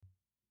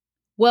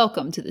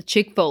Welcome to the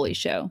Chick Foley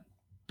Show.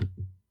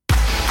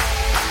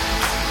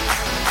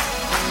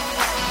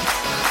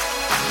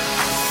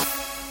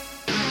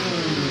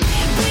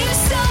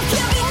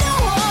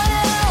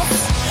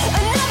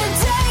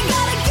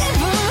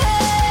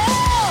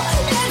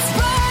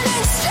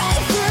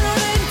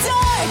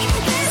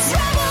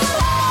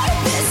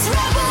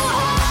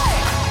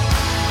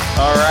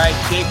 All right,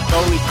 Chick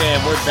Foley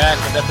fam, we're back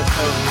with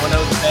episode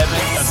 107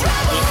 of the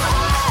Chick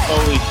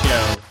Foley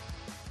Show.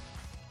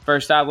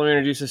 First off, let me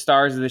introduce the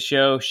stars of the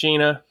show,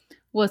 Sheena.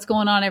 What's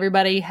going on,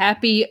 everybody?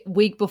 Happy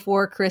week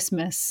before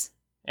Christmas.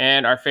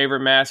 And our favorite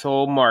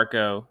masshole,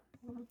 Marco.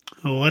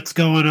 What's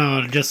going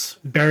on? Just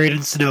buried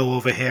in snow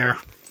over here.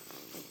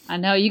 I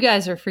know you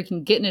guys are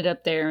freaking getting it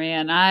up there,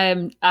 man.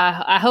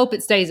 I hope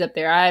it stays up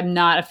there. I'm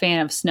not a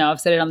fan of snow.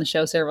 I've said it on the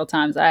show several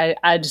times. I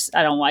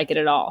don't like it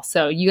at all.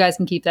 So you guys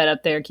can keep that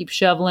up there. Keep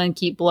shoveling,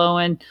 keep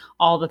blowing,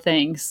 all the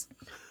things.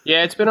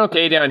 Yeah, it's been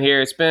okay down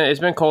here. It's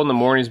been cold in the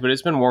mornings, but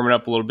it's been warming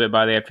up a little bit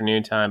by the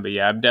afternoon time. But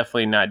yeah, I'm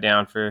definitely not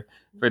down for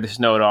the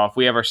snow at all. If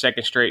we have our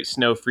second straight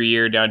snow-free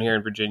year down here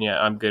in Virginia,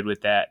 I'm good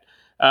with that.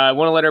 I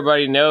want to let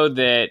everybody know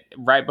that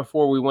right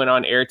before we went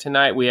on air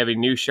tonight, we have a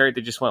new shirt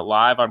that just went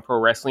live on Pro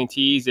Wrestling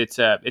Tees.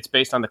 It's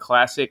based on the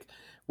classic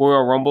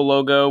Royal Rumble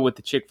logo with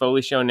the Chick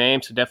Foley Show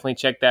name. So definitely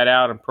check that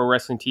out on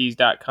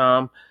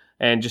ProWrestlingTees.com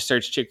and just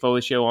search Chick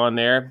Foley Show on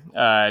there.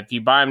 If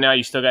you buy them now,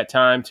 you still got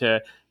time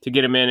to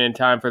get them in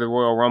time for the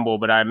Royal Rumble.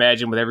 But I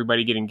imagine with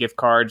everybody getting gift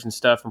cards and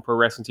stuff from Pro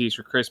Wrestling Tees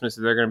for Christmas,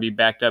 they're going to be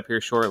backed up here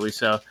shortly.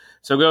 So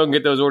go and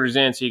get those orders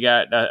in so you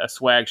got a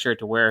swag shirt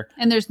to wear.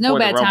 And there's no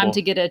bad time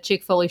to get a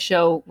Chick Foley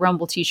Show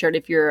Rumble t-shirt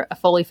if you're a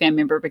Foley fan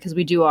member, because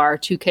we do our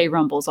 2K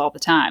Rumbles all the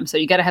time. So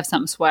you got to have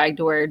something swag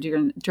to wear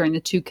during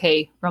the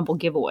 2K Rumble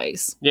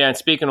giveaways. Yeah, and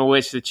speaking of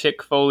which, the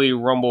Chick Foley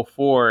Rumble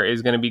 4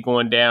 is going to be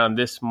going down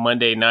this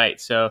Monday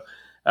night. So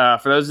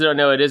for those who don't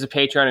know, it is a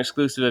Patreon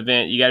exclusive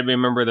event. You got to be a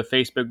member of the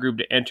Facebook group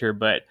to enter,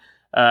 but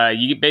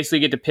you basically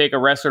get to pick a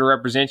wrestler to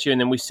represent you, and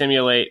then we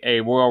simulate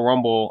a Royal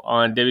Rumble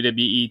on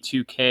WWE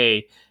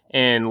 2K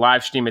and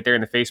live stream it there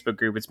in the Facebook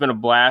group. It's been a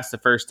blast, the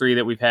first three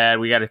that we've had.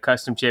 We got a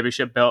custom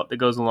championship belt that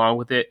goes along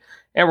with it,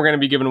 and we're going to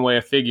be giving away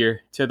a figure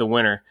to the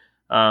winner.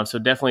 So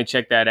definitely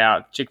check that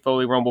out. Chick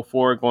Foley Rumble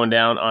 4 going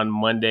down on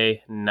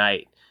Monday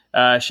night.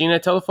 Sheena,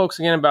 tell the folks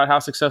again about how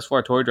successful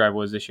our toy drive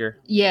was this year.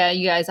 Yeah,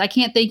 you guys, I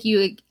can't thank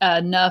you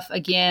enough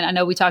again. I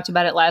know we talked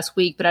about it last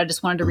week, but I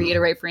just wanted to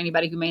reiterate for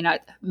anybody who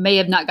may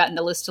have not gotten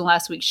to listen to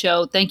last week's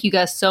show. Thank you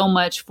guys so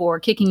much for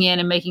kicking in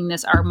and making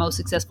this our most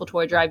successful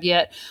toy drive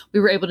yet. We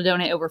were able to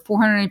donate over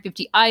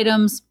 450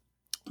 items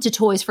to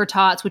Toys for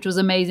Tots, which was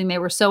amazing. They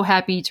were so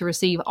happy to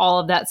receive all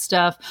of that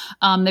stuff.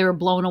 They were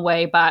blown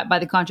away by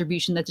the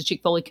contribution that the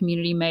Chick Foley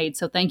community made.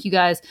 So thank you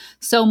guys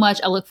so much.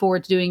 I look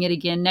forward to doing it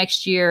again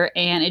next year.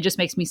 And it just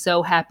makes me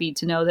so happy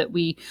to know that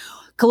we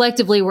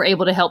collectively were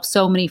able to help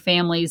so many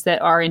families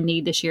that are in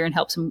need this year and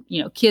help some,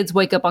 kids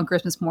wake up on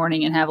Christmas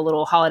morning and have a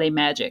little holiday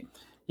magic.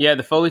 Yeah,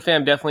 the Foley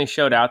fam definitely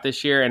showed out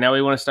this year. And now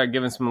we want to start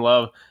giving some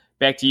love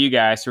back to you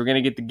guys. So we're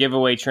going to get the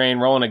giveaway train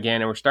rolling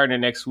again. And we're starting it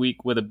next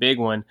week with a big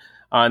one.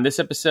 On this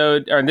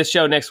episode, or on this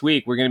show next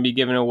week, we're going to be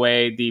giving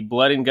away the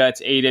Blood and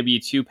Guts AEW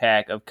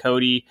 2-pack of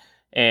Cody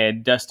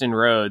and Dustin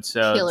Rhodes.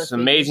 So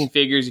some amazing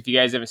figures if you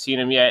guys haven't seen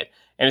them yet.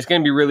 And it's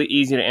going to be really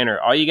easy to enter.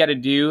 All you got to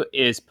do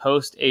is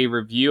post a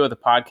review of the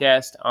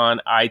podcast on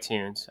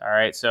iTunes. All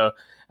right. So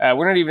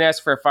we're not even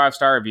asking for a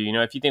 5-star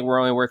review. If you think we're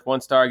only worth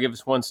 1 star, give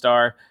us 1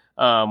 star.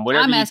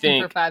 Whatever I'm you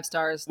asking think. for 5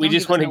 stars. We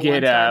just want to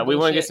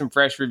get some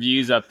fresh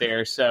reviews up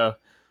there.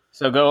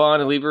 So go on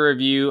and leave a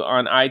review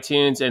on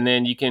iTunes, and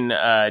then you can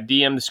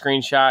DM the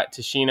screenshot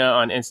to Sheena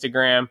on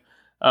Instagram.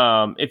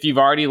 If you've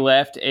already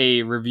left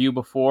a review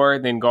before,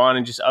 then go on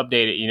and just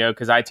update it,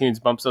 because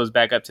iTunes bumps those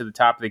back up to the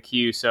top of the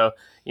queue. So,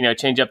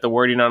 change up the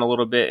wording on a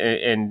little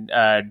bit and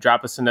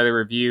drop us another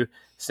review.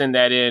 Send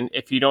that in.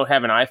 If you don't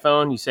have an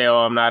iPhone, you say,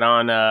 I'm not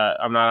on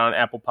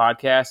Apple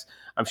Podcasts.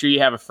 I'm sure you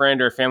have a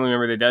friend or a family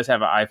member that does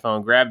have an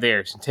iPhone. Grab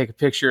theirs and take a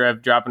picture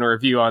of dropping a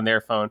review on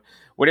their phone.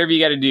 Whatever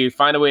you got to do,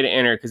 find a way to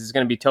enter because it's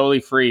going to be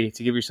totally free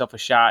to give yourself a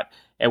shot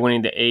at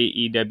winning the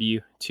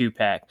AEW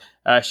 2-pack.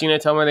 Sheena,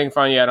 tell me where they can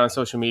find you out on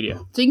social media.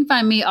 So you can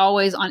find me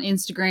always on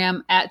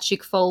Instagram at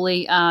Chick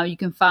Foley. You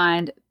can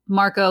find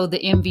Marco, the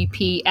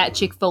MVP, at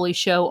Chick Foley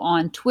Show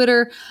on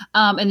Twitter.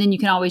 And then you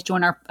can always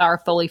join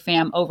our Foley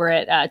fam over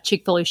at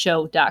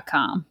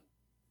chickfoleyshow.com.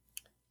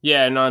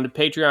 Yeah, and on the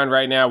Patreon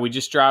right now, we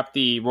just dropped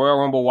the Royal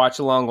Rumble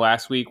watch-along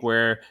last week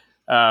where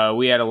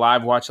we had a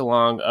live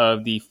watch-along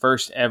of the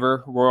first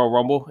ever Royal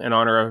Rumble in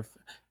honor of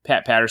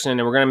Pat Patterson.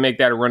 And we're going to make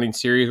that a running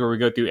series where we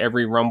go through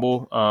every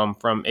Rumble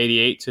from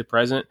 88 to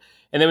present.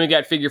 And then we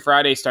got Figure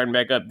Friday starting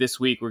back up this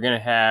week. We're going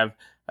to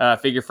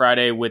have Figure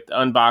Friday with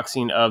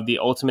unboxing of the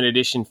Ultimate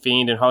Edition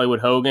Fiend and Hollywood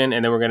Hogan.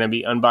 And then we're going to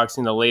be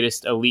unboxing the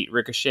latest Elite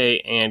Ricochet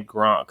and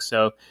Gronk.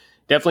 So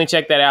definitely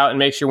check that out and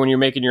make sure when you're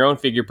making your own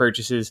figure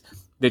purchases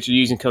that you're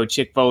using code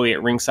Chick Foley at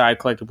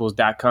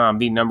ringsidecollectibles.com,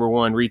 the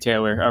 #1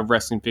 retailer of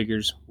wrestling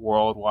figures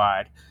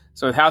worldwide.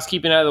 So with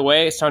housekeeping out of the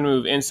way, it's time to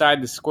move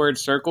inside the squared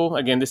circle.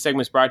 Again, this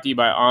segment is brought to you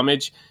by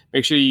Homage.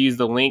 Make sure you use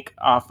the link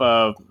off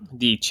of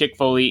the Chick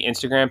Foley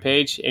Instagram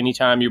page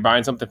anytime you're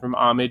buying something from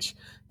Homage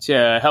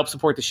to help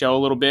support the show a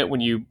little bit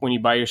when you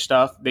buy your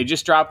stuff. They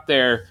just dropped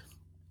their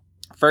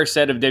first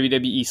set of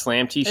WWE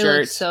Slam t-shirts. It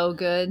looks so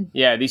good.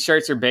 Yeah, these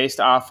shirts are based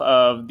off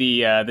of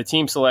the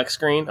Team Select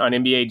screen on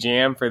NBA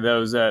Jam for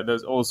those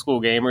old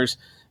school gamers.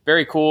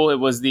 Very cool. It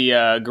was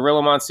the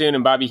Gorilla Monsoon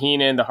and Bobby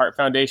Heenan, the Hart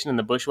Foundation, and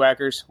the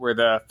Bushwhackers were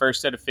the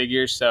first set of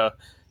figures. So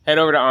head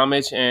over to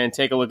Homage and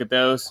take a look at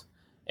those.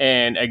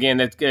 And again,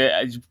 that's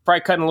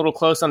probably cutting a little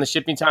close on the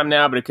shipping time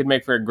now, but it could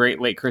make for a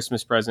great late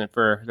Christmas present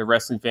for the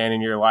wrestling fan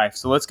in your life.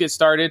 So let's get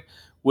started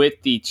with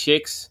the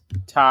Chicks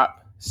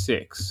Top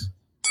 6.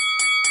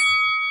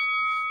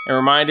 A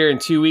reminder, in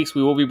 2 weeks,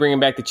 we will be bringing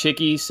back the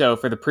Chickies. So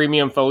for the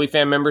premium Foley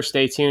fan members,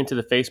 stay tuned to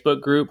the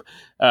Facebook group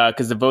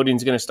because the voting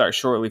is going to start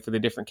shortly for the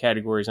different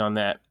categories on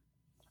that.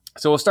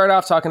 So we'll start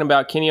off talking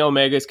about Kenny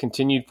Omega's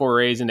continued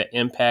forays into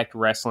Impact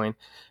Wrestling.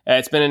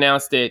 It's been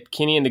announced that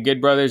Kenny and the Good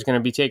Brothers are going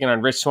to be taking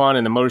on Rich Swann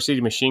and the Motor City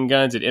Machine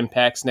Guns at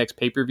Impact's next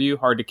pay-per-view,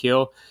 Hard to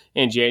Kill,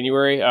 in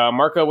January.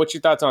 Marco, what's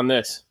your thoughts on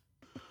this?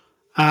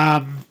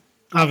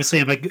 Obviously,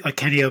 I'm a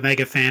Kenny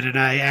Omega fan, and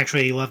I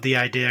actually love the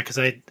idea because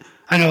I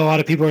know a lot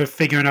of people are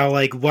figuring out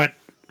like what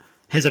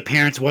his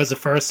appearance was the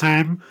first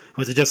time.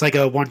 Was it just like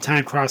a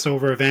one-time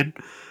crossover event?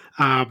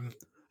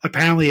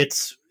 Apparently,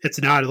 it's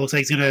not. It looks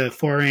like he's going to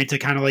foray into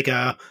kind of like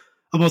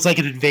almost like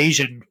an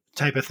invasion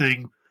type of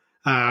thing,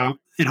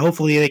 and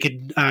hopefully they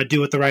can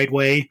do it the right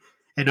way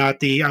and not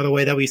the other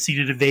way that we've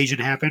seen an invasion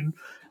happen.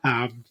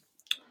 I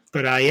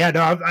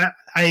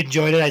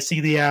enjoyed it. I see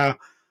the.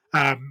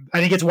 I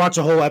didn't get to watch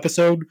the whole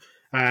episode.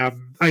 I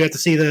got to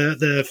see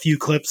the few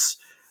clips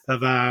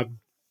of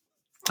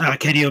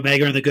Kenny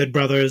Omega and the Good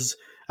Brothers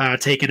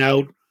taking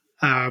out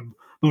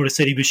Motor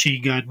City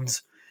Machine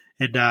Guns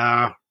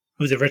and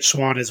was it Rich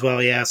Swann as well?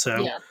 Yeah,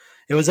 so yeah.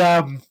 It was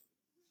I'm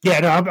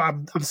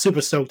super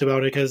stoked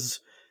about it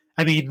because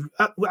I mean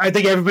I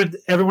think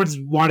everyone's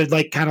wanted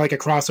like kind of like a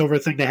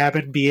crossover thing to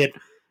happen, be it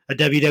a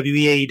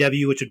WWE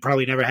AEW, which would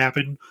probably never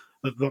happen,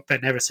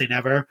 but never say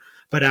never.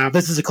 But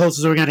this is the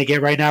closest we're gonna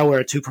get right now,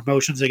 where two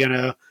promotions are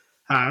gonna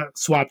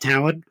swap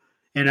talent,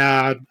 and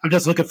I'm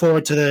just looking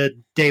forward to the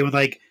day when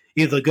like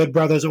either the Good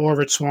Brothers or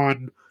Rich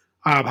Swann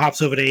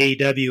hops over to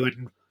AEW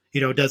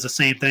and does the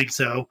same thing.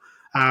 So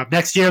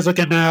next year's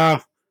looking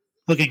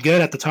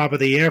good at the top of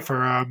the year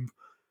for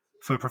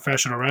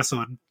professional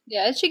wrestling.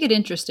 Yeah, it should get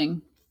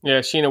interesting.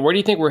 Yeah, Sheena, where do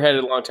you think we're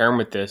headed long term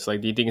with this?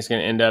 Like, do you think it's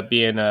going to end up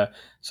being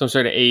some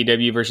sort of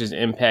AEW versus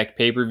Impact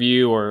pay per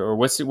view, or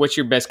what's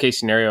your best case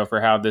scenario for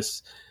how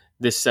this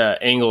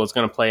angle is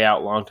going to play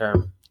out long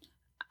term?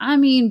 I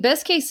mean,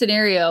 best case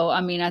scenario,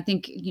 I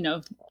think,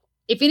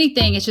 if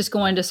anything, it's just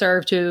going to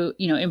serve to,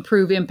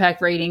 improve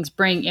Impact ratings,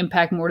 bring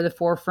Impact more to the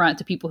forefront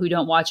to people who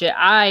don't watch it.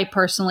 I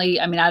personally,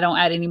 I can't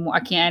add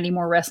any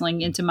more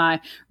wrestling into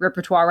my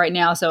repertoire right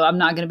now, so I'm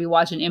not going to be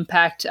watching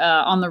Impact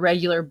on the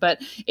regular,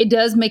 but it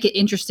does make it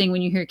interesting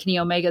when you hear Kenny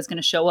Omega is going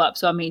to show up.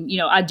 So,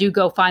 I do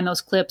go find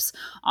those clips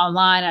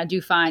online. I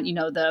do find,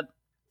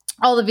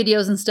 all the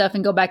videos and stuff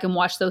and go back and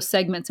watch those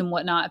segments and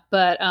whatnot.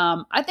 But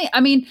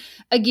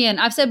again,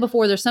 I've said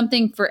before, there's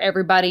something for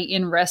everybody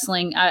in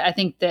wrestling. I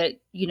think that,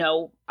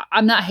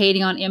 I'm not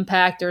hating on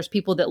Impact. There's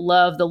people that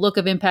love the look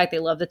of Impact. They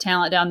love the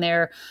talent down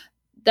there.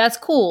 That's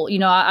cool.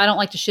 I don't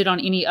like to shit on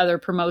any other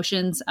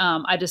promotions.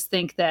 I just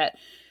think that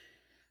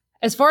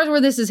as far as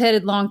where this is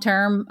headed long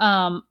term,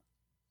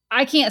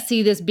 I can't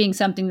see this being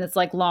something that's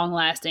like long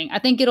lasting. I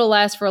think it'll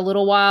last for a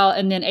little while,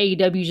 and then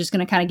AEW is just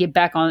going to kind of get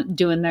back on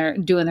doing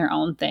their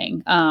own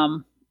thing.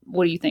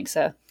 What do you think,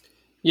 Seth?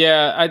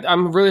 Yeah,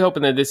 I'm really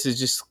hoping that this is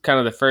just kind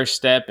of the first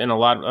step in a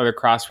lot of other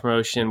cross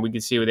promotion. We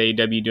could see with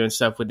AEW doing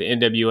stuff with the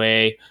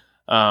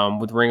NWA,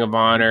 with Ring of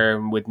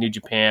Honor, with New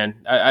Japan.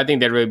 I think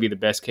that'd really be the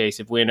best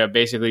case if we end up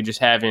basically just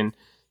having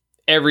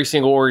every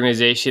single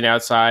organization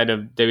outside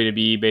of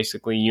WWE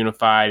basically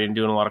unified and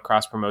doing a lot of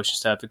cross promotion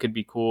stuff. It could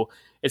be cool.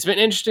 It's been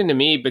interesting to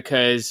me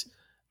because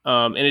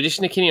in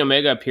addition to Kenny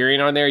Omega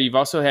appearing on there, you've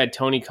also had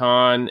Tony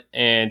Khan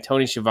and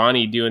Tony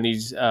Schiavone doing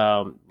these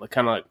kind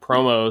of like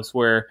promos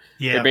where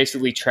they're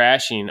basically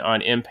trashing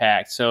on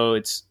Impact.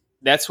 So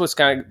that's what's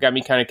kind of got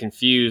me kind of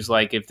confused.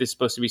 Like if this is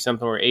supposed to be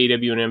something where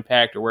AEW and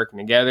Impact are working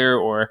together,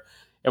 or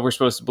if we're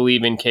supposed to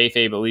believe in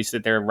kayfabe, at least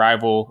that they're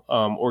rival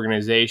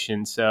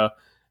organizations. So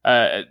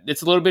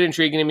it's a little bit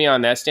intriguing to me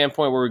on that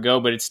standpoint where we go,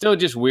 but it's still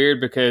just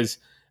weird because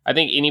I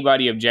think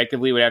anybody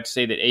objectively would have to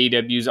say that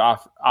AEW is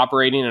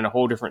operating in a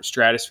whole different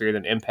stratosphere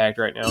than Impact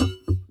right now.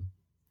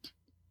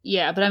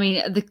 Yeah, but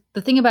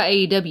the thing about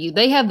AEW,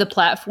 they have the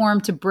platform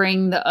to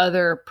bring the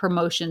other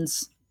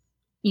promotions,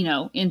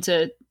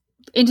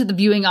 into the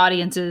viewing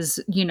audience's,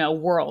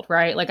 world,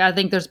 right? Like, I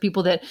think there's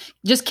people that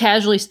just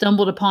casually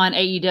stumbled upon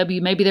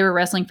AEW. Maybe they were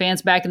wrestling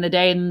fans back in the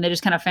day, and then they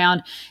just kind of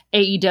found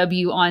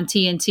AEW on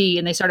TNT,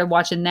 and they started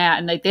watching that,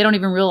 and they don't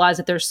even realize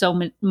that there's so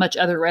much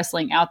other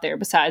wrestling out there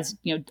besides,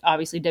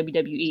 obviously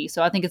WWE.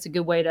 So I think it's a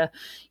good way to,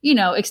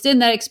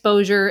 extend that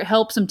exposure,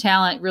 help some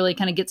talent really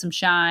kind of get some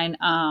shine.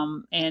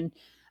 And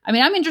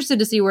I'm interested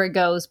to see where it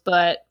goes,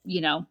 but,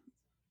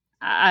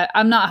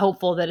 I'm not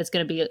hopeful that it's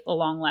going to be a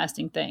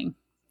long-lasting thing.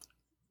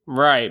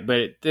 Right, but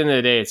at the end of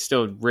the day, it's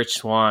still Rich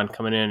Swann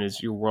coming in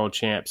as your world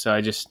champ. So I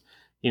just,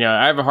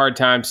 I have a hard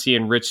time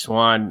seeing Rich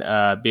Swann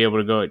be able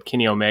to go at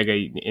Kenny Omega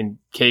in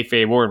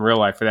kayfabe or in real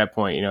life for that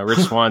point. Rich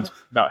Swann's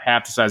about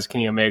half the size of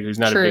Kenny Omega, who's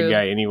not a big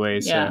guy anyway.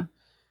 Yeah. So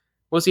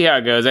we'll see how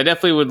it goes. I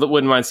definitely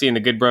wouldn't mind seeing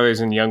the Good Brothers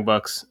and the Young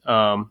Bucks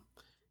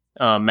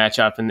match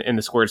up in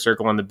the squared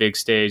circle on the big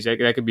stage.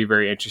 That could be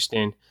very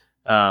interesting.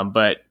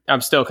 But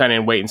I'm still kind of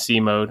in wait and see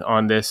mode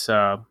on this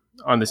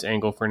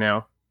angle for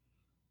now.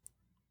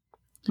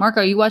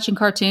 Marco, are you watching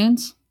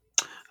cartoons?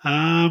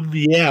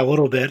 Yeah, a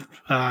little bit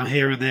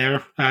here and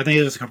there. I think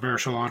there's a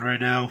commercial on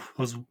right now.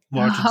 I was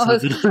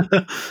watching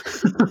something.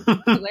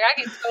 I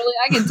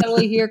can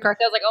totally hear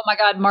cartoons. Like, oh my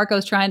God,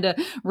 Marco's trying to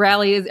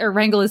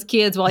wrangle his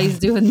kids while he's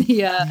doing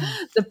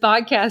the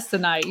podcast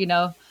tonight.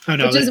 Oh,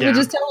 no, which is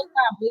totally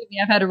fine. Believe me,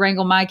 I've had to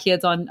wrangle my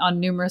kids on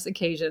numerous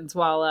occasions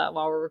while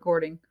we're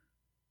recording.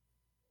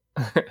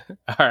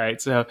 All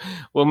right, so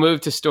we'll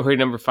move to story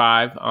number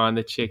 5 on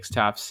the Chicks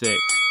Top 6.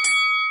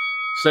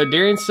 So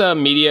during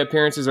some media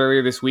appearances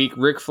earlier this week,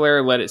 Ric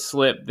Flair let it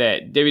slip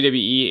that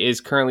WWE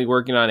is currently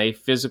working on a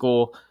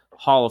physical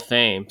Hall of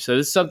Fame. So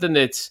this is something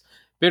that's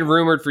been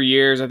rumored for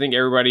years. I think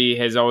everybody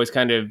has always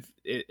kind of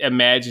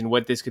imagined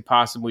what this could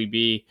possibly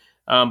be.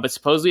 But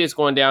supposedly it's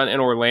going down in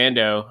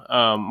Orlando.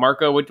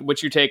 Marco,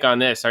 what's your take on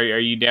this? Are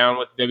you down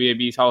with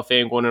WWE's Hall of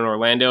Fame going in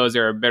Orlando? Is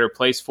there a better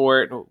place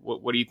for it?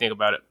 What do you think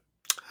about it?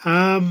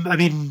 I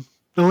mean,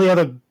 the only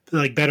other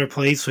better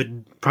place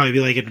would probably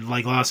be in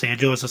Los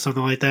Angeles or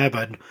something like that.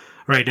 But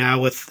right now,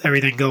 with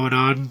everything going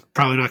on,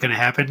 probably not going to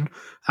happen.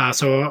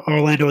 So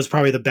Orlando is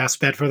probably the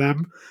best bet for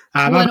them.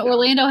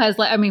 Orlando has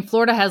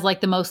Florida has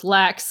the most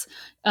lax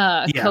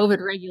COVID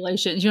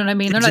regulations. You know what I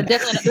mean? They're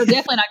definitely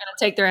not going to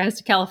take their ass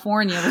to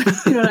California.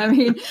 You know what I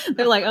mean?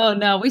 They're like, oh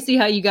no, we see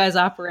how you guys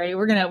operate.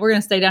 We're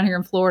gonna stay down here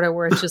in Florida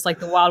where it's just like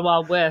the wild,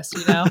 wild west.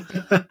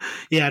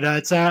 Yeah, no,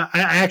 it's I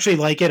actually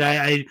like it.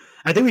 I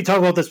think we talked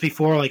about this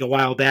before, a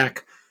while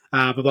back.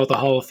 About the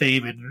Hall of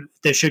Fame, and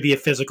there should be a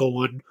physical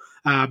one.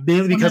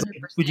 Mainly because 100%.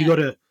 when you go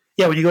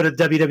to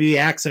WWE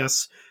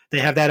Access, they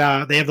have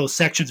they have those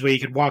sections where you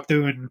can walk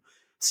through and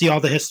see all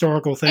the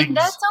historical things. And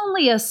that's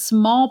only a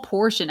small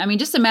portion. I mean,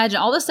 just imagine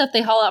all the stuff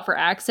they haul out for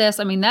Access.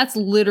 I mean, that's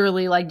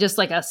literally just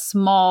a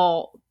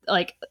small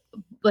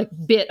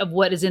bit of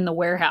what is in the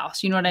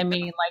warehouse. You know what I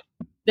mean?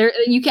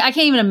 I can't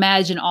even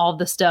imagine all of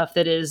the stuff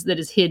that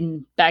is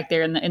hidden back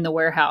there in the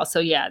warehouse. So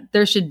yeah,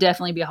 there should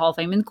definitely be a Hall of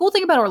Fame. And the cool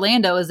thing about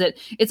Orlando is that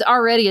it's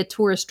already a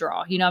tourist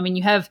draw.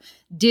 You have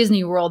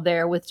Disney World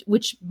there,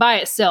 which by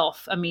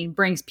itself,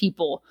 brings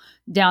people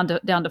down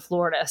to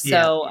Florida.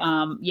 So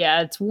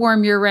it's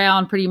warm year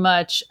round pretty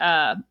much.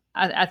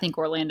 I think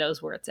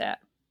Orlando's where it's at.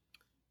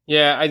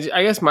 Yeah,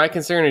 I guess my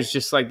concern is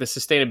just the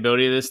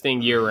sustainability of this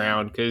thing year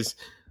round, because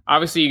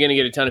obviously you're going to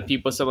get a ton of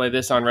people, stuff like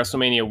this on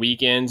WrestleMania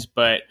weekends,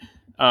 but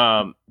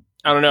I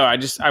don't know.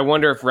 I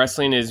wonder if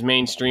wrestling is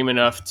mainstream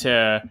enough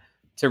to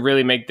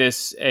really make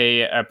this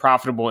a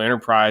profitable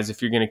enterprise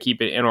if you're going to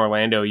keep it in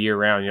Orlando year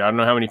round. I don't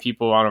know how many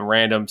people on a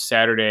random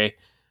Saturday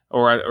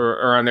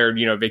or on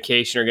their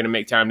vacation are going to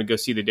make time to go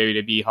see the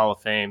WWE Hall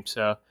of Fame.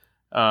 So,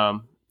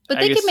 but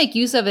they could make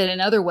use of it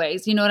in other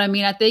ways. You know what I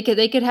mean? They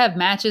could have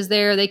matches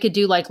there. They could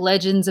do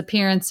legends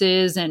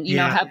appearances and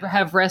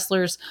have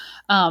wrestlers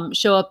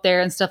show up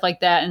there and stuff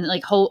like that, and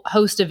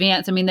host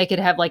events. They could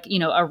have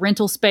a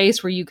rental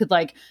space where you could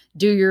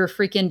do your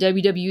freaking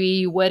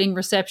WWE wedding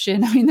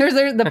reception. There's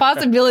the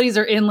possibilities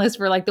are endless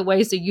for the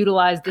ways to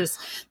utilize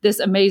this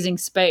amazing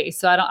space.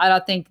 So I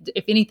don't think,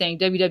 if anything,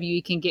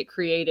 WWE can get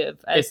creative.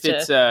 If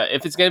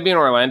it's going to be in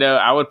Orlando,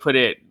 I would put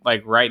it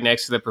right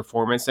next to the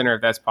Performance Center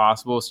if that's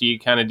possible. So you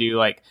kind of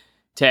do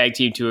tag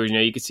team tours.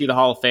 You could see the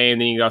Hall of Fame,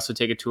 then you could also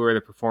take a tour of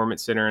the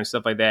Performance Center and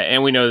stuff like that.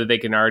 And we know that they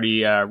can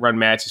already run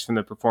matches from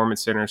the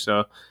Performance Center.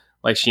 So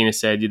like Sheena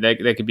said,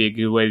 that could be a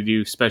good way to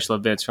do special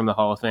events from the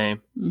Hall of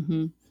Fame.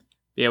 Mm-hmm.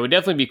 Yeah, it would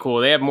definitely be cool.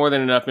 They have more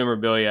than enough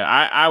memorabilia.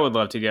 I would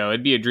love to go.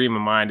 It'd be a dream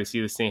of mine to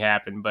see this thing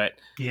happen. But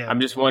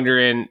I'm just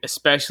wondering,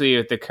 especially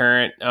with the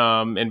current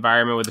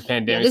environment with the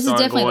pandemic. This is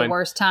definitely the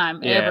worst time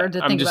ever to think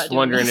about. I'm just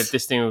wondering if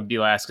this thing would be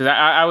last. Because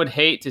I would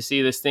hate to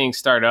see this thing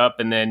start up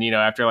and then,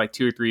 after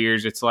 2 or 3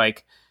 years, it's it's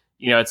like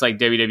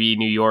WWE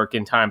New York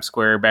in Times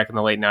Square back in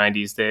the late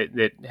 90s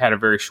that had a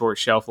very short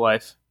shelf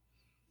life.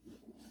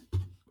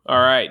 All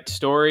right,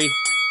 story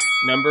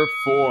number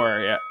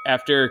 4.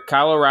 After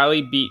Kyle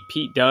O'Reilly beat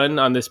Pete Dunne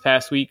on this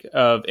past week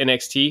of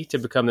NXT to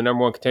become the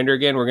number 1 contender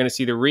again, we're going to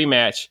see the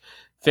rematch,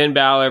 Finn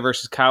Balor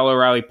versus Kyle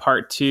O'Reilly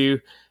Part 2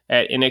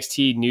 at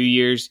NXT New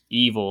Year's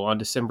Evil on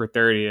December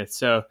 30th.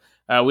 So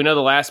we know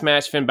the last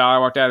match, Finn Balor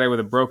walked out of there with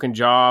a broken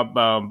jaw.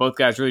 Both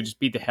guys really just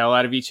beat the hell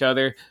out of each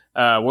other.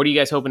 What are you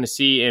guys hoping to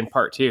see in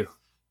Part 2?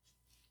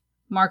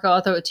 Marco,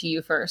 I'll throw it to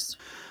you first.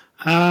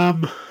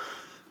 I'm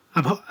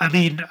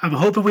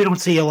hoping we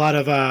don't see a lot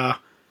of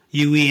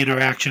UE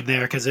interaction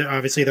there, because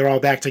obviously they're all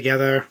back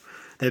together.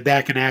 They're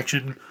back in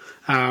action.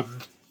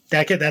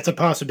 That's a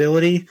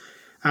possibility.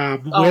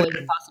 Always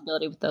a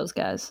possibility with those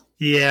guys.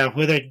 Yeah,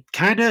 where they're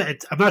kind of,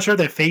 I'm not sure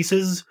their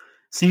faces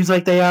seems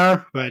like they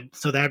are, but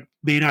so that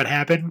may not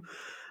happen.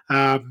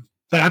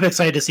 But I'm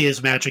excited to see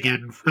this match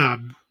again,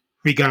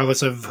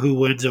 regardless of who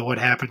wins or what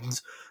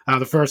happens.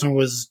 The first one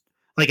was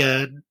like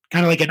a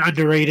kind of like an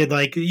underrated,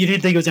 like you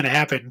didn't think it was going to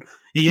happen.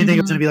 You didn't think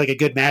it was going to be like a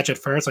good match at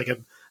first, like a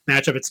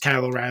matchup. It's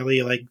Kyle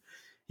O'Reilly, like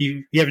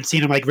you haven't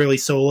seen him like really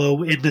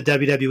solo in the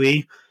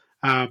WWE.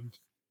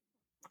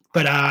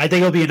 But I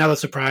think it'll be another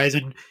surprise,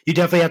 and you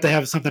definitely have to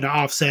have something to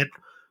offset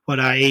what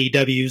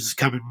AEW's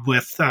coming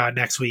with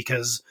next week,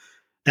 because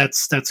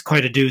that's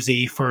quite a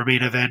doozy for a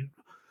main event.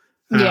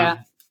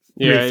 Yeah.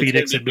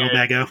 Phoenix and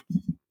Omega.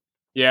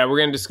 Yeah, we're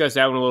going to discuss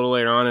that one a little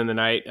later on in the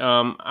night.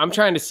 I'm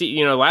trying to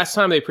see, last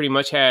time they pretty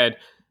much had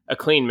a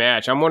clean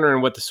match. I'm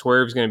wondering what the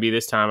swerve is going to be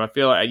this time. I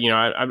feel like,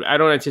 I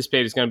don't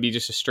anticipate it's going to be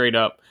just a straight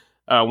up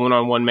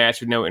one-on-one match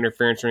with no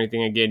interference or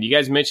anything again. You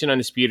guys mentioned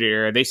Undisputed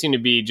Era. They seem to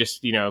be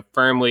just,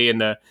 firmly in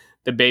the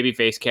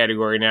babyface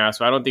category now,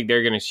 so I don't think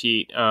they're going to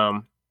cheat.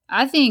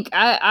 I think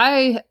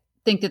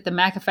that the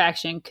Maca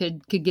faction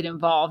could get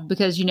involved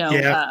because,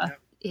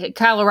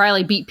 Kyle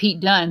O'Reilly beat Pete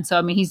Dunne. So,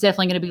 I mean, he's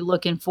definitely going to be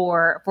looking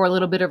for a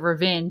little bit of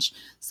revenge.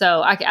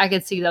 So I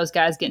could see those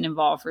guys getting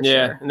involved for sure.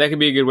 Yeah, and that could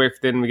be a good way for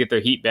them to get their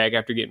heat back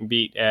after getting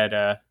beat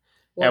at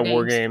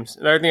War Games.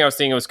 Another thing I was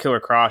thinking was Killer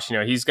Cross.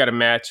 He's got a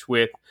match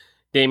with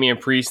Damian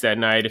Priest that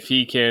night. If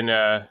he can,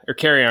 or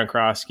Karrion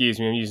Kross, excuse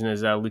me, I'm using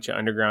his Lucha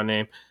Underground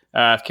name.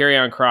 If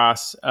Karrion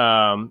Kross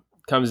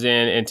comes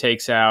in and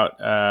takes out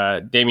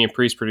Damian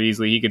Priest pretty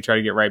easily, he could try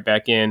to get right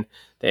back in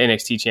the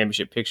NXT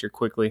Championship picture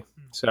quickly.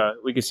 So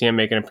we could see him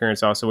make an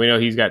appearance also. We know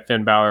he's got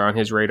Finn Balor on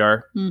his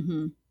radar.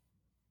 Mm-hmm.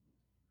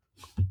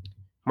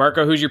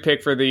 Marco, who's your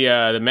pick for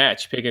the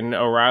match? Picking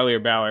O'Reilly or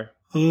Balor?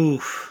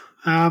 Ooh,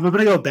 I'm going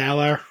to go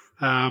Balor.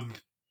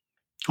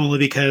 Only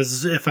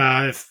because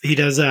if he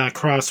does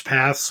cross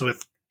paths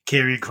with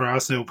Karrion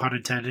Kross, no pun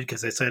intended,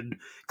 because I said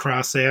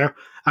cross there,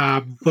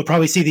 we'll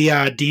probably see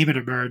the Demon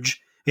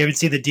emerge. We haven't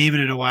seen the Demon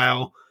in a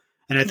while,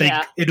 and I think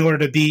in order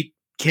to beat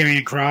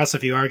Karrion Kross,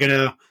 if you are going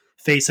to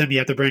face him, you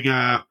have to bring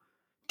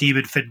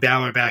Demon Finn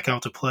Balor back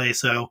out to play.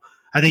 So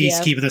I think he's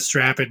keeping the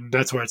strap, and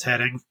that's where it's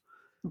heading.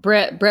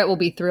 Brett will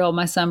be thrilled.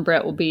 My son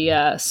Brett will be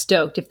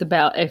stoked if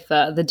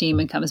the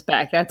Demon comes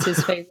back. That's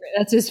his favorite.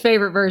 That's his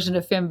favorite version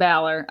of Finn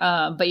Balor.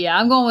 But yeah,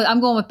 I'm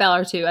going with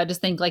Balor too. I just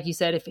think, like you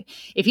said,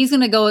 if he's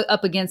going to go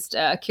up against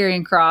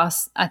Karrion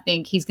Kross, I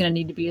think he's going to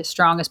need to be as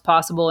strong as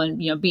possible. And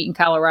beating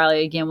Kyle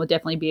O'Reilly again would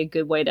definitely be a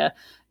good way to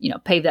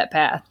pave that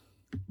path.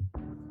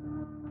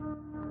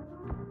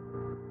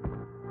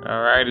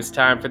 All right, it's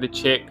time for the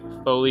Chick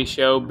Foley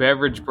Show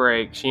beverage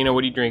break. Sheena,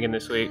 what are you drinking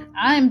this week?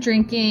 I'm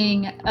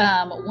drinking,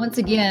 once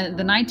again,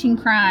 the 19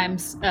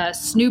 Crimes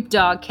Snoop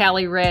Dogg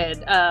Cali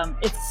Red.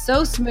 It's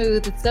so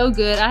smooth. It's so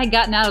good. I had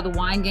gotten out of the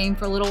wine game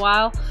for a little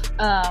while,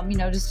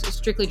 just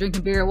strictly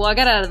drinking beer. Well, I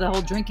got out of the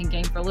whole drinking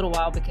game for a little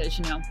while because,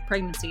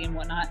 pregnancy and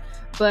whatnot.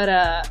 But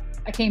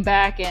I came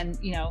back and,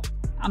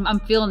 I'm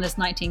feeling this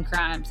 19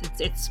 Crimes.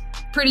 It's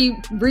pretty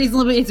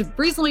reasonably, it's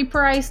reasonably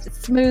priced. It's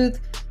smooth.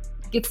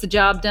 Gets the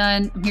job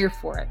done. I'm here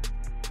for it.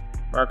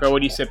 Marco,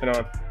 what are you sipping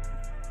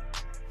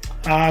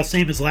on?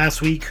 Same as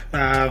last week.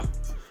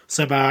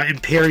 Some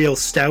Imperial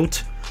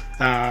Stout.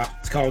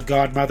 It's called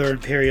Godmother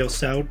Imperial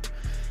Stout.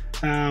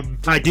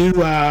 I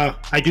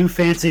do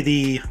fancy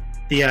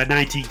the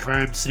 19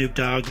 Crimes Snoop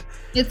Dogg.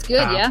 It's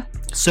good, yeah.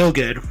 So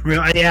good.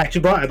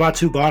 I bought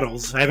 2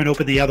 bottles. I haven't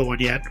opened the other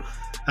one yet.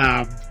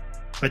 But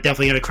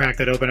definitely gonna crack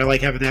that open. I like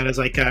having that as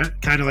like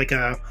kind of like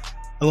a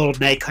little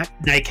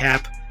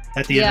nightcap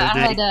at the end of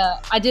the day.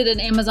 I did an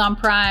Amazon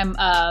Prime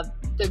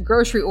the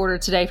grocery order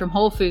today from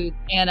Whole Foods,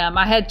 and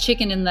I had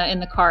chicken in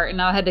the cart,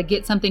 and I had to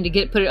get something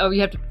to put it over.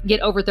 You have to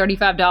get over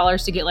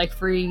 $35 to get like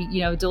free,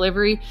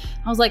 delivery.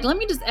 I was like, let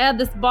me just add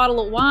this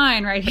bottle of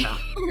wine right here.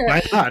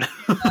 Why not?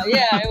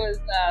 Yeah, it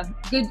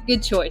was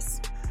good choice.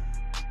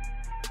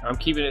 I'm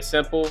keeping it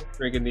simple,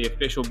 drinking the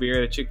official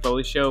beer of the Chick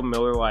Foley Show,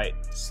 Miller Lite.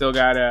 Still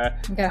got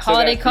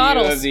holiday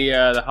coddles.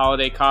 The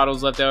holiday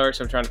coddles left over,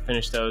 so I'm trying to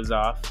finish those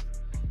off.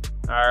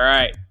 All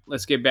right,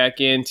 let's get back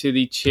into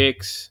the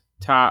Chicks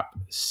Top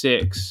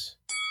 6.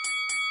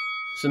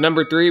 So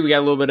number 3, we got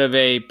a little bit of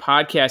a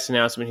podcast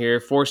announcement here.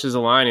 Forces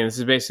Aligning. This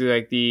is basically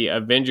like the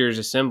Avengers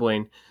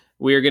assembling.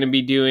 We are going to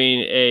be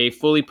doing a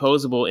fully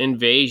posable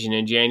invasion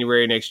in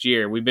January next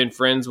year. We've been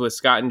friends with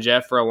Scott and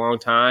Jeff for a long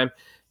time.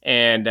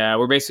 And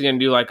we're basically going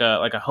to do like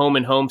a home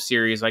and home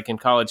series, like in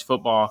college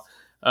football.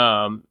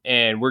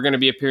 And we're going to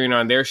be appearing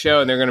on their show,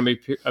 and they're going to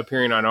be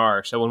appearing on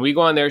ours. So when we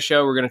go on their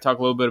show, we're going to talk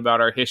a little bit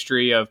about our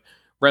history of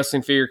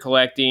wrestling figure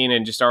collecting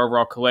and just our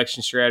overall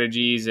collection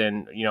strategies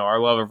and, our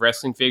love of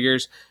wrestling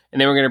figures. And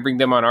then we're going to bring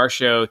them on our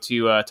show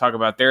to talk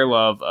about their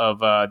love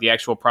of the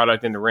actual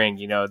product in the ring.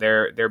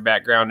 Their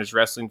background as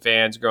wrestling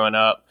fans growing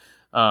up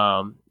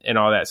and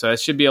all that. So it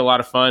should be a lot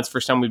of fun. It's the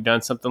first time we've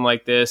done something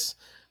like this.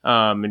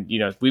 And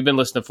we've been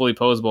listening to Fully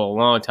Posable a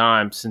long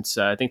time, since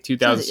I think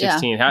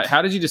 2016. Yeah.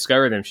 How did you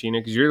discover them, Sheena?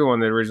 Because you're the one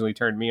that originally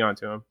turned me on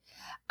to them.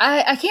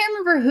 I can't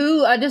remember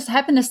who. I just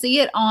happened to see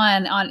it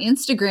on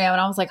Instagram, and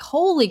I was like,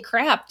 "Holy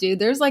crap, dude!"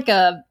 There's like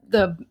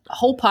the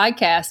whole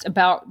podcast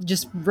about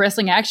just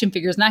wrestling action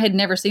figures, and I had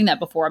never seen that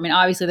before. I mean,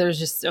 obviously, there's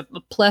just a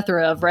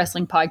plethora of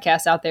wrestling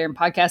podcasts out there and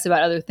podcasts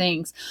about other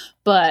things,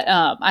 but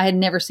I had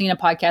never seen a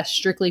podcast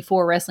strictly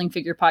for wrestling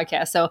figure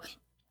podcast. So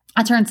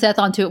I turned Seth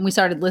onto it, and we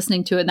started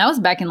listening to it, and that was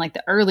back in like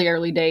the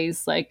early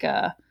days, like.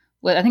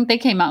 I think they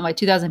came out in like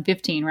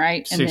 2015,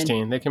 right?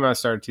 16. They came out and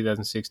started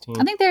 2016.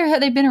 I think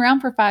they've been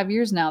around for 5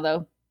 years now,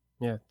 though.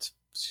 Yeah, it's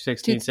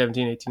 16,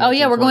 17, 18. Oh,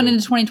 yeah, we're going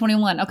into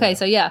 2021. Okay,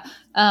 yeah.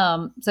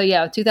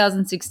 So,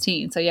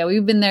 2016. So, yeah,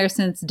 we've been there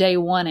since day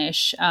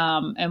one-ish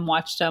and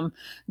watched them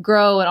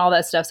grow and all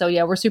that stuff. So,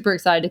 yeah, we're super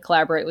excited to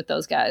collaborate with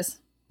those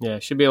guys. Yeah,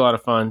 it should be a lot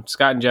of fun.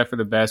 Scott and Jeff are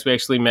the best. We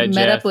actually met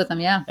Jeff up with them,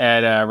 yeah,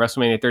 at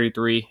WrestleMania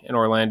 33 in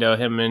Orlando.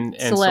 Him and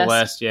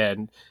Celeste, yeah.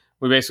 And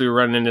we basically were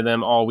running into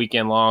them all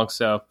weekend long.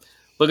 So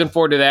looking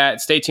forward to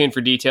that. Stay tuned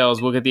for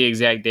details. We'll get the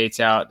exact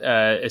dates out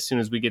as soon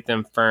as we get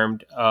them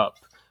firmed up.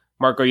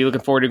 Marco, are you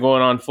looking forward to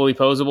going on Fully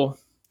Posable?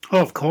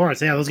 Oh, of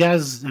course. Yeah, those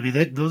guys, I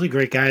mean, those are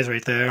great guys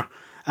right there.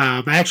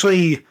 I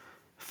actually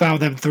found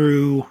them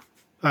through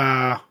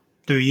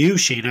you,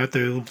 Sheena,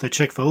 through the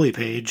Chick Foley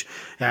page,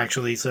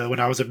 actually. So when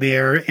I was a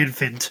mere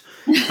infant,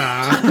 before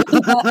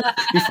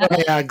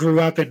I grew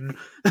up and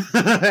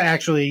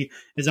actually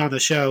is on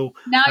the show.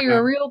 Now you're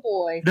a real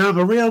boy. No, I'm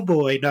a real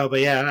boy. No, but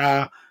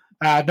yeah,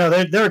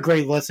 no, they're a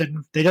great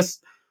listen. They're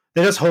just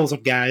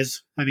wholesome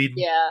guys. I mean,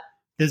 yeah,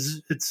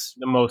 it's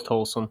the most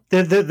wholesome.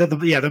 I don't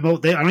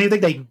even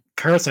think they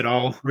curse at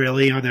all,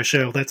 really, on their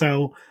show. That's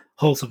how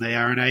wholesome they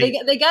are. And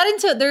they got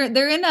into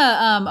they're in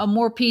a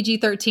more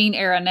PG-13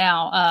 era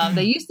now.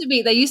 They used to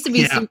be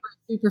yeah.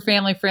 super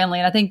family friendly,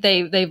 and I think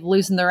they've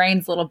loosened the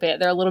reins a little bit.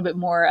 They're a little bit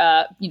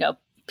more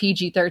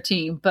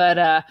PG-13,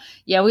 but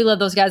yeah, we love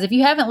those guys. If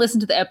you haven't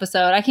listened to the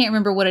episode, I can't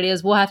remember what it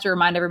is. We'll have to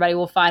remind everybody.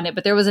 We'll find it.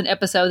 But there was an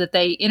episode that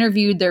they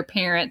interviewed their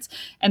parents,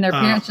 and their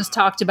parents just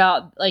talked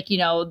about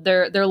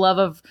their love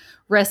of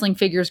wrestling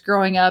figures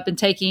growing up and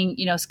taking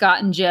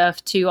Scott and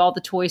Jeff to all the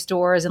toy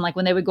stores, and like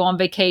when they would go on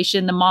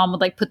vacation, the mom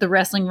would like put the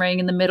wrestling ring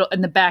in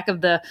the back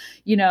of the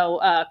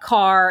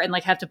car and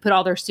like have to put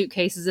all their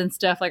suitcases and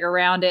stuff like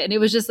around it. And it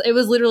was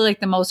literally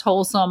like the most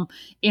wholesome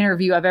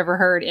interview I've ever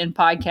heard in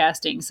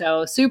podcasting.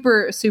 So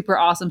super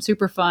awesome,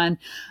 super fun.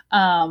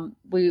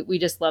 We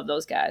just love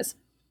those guys.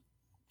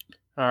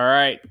 All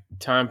right,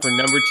 time for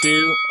number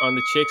 2 on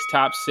the Chicks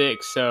Top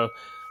 6. So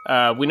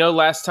we know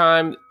last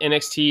time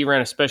NXT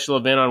ran a special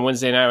event on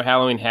Wednesday night with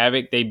Halloween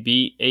Havoc, they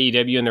beat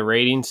AEW in the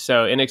ratings.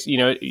 So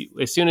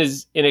NXT, as soon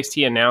as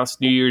NXT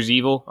announced New Year's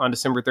Evil on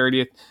December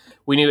 30th,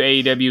 we knew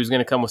AEW was going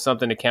to come with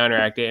something to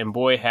counteract it, and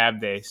boy, have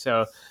they.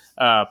 So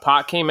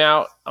Pac came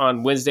out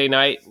on Wednesday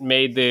night,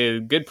 made the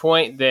good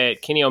point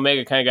that Kenny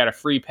Omega kind of got a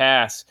free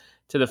pass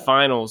to the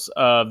finals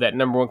of that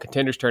number 1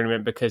 contenders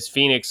tournament because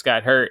Phoenix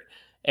got hurt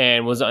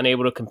and was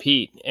unable to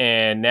compete.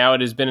 And now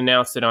it has been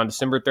announced that on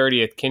December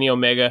 30th, Kenny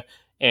Omega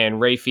and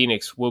Ray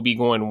Phoenix will be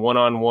going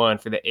one-on-one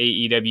for the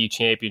AEW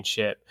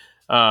championship.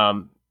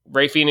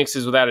 Ray Phoenix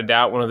is without a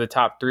doubt one of the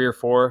top 3 or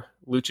 4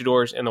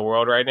 luchadors in the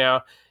world right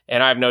now.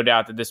 And I have no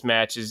doubt that this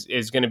match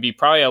is going to be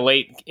probably a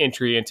late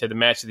entry into the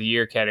match of the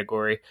year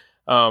category.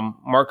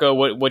 Marco,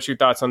 what's your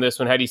thoughts on this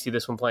one? How do you see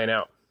this one playing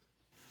out?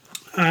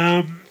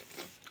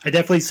 I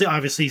definitely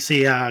obviously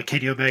see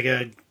Kenny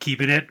Omega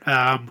keeping it.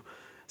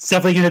 It's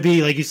definitely going to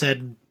be, like you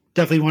said,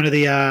 definitely one of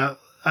the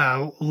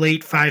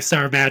late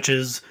 5-star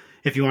matches,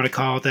 if you want to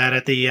call it that,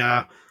 at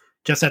the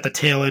just at the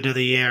tail end of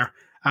the year.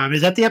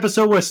 Is that the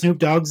episode where Snoop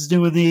Dogg's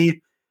doing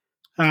the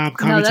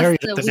commentary?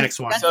 No, that's the next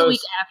one. That's the week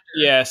after.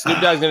 Yeah,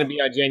 Snoop Dogg's going to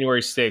be on January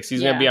 6th.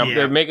 He's going to be on. Yeah.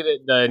 They're making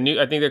it the new.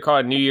 I think they're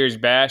calling it New Year's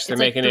Bash. They're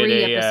making like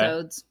 3 it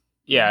episodes.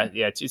 Yeah,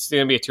 it's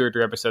going to be a 2 or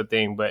 3 episode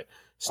thing. But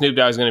Snoop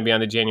Dogg's going to be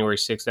on the January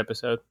 6th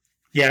episode.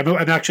 Yeah,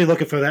 I'm actually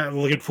looking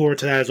forward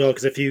to that as well.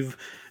 Because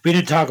we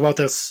didn't talk about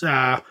this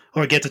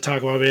or get to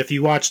talk about it. If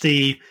you watch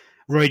the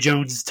Roy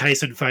Jones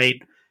Tyson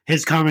fight,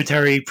 his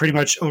commentary pretty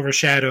much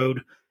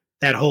overshadowed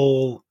that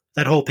whole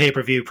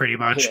pay-per-view pretty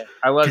much. Yeah,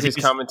 I love his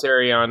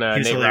commentary on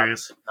Nate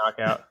hilarious.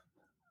 Knockout.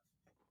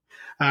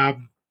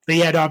 But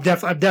yeah, no, I'm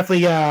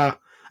definitely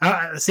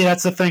see,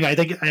 that's the thing. I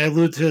think I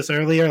alluded to this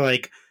earlier.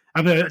 Like,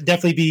 I'm gonna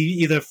definitely be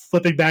either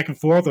flipping back and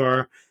forth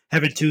or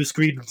having 2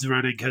 screens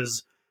running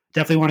because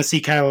definitely want to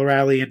see Kyle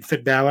O'Reilly and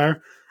Finn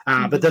Balor.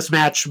 But this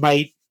match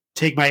might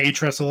take my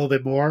interest a little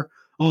bit more,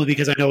 only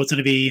because I know it's going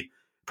to be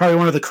probably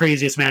one of the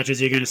craziest matches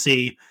you're going to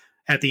see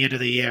at the end of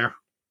the year.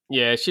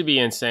 Yeah, it should be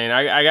insane.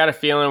 I got a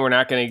feeling we're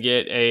not going to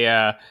get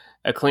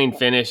a clean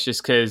finish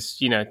just because,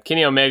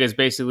 Kenny Omega is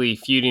basically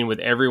feuding with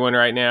everyone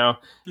right now.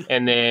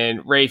 And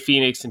then Ray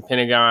Phoenix and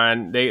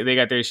Pentagon, they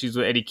got their issues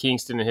with Eddie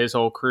Kingston and his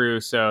whole crew.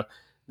 So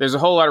there's a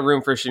whole lot of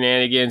room for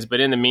shenanigans. But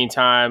in the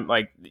meantime,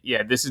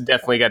 this has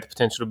definitely got the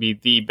potential to be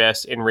the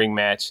best in-ring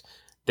match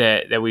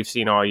that we've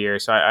seen all year.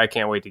 So I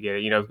can't wait to get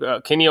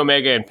it. Kenny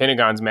Omega and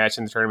Pentagon's match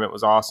in the tournament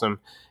was awesome.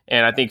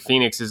 And I think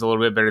Phoenix is a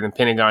little bit better than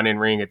Pentagon in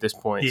ring at this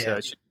point. Yeah. So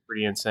it should be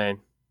pretty insane.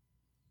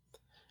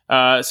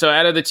 So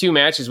out of the two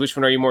matches, which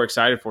one are you more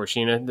excited for,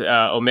 Sheena?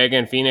 Omega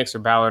and Phoenix or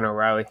Balor and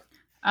O'Reilly?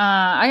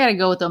 I got to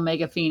go with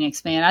Omega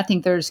Phoenix, man. I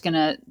think they're just going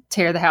to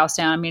tear the house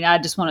down. I mean, I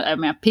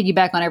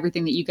piggyback on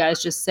everything that you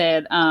guys just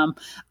said.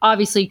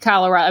 Obviously,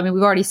 Kyle O'Reilly, I mean,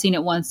 we've already seen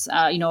it once,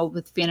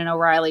 with Finn and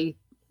O'Reilly.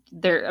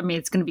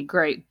 It's going to be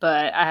great,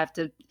 but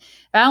if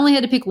I only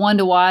had to pick one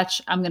to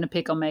watch, I'm going to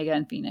pick Omega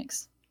and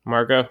Phoenix.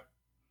 Marco?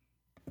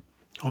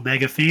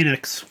 Omega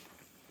Phoenix.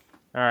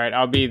 All right,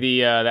 I'll be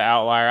the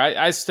outlier.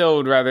 I still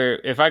would rather,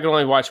 if I could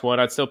only watch one,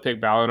 I'd still pick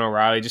Balor and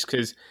O'Reilly, just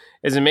because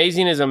as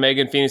amazing as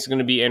Omega and Phoenix is going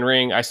to be in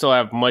ring, I still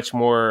have much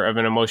more of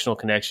an emotional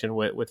connection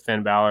with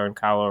Finn Balor and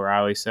Kyle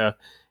O'Reilly. So,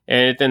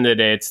 and at the end of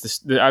the day,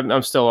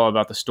 I'm still all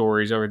about the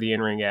stories over the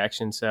in ring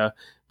action. So,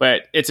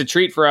 but it's a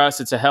treat for us.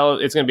 It's going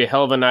to be a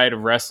hell of a night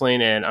of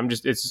wrestling, and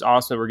it's just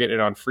awesome that we're getting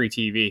it on free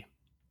TV.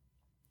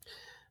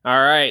 All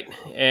right,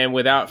 and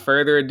without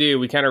further ado,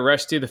 we kind of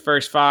rushed through the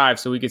first 5,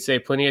 so we could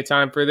save plenty of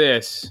time for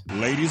this.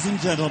 Ladies and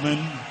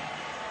gentlemen,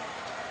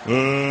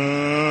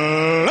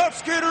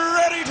 let's get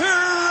ready to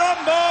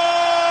rumble!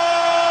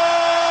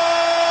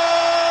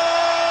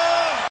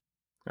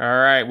 All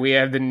right, we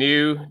have the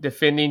new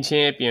defending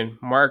champion,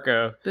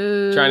 Marco,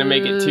 Boo. trying to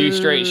make it 2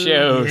 straight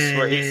shows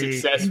where he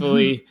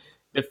successfully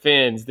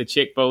defends the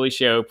Chick Foley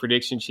Show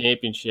Prediction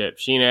Championship.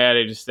 Sheena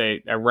had just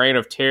a reign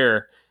of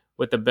terror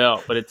with the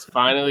belt, but it's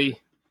finally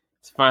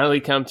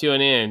come to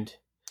an end.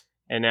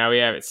 And now we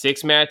have it.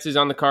 6 matches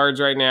on the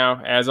cards right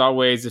now. As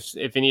always,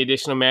 if any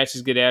additional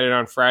matches get added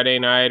on Friday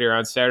night or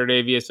on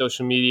Saturday via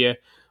social media,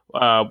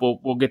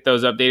 we'll get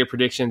those updated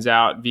predictions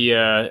out via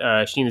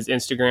Sheena's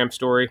Instagram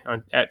story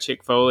at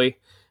Chick Foley.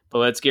 But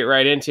let's get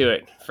right into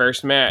it.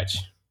 First match.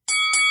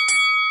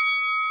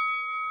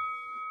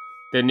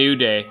 The New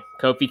Day.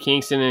 Kofi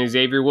Kingston and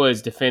Xavier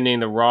Woods defending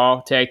the Raw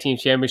Tag Team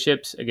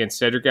Championships against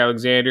Cedric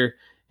Alexander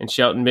and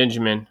Shelton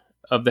Benjamin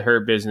of the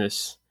Hurt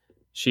Business.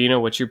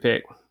 Sheena, what's your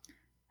pick?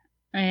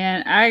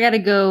 Man, I gotta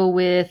go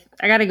with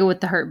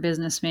the Hurt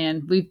Business,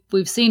 man.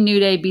 We've seen New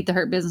Day beat the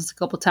Hurt Business a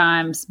couple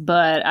times,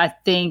 but I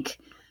think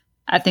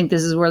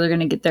this is where they're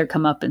gonna get their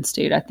comeuppance,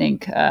 dude. I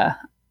think the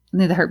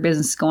Hurt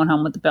Business is going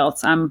home with the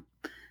belts. I'm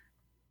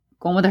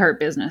going with the Hurt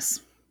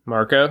Business.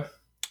 Marco?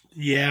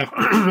 Yeah,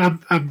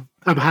 I'm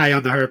high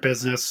on the Hurt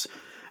Business,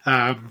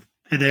 and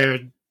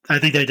I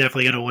think they're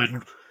definitely gonna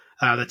win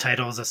the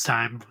titles this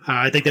time.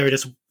 I think they were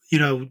just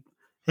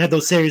had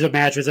those series of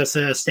matches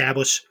that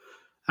establish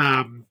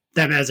them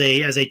as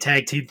a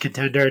tag team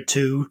contender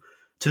to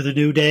the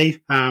New Day,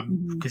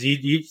 because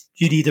you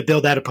need to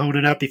build that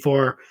opponent up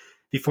before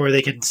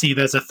they can see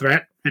them as a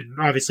threat, and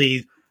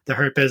obviously the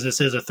Hurt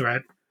Business is a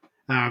threat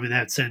in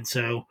that sense.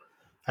 So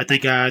I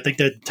think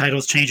the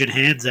titles changing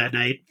hands that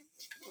night.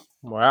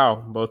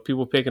 Wow, both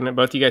you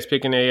guys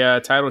picking a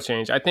title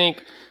change. I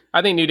think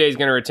New Day is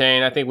going to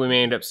retain. I think we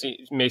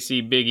may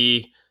see Big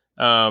E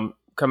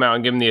come out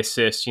and give him the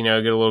assist, get a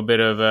little bit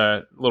of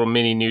a little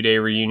mini New Day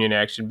reunion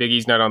action. Big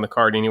E's not on the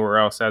card anywhere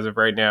else as of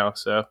right now.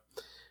 So,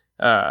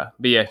 but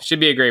yeah, should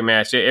be a great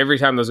match. Every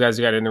time those guys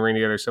got in the ring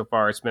together so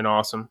far, it's been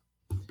awesome.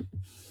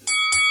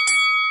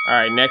 All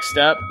right, next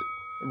up,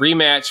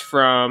 rematch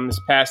from this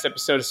past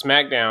episode of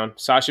SmackDown.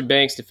 Sasha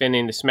Banks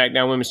defending the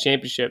SmackDown Women's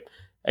Championship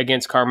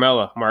against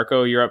Carmella.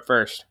 Marco, you're up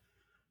first.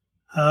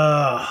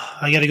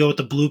 I got to go with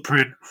the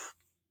Blueprint,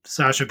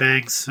 Sasha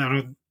Banks. I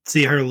don't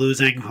see her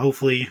losing.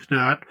 Hopefully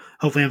not.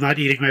 Hopefully I'm not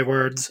eating my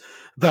words.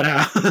 But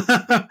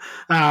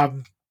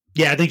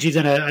yeah, I think she's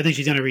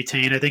gonna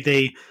retain. I think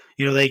they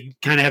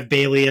kind of have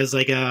Bayley as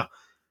like a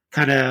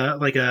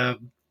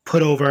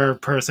put over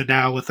person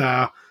now with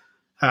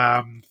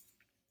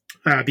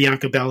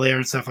Bianca Belair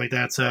and stuff like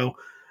that. So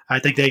I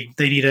think they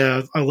need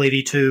a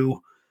lady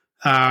to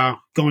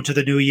go into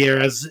the new year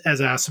as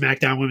a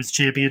SmackDown Women's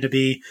Champion to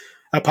be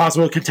a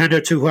possible contender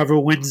to whoever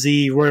wins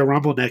the Royal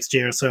Rumble next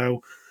year.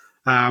 So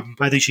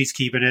I think she's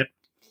keeping it.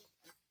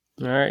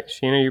 All right,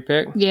 Sheena, your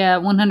pick? Yeah,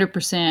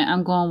 100%.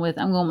 I'm going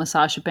with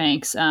Sasha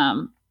Banks.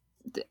 I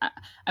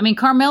mean,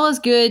 Carmella's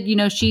good.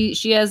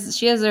 She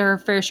has her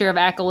fair share of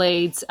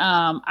accolades.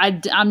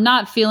 I'm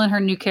not feeling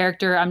her new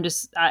character. I'm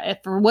just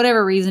for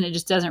whatever reason it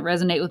just doesn't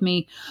resonate with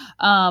me.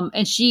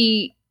 And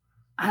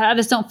I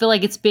just don't feel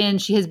like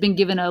she has been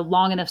given a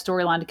long enough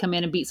storyline to come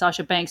in and beat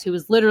Sasha Banks, who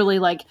was literally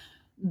like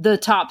the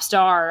top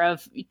star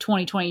of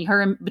 2020.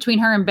 Between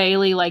her and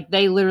Bayley, like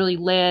they literally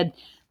led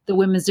the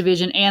women's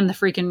division and the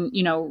freaking,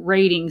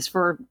 ratings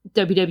for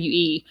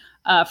WWE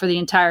for the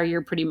entire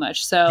year pretty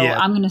much. So yeah.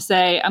 I'm going to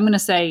say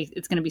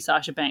it's going to be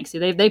Sasha Banks.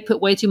 They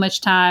put way too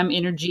much time,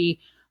 energy,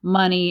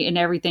 money, and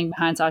everything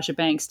behind Sasha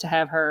Banks to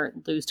have her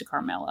lose to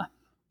Carmella.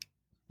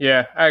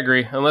 Yeah, I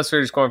agree. Unless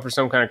they're just going for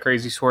some kind of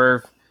crazy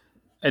swerve,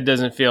 it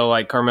doesn't feel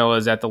like Carmella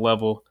is at the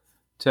level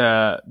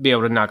to be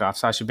able to knock off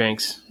Sasha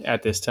Banks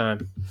at this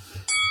time.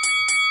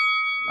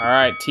 All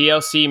right,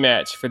 TLC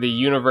match for the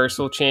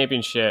Universal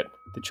Championship.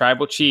 The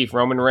Tribal Chief,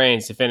 Roman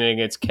Reigns, defending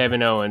against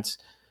Kevin Owens.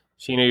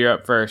 Sheena, you're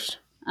up first.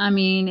 I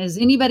mean, is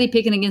anybody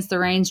picking against the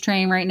Reigns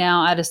train right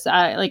now?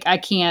 I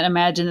can't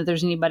imagine that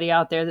there's anybody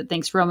out there that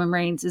thinks Roman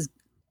Reigns is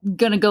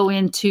going to go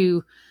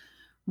into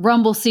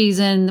Rumble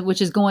season,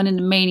 which is going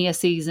into Mania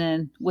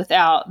season,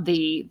 without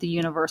the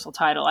Universal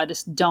title. I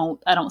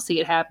don't see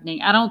it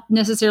happening. I don't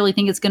necessarily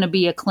think it's going to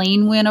be a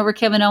clean win over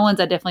Kevin Owens.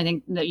 I definitely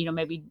think that,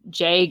 maybe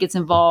Jay gets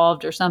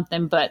involved or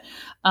something, but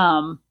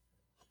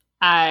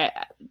I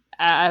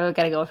got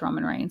to go with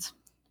Roman Reigns.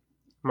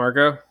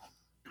 Marco?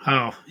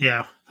 Oh,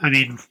 yeah. I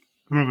mean,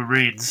 Roman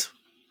Reigns,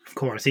 of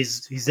course.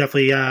 He's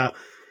definitely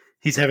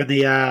he's having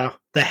the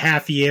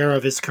half year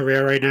of his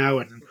career right now,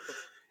 and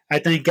I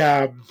think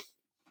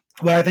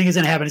what I think is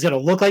going to happen, he's going to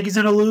look like he's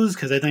going to lose,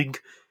 because I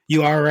think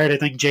you are right. I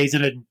think Jay's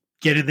going to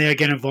get in there,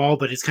 get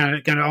involved, but it's kind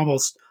of going to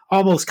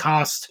almost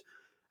cost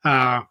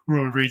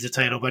Roman Reigns the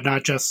title, but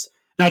not just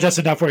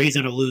enough where he's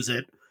going to lose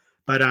it.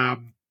 But I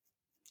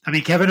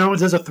mean, Kevin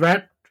Owens is a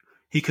threat.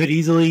 He could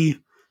easily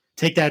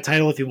take that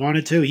title if he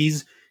wanted to.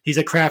 He's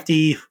a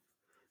crafty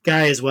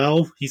guy as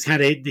well. He's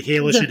kind of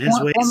heelish in his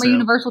way. Former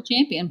Universal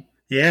Champion.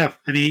 Yeah,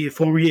 I mean,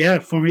 former. I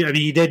mean,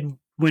 he did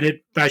win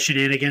it by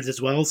shenanigans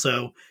as well.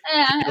 So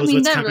I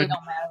mean, that really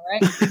don't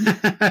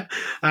matter,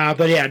 right?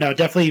 But yeah, no,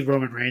 definitely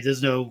Roman Reigns.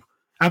 There's no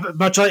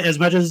much like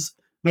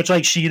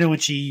Sheena when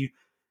she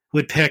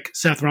would pick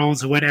Seth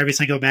Rollins to win every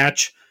single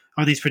match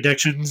on these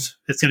predictions.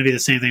 It's going to be the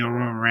same thing with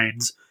Roman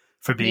Reigns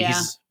for me. Yeah.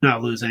 He's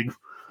not losing.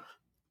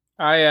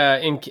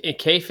 In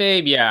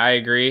kayfabe, yeah, I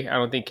agree. I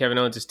don't think Kevin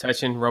Owens is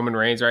touching Roman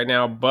Reigns right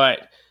now.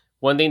 But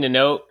one thing to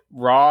note,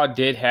 Raw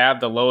did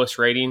have the lowest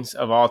ratings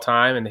of all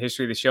time in the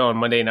history of the show on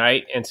Monday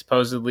night, and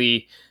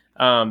supposedly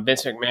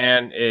Vince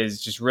McMahon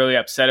is just really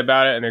upset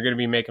about it, and they're going to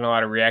be making a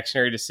lot of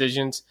reactionary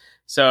decisions.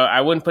 So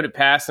I wouldn't put it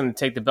past them to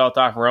take the belt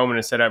off Roman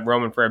and set up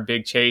Roman for a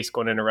big chase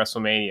going into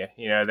WrestleMania.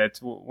 That's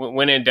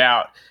when in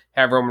doubt,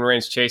 have Roman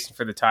Reigns chasing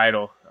for the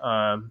title.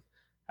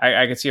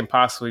 I could see him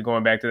possibly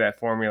going back to that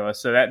formula.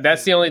 So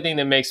that's the only thing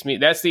that makes me –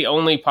 that's the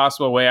only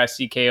possible way I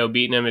see KO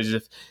beating him, is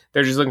if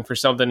they're just looking for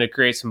something to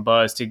create some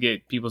buzz to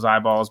get people's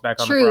eyeballs back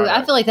on the product.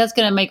 I feel like that's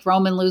going to make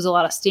Roman lose a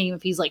lot of steam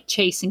if he's like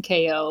chasing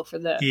KO for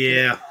the –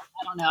 yeah.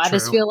 I don't know. I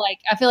just feel like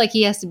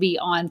he has to be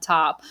on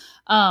top.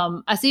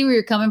 I see where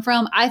you're coming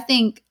from. I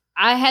think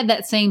I had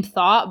that same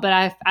thought,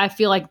 but I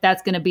feel like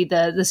that's going to be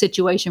the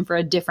situation for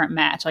a different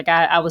match. Like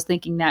I was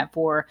thinking that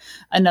for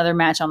another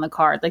match on the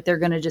card, like they're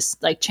going to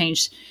just like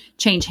change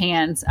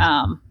hands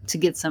to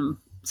get some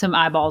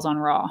eyeballs on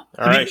Raw.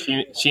 All right,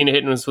 Sheena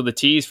hitting us with a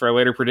tease for a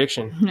later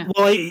prediction.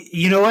 Well,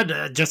 you know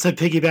what? Just to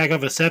piggyback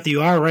off of Seth,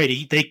 you are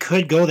right. They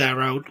could go that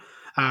route.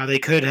 They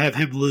could have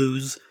him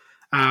lose,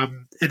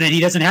 and then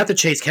he doesn't have to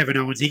chase Kevin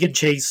Owens. He can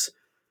chase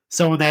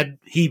someone that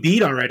he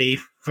beat already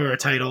for a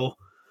title.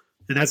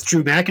 And that's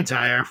Drew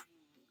McIntyre.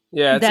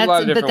 Yeah, it's a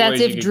lot of different ways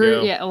you could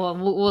go. Yeah, well,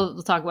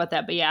 we'll talk about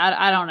that. But yeah,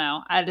 I don't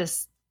know. I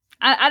just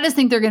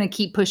think they're going to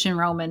keep pushing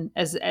Roman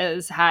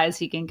as high as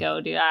he can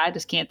go, dude. I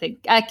just can't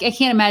think. I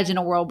can't imagine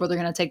a world where they're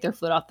going to take their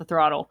foot off the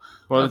throttle.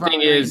 Well, the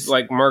thing is,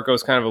 like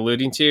Marco's kind of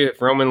alluding to,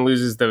 if Roman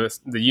loses the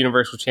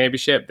Universal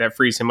Championship, that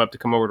frees him up to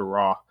come over to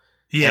Raw.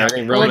 Yeah, I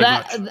think Roman,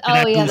 without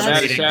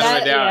a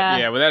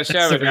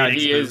shadow of a doubt,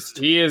 he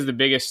is the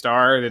biggest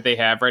star that they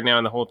have right now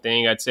in the whole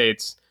thing. I'd say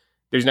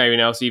there's not even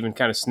else even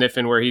kind of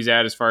sniffing where he's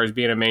at as far as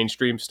being a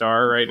mainstream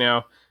star right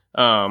now.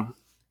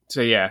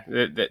 So yeah,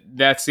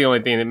 that's the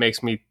only thing that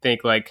makes me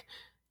think like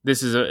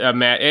this is a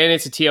match, and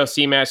it's a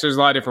TLC match. There's a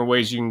lot of different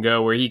ways you can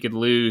go where he could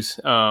lose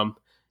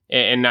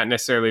and not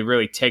necessarily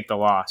really take the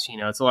loss.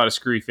 It's a lot of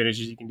screwy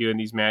finishes you can do in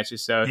these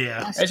matches. So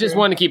yeah, it's just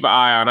one to keep an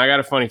eye on. I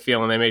got a funny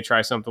feeling they may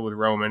try something with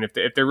Roman. If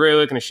they're really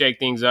looking to shake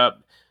things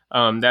up,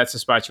 that's the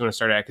spot you want to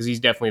start at, because he's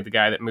definitely the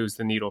guy that moves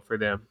the needle for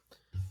them.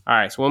 All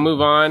right, so we'll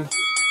move on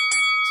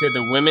to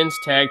the Women's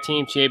Tag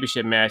Team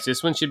Championship match.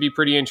 This one should be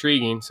pretty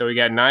intriguing. So we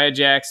got Nia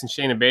Jax and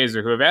Shayna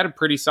Baszler, who have had a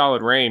pretty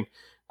solid reign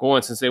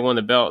going since they won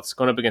the belts,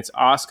 going up against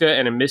Asuka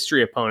and a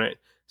mystery opponent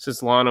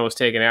since Lana was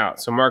taken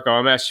out. So Marco,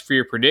 I'm asking for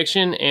your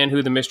prediction and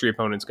who the mystery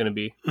opponent's going to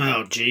be.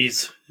 Oh,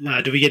 geez.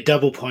 Do we get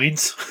double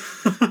points?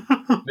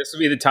 This will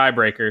be the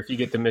tiebreaker if you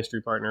get the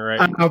mystery partner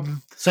right.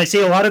 So I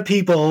see a lot of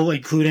people,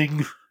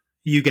 including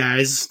you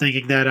guys,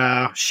 thinking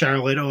that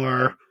Charlotte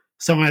or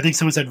someone, I think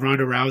someone said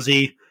Ronda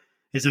Rousey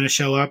is going to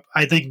show up.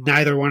 I think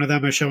neither one of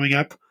them are showing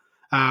up.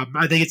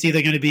 I think it's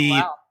either going to be,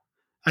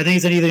 I think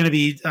it's either going to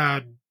be,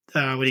 what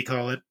do you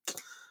call it?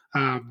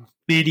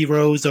 Mandy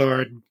Rose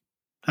or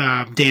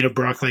Dana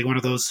Brooke, like one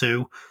of those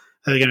two.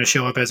 They're going to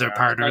show up as our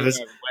partner. Wet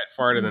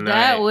fart of the night.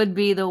 That would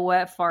be the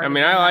wet fart. I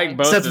mean, I like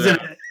both of them.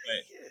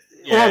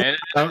 As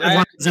long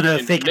as it's in a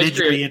fake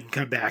injury and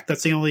come back.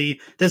 That's the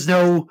only, there's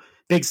no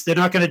big, they're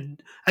not going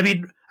to, I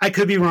mean, I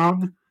could be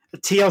wrong.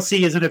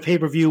 TLC isn't a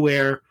pay-per-view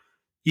where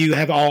you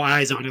have all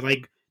eyes on it.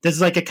 Like, this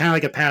is like a kind of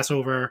like a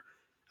Passover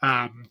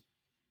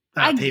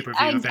pay-per-view.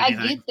 I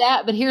get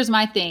that, but here's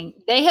my thing.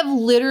 They have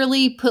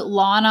literally put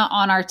Lana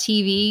on our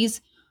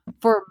TVs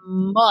for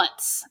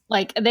months.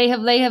 Like they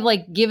have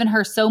like given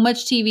her so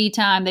much TV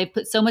time. They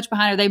put so much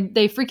behind her.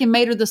 They freaking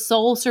made her the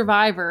sole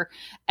survivor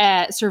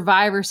at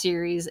Survivor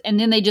Series, and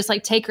then they just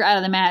like take her out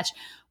of the match,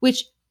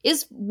 which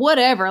is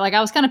whatever. Like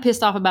I was kind of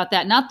pissed off about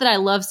that. Not that I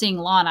love seeing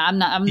Lana. I'm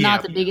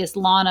not the biggest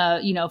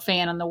Lana,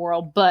 fan in the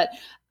world, but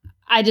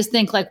I just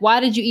think, like, why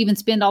did you even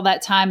spend all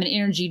that time and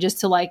energy just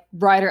to, like,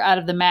 write her out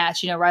of the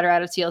match, write her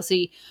out of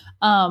TLC,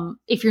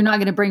 if you're not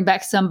going to bring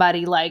back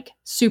somebody like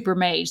Super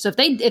Mage? So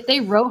if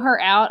they wrote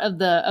her out of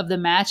the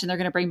match and they're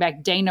going to bring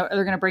back Dana, or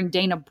they're going to bring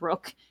Dana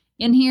Brooke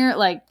in here,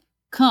 like,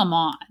 come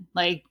on,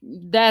 like,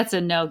 that's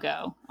a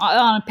no-go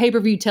on a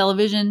pay-per-view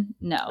television.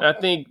 No, I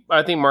think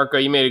Marco,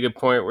 you made a good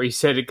point where you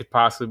said it could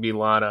possibly be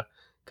Lana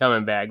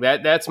coming back.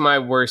 That's my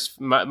worst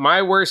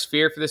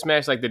fear for this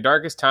match. Like, the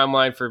darkest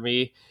timeline for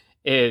me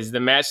is the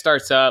match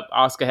starts up,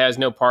 Asuka has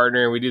no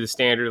partner, and we do the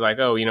standard, like,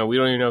 oh, we don't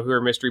even know who her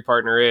mystery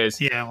partner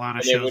is. Yeah, Lana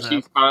and shows then when up.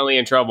 she's finally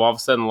in trouble, all of a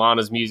sudden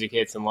Lana's music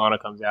hits and Lana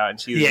comes out, and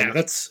she's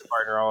that's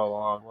partner all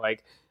along.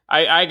 Like,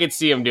 I could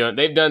see them doing.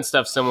 They've done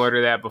stuff similar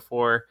to that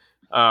before.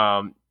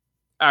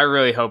 I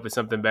really hope it's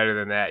something better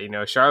than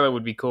that. Charlotte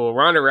would be cool.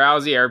 Ronda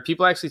Rousey, are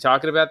people actually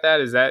talking about that?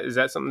 Is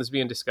that something that's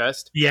being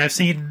discussed? Yeah, I've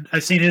seen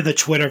in the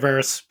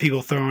Twitterverse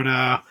people throwing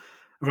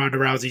Ronda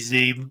Rousey's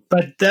name,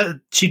 but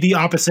she'd be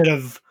opposite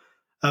of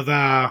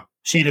Shayna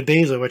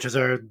Baszler, which is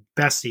her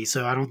bestie.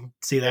 So I don't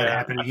see that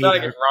happening. I feel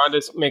like if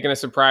Ronda's making a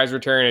surprise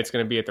return, it's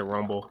going to be at the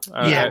Rumble.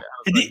 Yeah,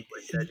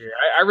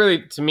 I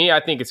really, to me, I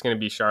think it's going to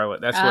be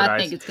Charlotte. That's what I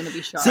think it's going to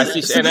be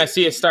Charlotte. I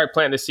see it start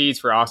planting the seeds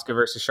for Asuka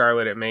versus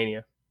Charlotte at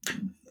Mania.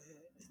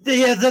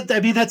 Yeah,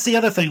 that's the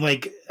other thing.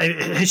 Like,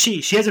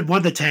 she hasn't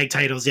won the tag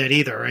titles yet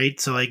either, right?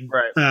 So, like,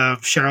 right.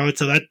 Charlotte.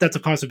 So that's a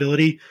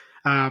possibility.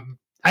 I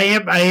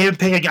am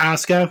picking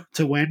Asuka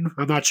to win.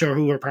 I'm not sure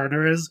who her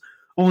partner is,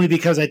 only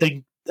because I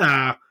think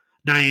Nia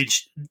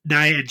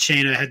and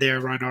Shayna had their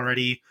run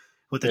already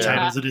with the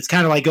titles, and it's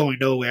kind of like going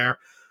nowhere.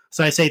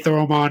 So I say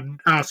throw them on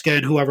Asuka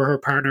and whoever her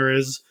partner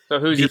is.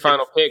 So who's your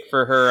final pick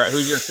for her?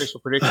 Who's your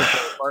official prediction for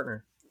her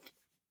partner?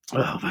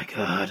 Oh my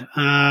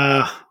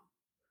God.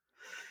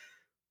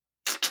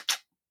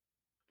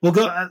 We'll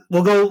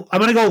go. I'm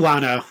gonna go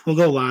Lana. We'll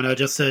go Lana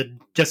just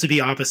to be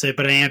opposite,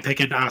 but I am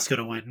picking Asuka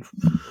to win.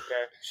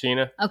 Okay,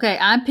 Sheena. Okay,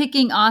 I'm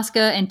picking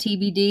Asuka and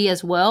TBD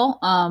as well.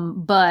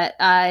 But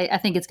I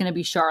think it's going to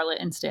be Charlotte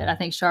instead. I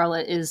think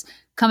Charlotte is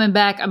coming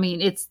back. I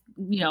mean, it's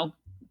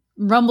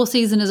Rumble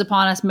season is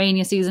upon us.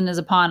 Mania season is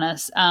upon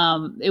us.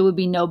 It would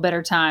be no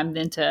better time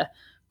than to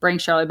bring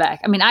Charlotte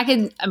back.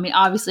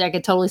 Obviously I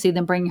could totally see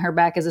them bringing her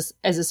back as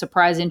a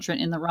surprise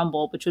entrant in the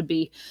Rumble, which would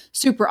be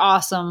super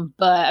awesome.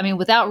 But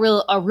without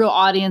a real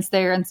audience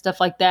there and stuff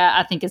like that,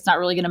 I think it's not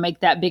really going to make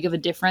that big of a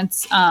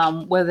difference,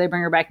 whether they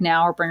bring her back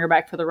now or bring her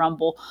back for the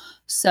Rumble.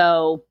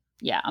 So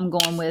yeah, I'm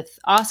going with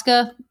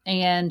Asuka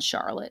and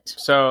Charlotte.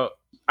 So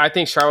I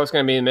think Charlotte's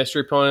going to be the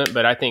mystery opponent,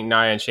 but I think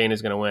Nia and Shayna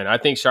is going to win. I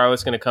think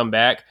Charlotte's going to come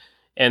back,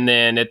 and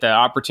then at the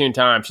opportune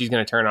time, she's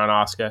going to turn on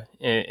Asuka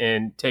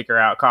and take her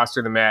out, cost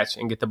her the match,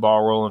 and get the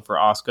ball rolling for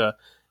Asuka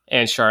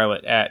and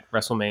Charlotte at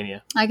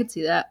WrestleMania. I could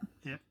see that.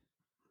 Yeah.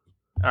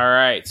 All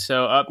right.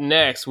 So up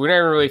next, we're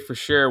not really for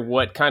sure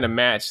what kind of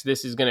match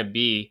this is going to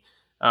be.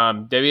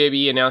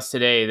 WWE announced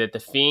today that the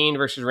Fiend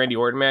versus Randy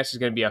Orton match is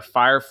going to be a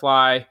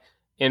Firefly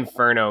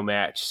Inferno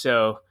match.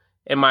 So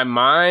in my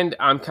mind,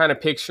 I'm kind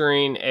of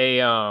picturing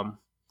an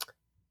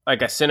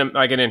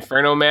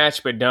Inferno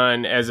match, but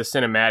done as a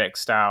cinematic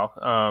style.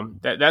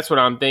 That's what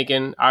I'm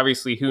thinking.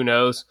 Obviously, who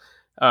knows?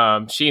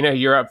 Sheena,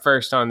 you're up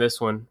first on this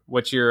one.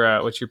 What's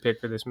your pick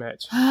for this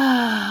match?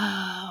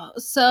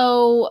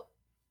 So,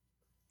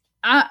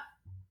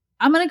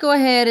 I'm going to go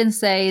ahead and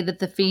say that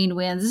the Fiend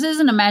wins. This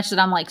isn't a match that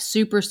I'm like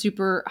super,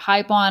 super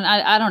hype on.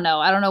 I don't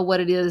know. I don't know what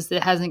it is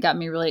that hasn't got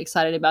me really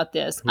excited about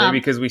this. Maybe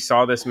because we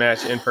saw this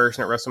match in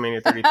person at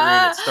WrestleMania 33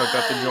 and it stoked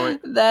up the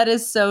joint. That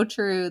is so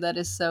true.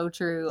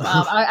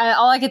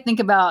 All I could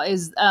think about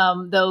is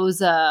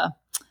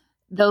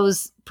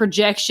those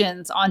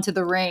projections onto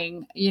the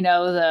ring,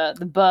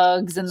 the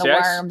bugs and the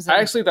worms. I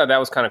actually thought that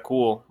was kind of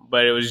cool,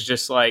 but it was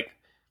just like,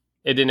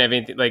 it didn't have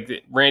anything, like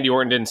Randy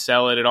Orton didn't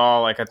sell it at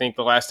all. Like I think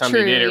the last time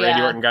they did it,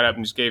 Randy Orton got up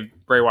and just gave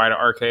Bray Wyatt an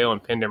RKO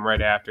and pinned him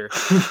right after.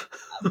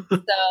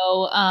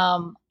 So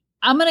I'm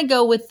going to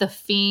go with the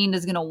Fiend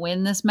is going to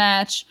win this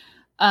match.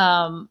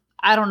 I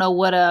don't know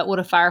what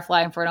a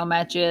Firefly Inferno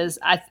match is.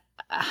 I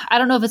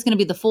don't know if it's going to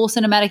be the full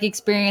cinematic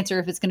experience or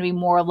if it's going to be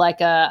more of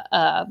like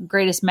a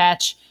greatest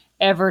match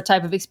ever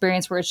type of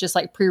experience where it's just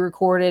like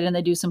pre-recorded and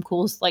they do some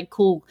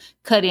cool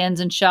cut-ins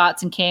and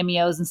shots and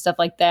cameos and stuff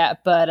like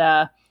that.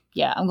 But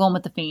yeah, I'm going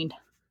with the Fiend.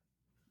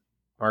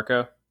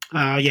 Marco?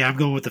 Yeah, I'm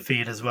going with the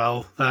Fiend as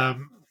well.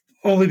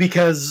 Only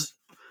because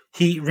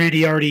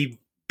Randy already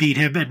beat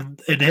him in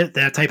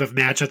that type of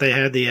match that they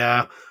had.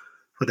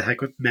 What the heck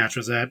match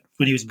was that?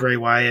 When he was Bray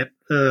Wyatt,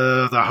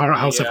 the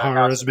House of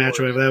Horrors match,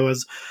 whatever that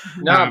was.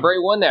 No, Bray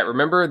won that.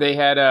 Remember, they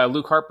had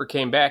Luke Harper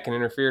came back and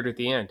interfered at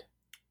the end.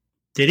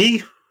 Did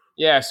he?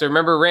 Yeah, so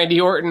remember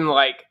Randy Orton,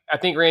 I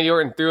think Randy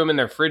Orton threw him in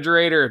the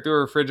refrigerator or threw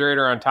a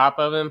refrigerator on top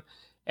of him.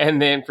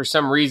 And then for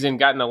some reason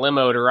got in a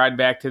limo to ride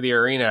back to the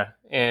arena.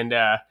 And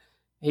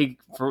he,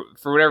 for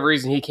whatever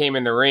reason, he came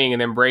in the ring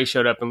and then Bray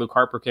showed up and Luke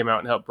Harper came out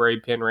and helped Bray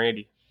pin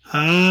Randy.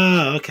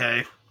 Oh,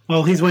 okay.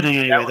 Well, he's winning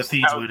anyway. The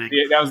Fiend's winning.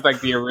 That was like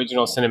the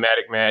original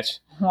cinematic match.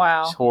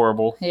 Wow. It's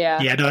horrible.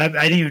 Yeah. Yeah, no,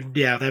 I didn't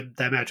even,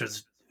 that match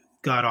was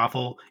god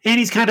awful. And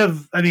he's kind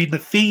of, I mean, the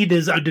Fiend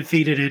is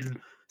undefeated in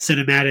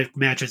cinematic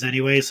matches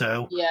anyway,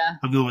 so Yeah.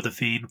 I'm going with the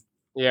Fiend.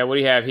 Yeah, what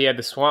do you have? He had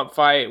the swamp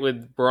fight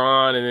with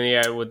Braun, and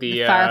then with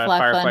the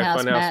Firefly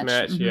Funhouse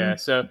match. Mm-hmm. Yeah,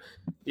 so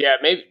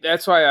maybe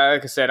that's why,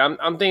 like I said,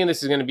 I'm thinking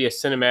this is going to be a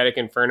cinematic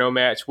Inferno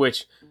match.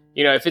 Which,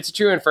 if it's a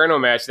true Inferno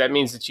match, that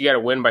means that you got to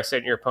win by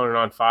setting your opponent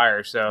on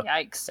fire. So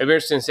yikes! It'll be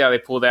interesting to see how they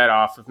pull that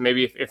off.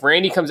 If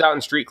Randy comes out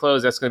in street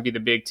clothes, that's going to be the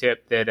big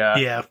tip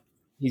that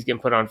he's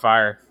getting put on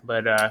fire.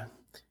 But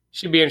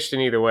should be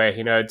interesting either way.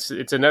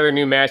 It's another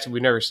new match that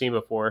we've never seen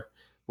before.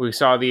 We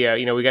saw we got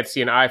to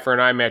see an eye for an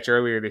eye match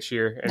earlier this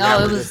year. And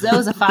that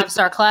was a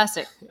 5-star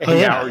classic. And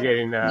now we're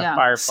getting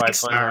Firefly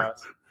Funhouse.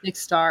 6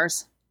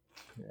 stars.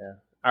 Yeah.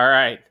 All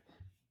right.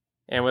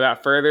 And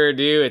without further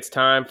ado, it's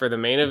time for the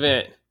main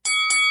event.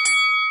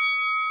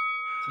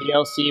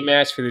 TLC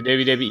match for the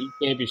WWE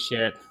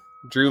Championship.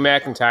 Drew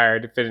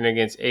McIntyre defending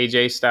against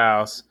AJ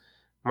Styles.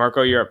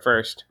 Marco, you're up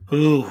first.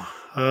 Ooh,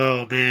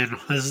 oh man,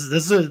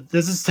 this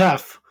is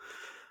tough.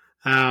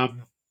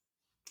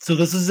 So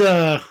this is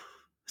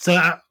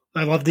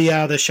I love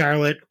the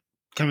Charlotte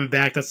coming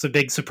back. That's the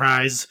big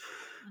surprise.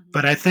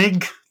 But I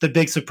think the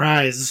big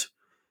surprise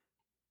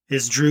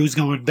is Drew's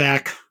going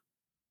back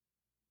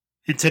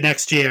into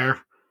next year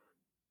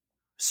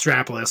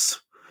strapless.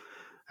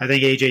 I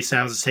think AJ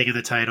Styles is taking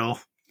the title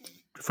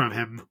from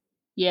him.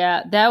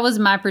 Yeah, that was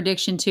my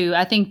prediction too.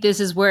 I think this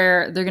is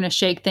where they're going to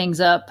shake things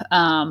up,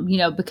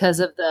 because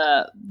of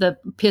the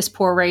piss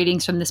poor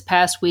ratings from this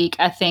past week.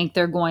 I think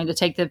they're going to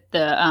take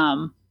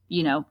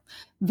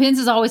Vince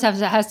is always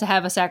has to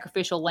have a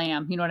sacrificial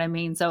lamb. You know what I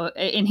mean? So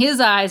in his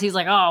eyes, he's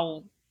like,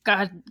 oh,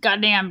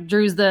 goddamn,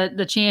 Drew's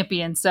the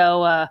champion.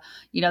 So,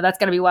 that's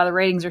got to be why the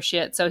ratings are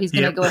shit. So he's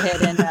going to go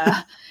ahead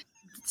and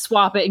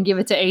swap it and give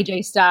it to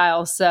AJ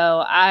Styles.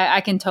 So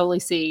I can totally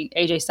see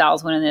AJ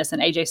Styles winning this,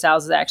 and AJ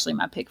Styles is actually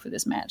my pick for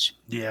this match.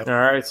 Yeah. All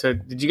right. So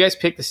did you guys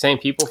pick the same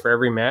people for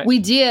every match? We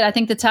did. I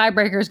think the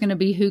tiebreaker is going to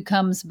be who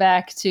comes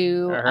back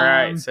to. All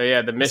right. So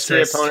the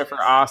mystery opponent for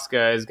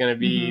Asuka is going to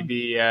be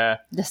the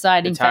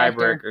deciding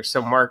tiebreaker. factor.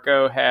 So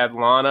Marco had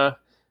Lana,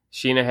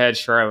 Sheena had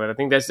Charlotte. I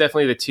think that's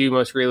definitely the two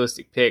most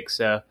realistic picks.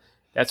 So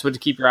that's what to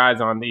keep your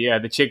eyes on.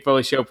 The Chick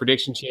Foley Show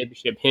Prediction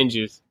Championship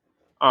hinges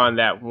on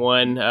that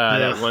one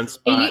spot.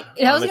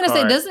 I was going to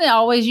say, doesn't it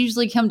always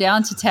usually come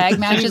down to tag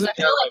matches? I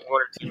feel like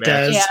one or two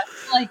matches. Yeah,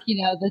 I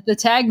feel like the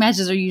tag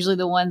matches are usually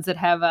the ones that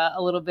have a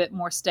little bit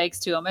more stakes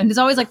to them, and it's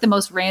always like the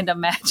most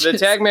random matches. The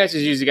tag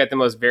matches usually got the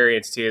most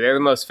variance too. They're the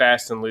most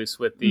fast and loose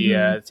with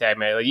the tag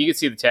match. Like you can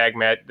see the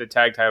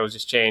tag titles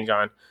just change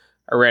on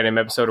a random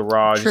episode of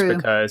Raw. True. Just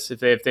because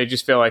if they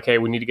just feel like, hey,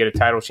 we need to get a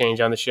title change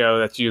on the show,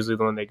 that's usually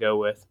the one they go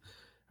with.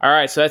 All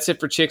right, so that's it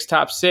for Chick's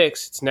Top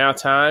 6. It's now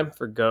time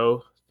for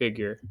Go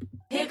Figure.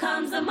 Here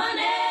comes the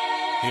money.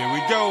 Here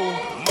we go.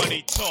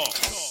 Money talk.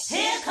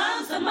 Here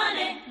comes the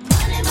money.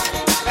 Money,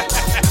 money,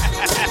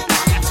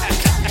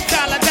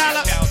 Dollar,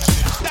 dollar.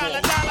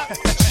 Dollar, dollar.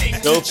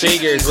 Go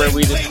Figure is where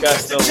we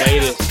discuss the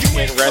latest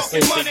in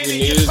wrestling figure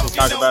news and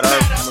talk about our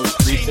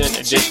most recent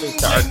additions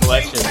to our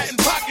collections.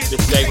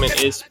 This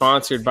segment is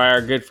sponsored by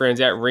our good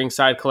friends at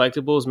Ringside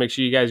Collectibles. Make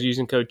sure you guys are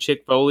using code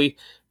ChickFoley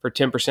for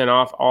 10%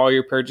 off all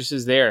your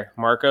purchases there.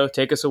 Marco,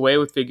 take us away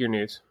with figure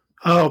news.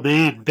 Oh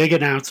man, big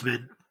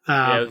announcement. It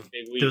was a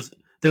big week.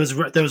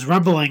 There was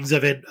rumblings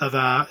of it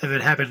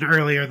happened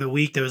earlier in the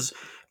week. There was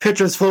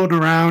pictures floating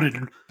around,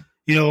 and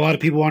a lot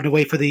of people wanted to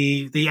wait for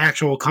the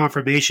actual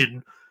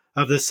confirmation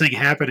of this thing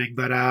happening.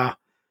 But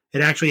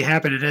it actually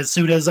happened, and as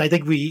soon as I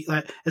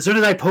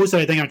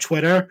posted, I think on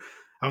Twitter,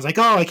 I was like,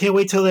 oh, I can't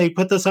wait till they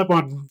put this up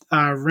on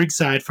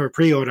Ringside for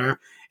pre-order.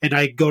 And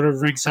I go to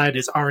Ringside, and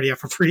it's already up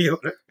for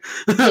pre-order.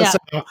 Yeah.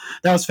 So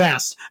that was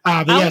fast.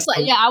 I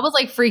was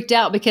like freaked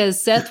out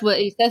because Seth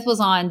was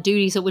on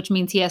duty, so which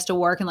means he has to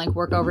work and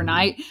work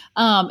overnight.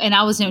 And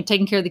I was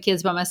taking care of the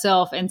kids by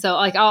myself, and so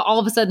all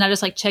of a sudden I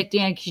just checked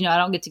in because I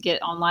don't get to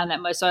get online that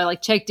much. So I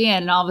checked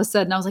in, and all of a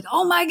sudden I was like,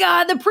 oh my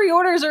god, the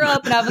pre-orders are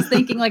up, and I was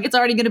thinking it's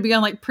already going to be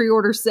on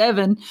pre-order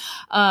 7.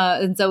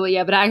 And so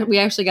but we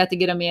actually got to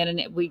get them in,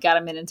 and we got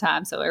them in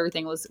time, so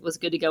everything was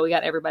good to go. We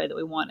got everybody that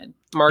we wanted.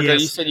 Marco,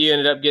 yes. You said you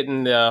ended up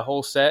getting the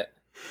whole set.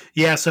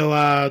 Yeah. So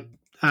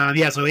so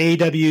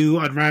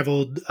AEW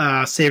Unrivaled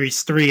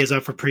Series 3 is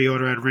up for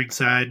pre-order at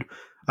Ringside.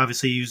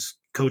 Obviously, use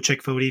code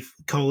ChickFoley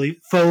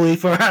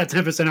for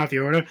 10% off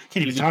your order.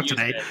 Can't even talk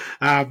tonight.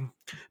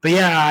 But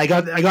yeah, I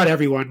got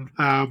everyone.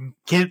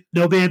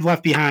 No band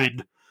left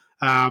behind.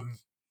 I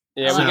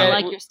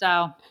like your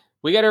style.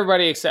 We got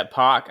everybody except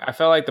Pac. I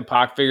felt like the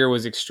Pac figure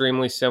was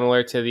extremely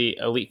similar to the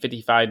Elite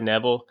 55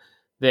 Neville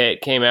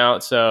that came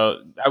out, so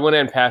I went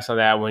ahead and passed on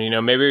that one.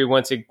 Maybe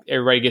once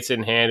everybody gets it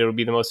in hand, it'll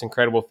be the most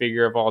incredible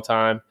figure of all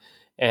time,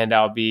 and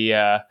I'll be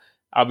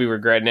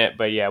regretting it.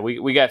 But yeah,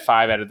 we got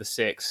 5 out of the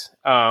 6.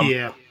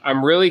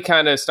 I'm really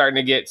kind of starting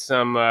to get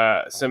some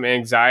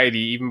anxiety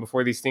even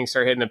before these things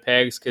start hitting the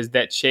pegs, because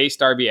that Chase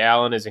Darby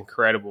Allin is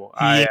incredible.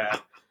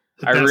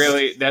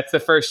 That's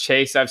the first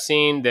Chase I've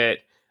seen that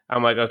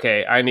I'm like,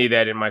 okay, I need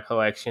that in my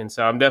collection.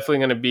 So I'm definitely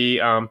going to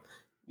be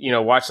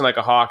watching like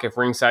a hawk. If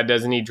ringside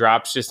does any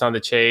drops just on the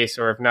chase,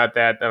 or if not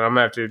that, then I'm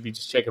gonna have to be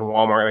just checking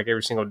Walmart like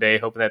every single day,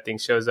 hoping that thing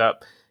shows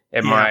up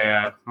at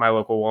my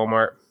local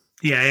Walmart.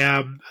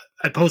 Yeah,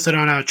 I posted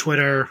on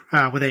Twitter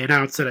when they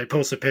announced it. I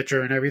posted a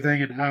picture and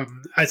everything,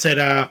 and I said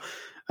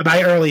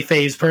my early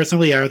faves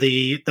personally are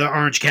the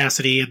Orange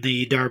Cassidy and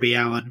the Darby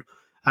Allin,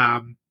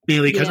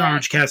 mainly because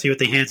Orange Cassidy with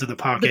the hands in the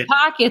pocket. The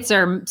pockets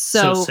are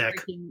so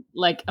sick, freaking,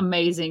 like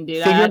amazing,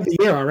 dude. Figure of the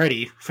year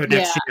already for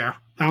next year.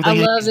 I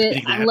love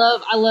it.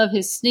 I love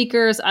his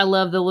sneakers. I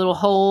love the little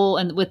hole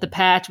and with the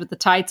patch with the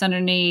tights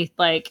underneath,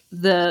 like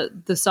the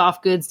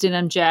soft goods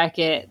denim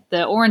jacket.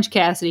 The Orange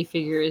Cassidy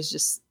figure is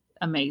just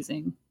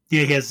amazing.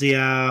 Yeah, he has the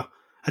I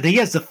think he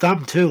has the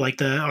thumb too, like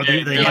the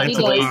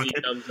lazy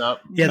thumbs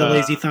up. Yeah, the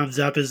lazy thumbs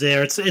up is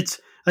there. It's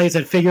like I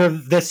said, figure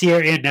of this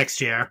year and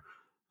next year.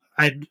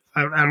 I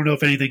don't know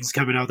if anything's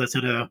coming out that's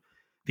gonna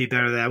be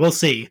better than that. We'll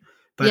see.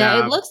 But,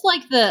 it looks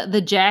like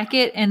the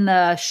jacket and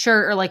the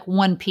shirt are like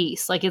one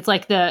piece. Like it's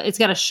like it's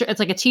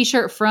like a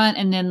t-shirt front,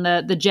 and then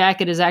the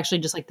jacket is actually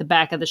just like the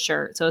back of the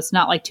shirt. So it's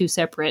not like two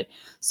separate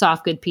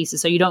soft good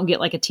pieces. So you don't get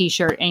like a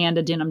t-shirt and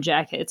a denim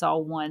jacket. It's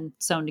all one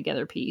sewn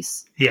together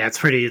piece. Yeah, it's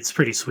pretty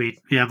sweet.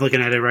 Yeah, I'm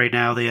looking at it right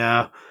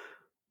now.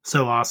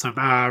 So awesome.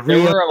 There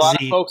were a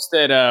lot of folks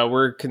that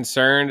were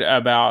concerned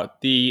about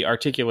the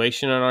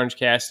articulation on Orange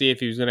Cassidy, if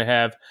he was going to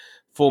have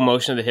full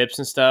motion of the hips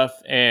and stuff.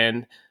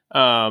 And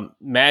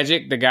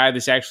Magic, the guy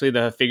that's actually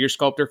the figure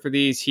sculptor for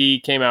these, he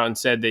came out and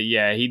said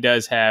that, he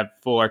does have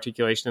full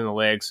articulation in the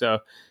legs. So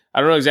I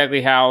don't know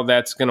exactly how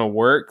that's going to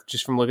work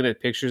just from looking at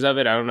pictures of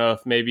it. I don't know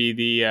if maybe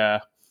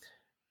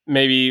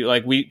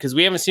because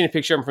we haven't seen a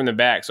picture of him from the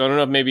back. So I don't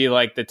know if maybe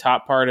like the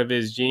top part of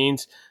his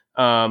jeans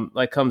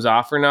like comes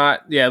off or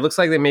not. Yeah, it looks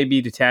like they may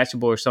be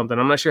detachable or something.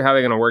 I'm not sure how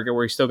they're going to work it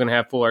where he's still going to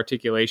have full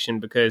articulation,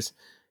 because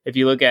if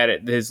you look at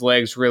it, his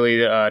legs really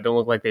don't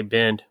look like they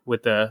bend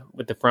with the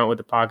front with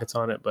the pockets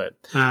on it. But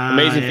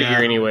amazing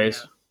figure,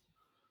 anyways.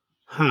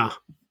 Huh?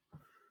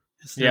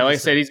 Yeah, like I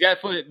said, he's got.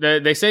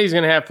 They say he's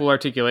going to have full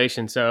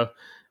articulation, so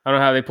I don't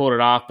know how they pulled it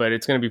off, but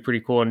it's going to be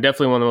pretty cool and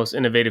definitely one of the most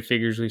innovative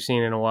figures we've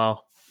seen in a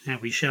while. Yeah,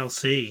 we shall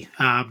see.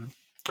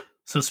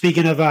 So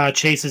speaking of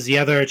chases, the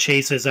other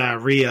chase is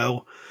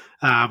Rio.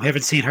 We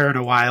haven't seen her in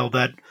a while,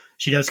 but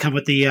she does come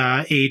with the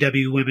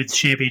AEW Women's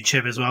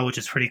Championship as well, which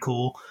is pretty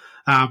cool.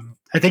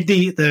 I think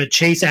the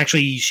chase,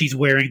 actually, she's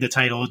wearing the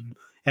title,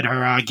 and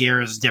her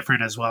gear is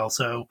different as well.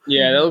 So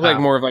yeah, that looked like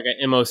more of like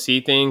an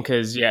MOC thing,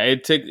 because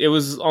it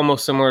was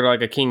almost similar to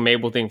like a King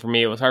Mabel thing for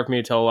me. It was hard for me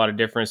to tell a lot of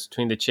difference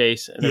between the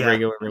chase and the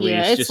regular release.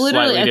 Yeah, it's just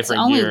literally slightly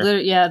different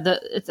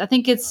gear. I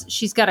think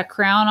she's got a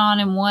crown on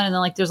in one, and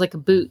then like there's like a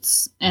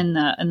boots in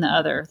the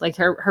other. Like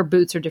her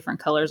boots are different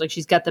colors. Like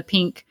she's got the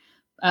pink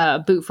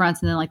boot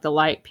fronts, and then like the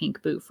light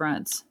pink boot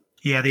fronts.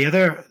 Yeah, the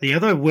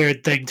other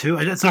weird thing too,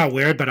 and it's not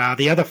weird, but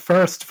the other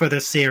first for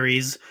this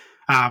series,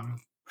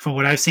 from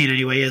what I've seen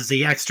anyway, is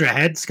the extra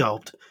head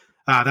sculpt.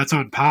 That's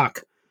on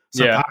Pac.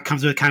 So Pac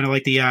comes with kind of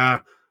like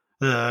the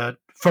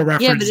for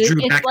reference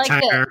Drew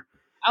McIntyre.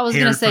 I was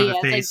gonna say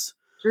like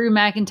Drew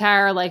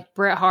McIntyre, like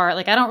Bret Hart.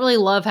 Like I don't really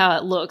love how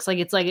it looks. Like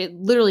it's like it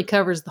literally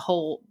covers the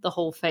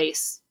whole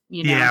face.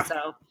 Yeah.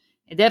 So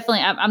it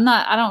definitely.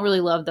 I don't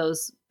really love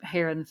those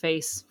hair and the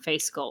face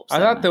sculpts. I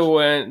thought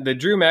the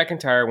Drew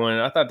McIntyre one,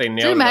 I thought they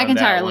nailed Drew it on McIntyre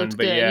that one, looked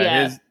but good.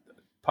 his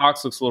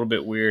Pox looks a little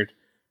bit weird.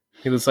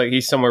 He looks like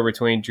he's somewhere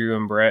between Drew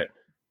and Brett.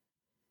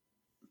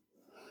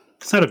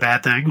 It's not a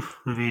bad thing.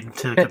 I mean,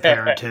 to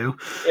compare it to.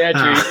 Yeah,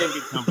 Drew, he's in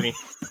good company.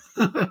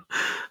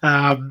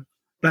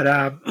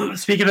 But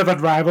speaking of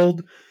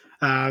Unrivaled,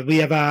 we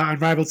have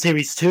Unrivaled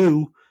Series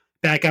 2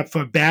 back up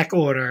for back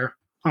order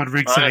on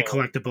Ringside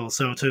Collectibles.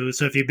 So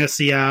if you missed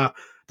the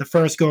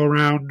first go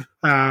around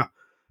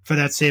for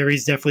that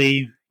series,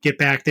 definitely get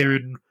back there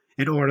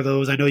and order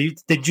those. I know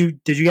did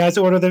you guys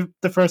order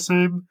the first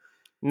time?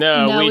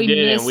 No, we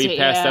didn't. We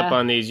passed up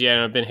on these. Yeah,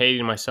 and I've been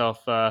hating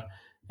myself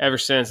ever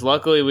since.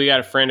 Luckily, we got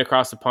a friend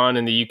across the pond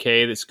in the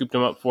UK that scooped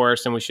them up for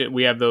us, and we should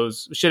have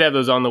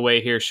those on the way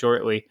here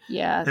shortly.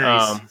 Yeah,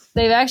 nice.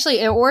 They've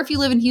actually, or if you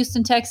live in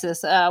Houston,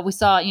 Texas, we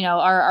saw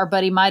our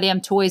buddy My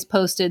Damn Toys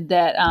posted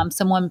that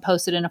someone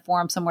posted in a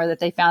forum somewhere that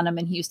they found them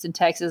in Houston,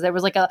 Texas. It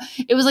was like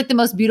the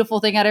most beautiful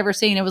thing I'd ever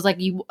seen. It was like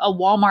a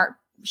Walmart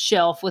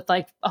shelf with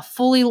like a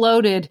fully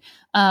loaded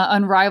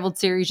Unrivaled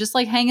series, just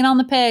like hanging on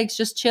the pegs,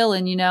 just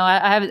chilling.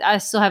 I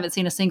still haven't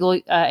seen a single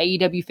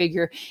AEW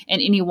figure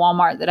in any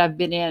Walmart that I've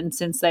been in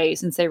since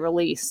they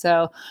released.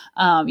 So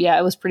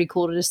it was pretty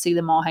cool to just see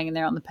them all hanging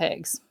there on the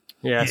pegs.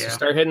 Yeah, so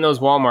start hitting those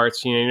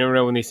Walmarts. You never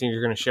know when these things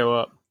are going to show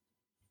up.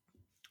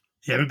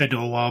 Yeah, I haven't been to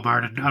a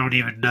Walmart, and I don't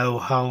even know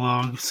how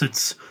long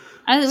since.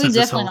 We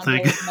definitely don't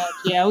go as much.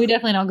 Yeah, we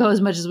definitely don't go as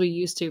much as we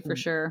used to, for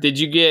sure. Did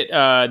you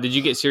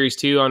get Series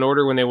 2 on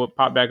order when they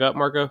pop back up,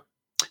 Marco?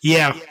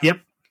 Yeah.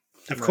 Yep.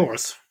 Of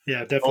course.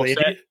 Yeah, definitely.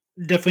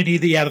 Definitely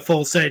need the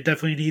full set.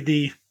 Definitely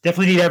need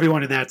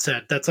everyone in that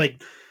set. That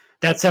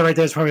set right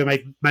there is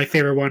probably my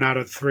favorite one out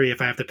of 3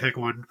 if I have to pick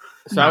one.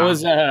 So I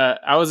was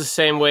the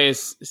same way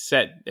as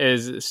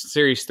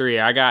Series 3.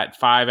 I got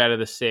 5 out of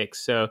the 6.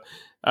 So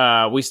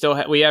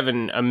we have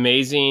an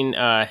amazing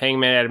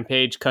Hangman Adam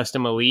Page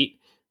custom elite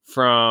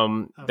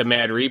from the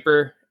Mad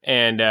Reaper,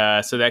 and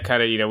so that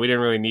kind of we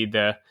didn't really need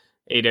the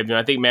AEW.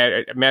 I think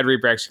Mad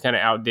Reaper actually kind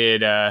of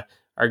outdid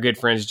our good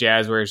friends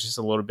Jazzwares just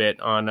a little bit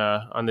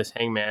on this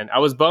Hangman. I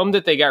was bummed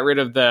that they got rid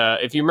of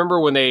if you remember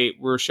when they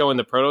were showing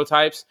the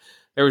prototypes,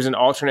 there was an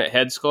alternate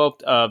head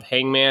sculpt of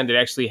Hangman that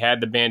actually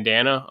had the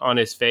bandana on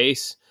his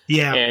face.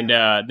 Yeah.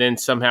 And then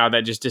somehow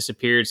that just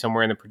disappeared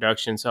somewhere in the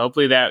production. So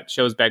hopefully that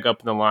shows back up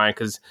in the line,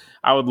 because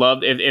I would love,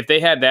 if they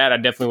had that, I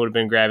definitely would have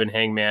been grabbing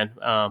Hangman.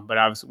 But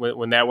obviously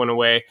when that went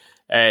away,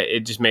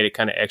 it just made it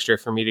kind of extra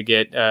for me to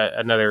get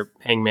another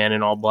Hangman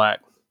in all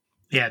black.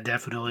 Yeah,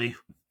 definitely.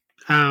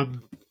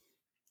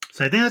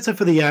 So I think that's it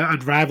for the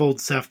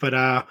Unrivaled stuff.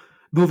 But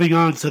moving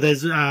on, so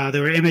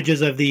there were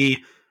images of the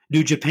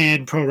New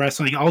Japan Pro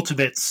Wrestling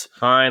Ultimates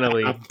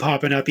finally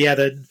popping up. Yeah,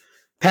 the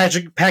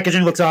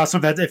packaging looks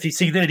awesome. If you've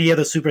seen any of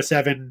the Super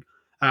 7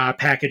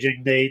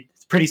 packaging,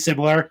 it's pretty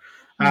similar.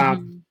 But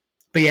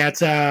yeah,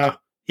 it's a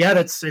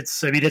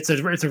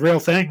real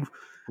thing.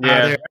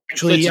 Yeah, they're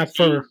actually up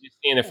for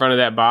in the front of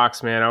that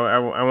box, man.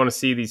 I want to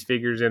see these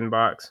figures in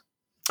box.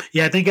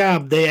 Yeah, I think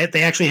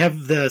they actually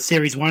have the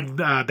Series 1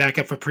 back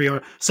up for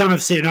pre-order. Some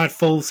have not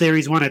full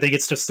Series 1. I think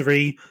it's just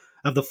 3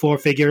 of the 4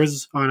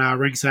 figures on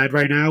ringside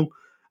right now.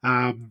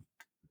 I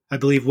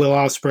believe Will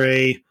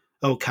Ospreay,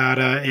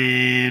 Okada,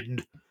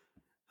 and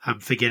I'm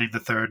forgetting the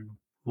third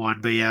one.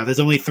 But yeah, there's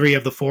only 3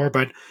 of the 4.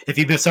 But if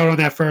you miss out on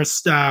that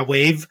first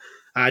wave,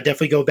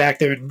 definitely go back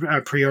there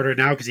and pre-order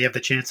now, because you have the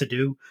chance to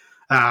do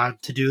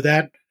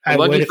that.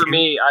 Lucky for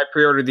me, I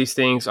pre-ordered these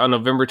things on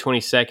November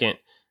 22nd.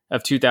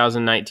 Of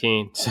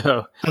 2019.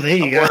 So there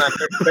you go.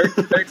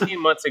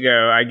 13 months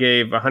ago, I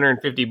gave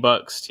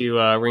 $150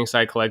 to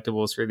Ringside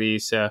Collectibles for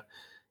these. So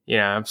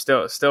yeah, I'm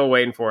still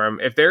waiting for them.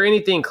 If they're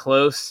anything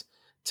close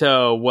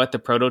to what the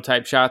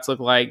prototype shots look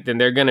like, then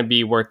they're going to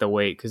be worth the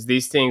wait, because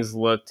these things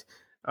looked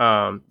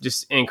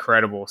just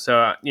incredible.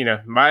 So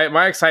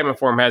my excitement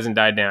for them hasn't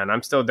died down.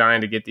 I'm still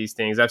dying to get these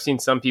things. I've seen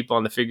some people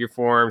on the figure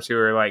forums who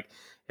are like,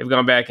 have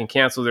gone back and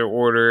canceled their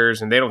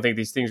orders, and they don't think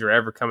these things are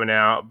ever coming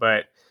out.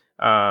 But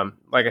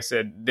like I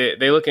said,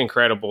 they look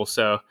incredible,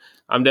 so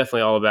I'm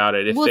definitely all about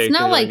it. Well, it's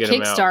not like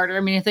Kickstarter.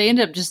 I mean, if they end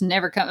up just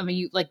never coming, I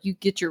mean, you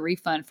get your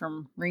refund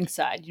from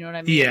Ringside. You know what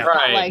I mean? Yeah,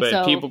 right.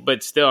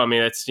 But still, I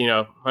mean, that's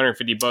 $150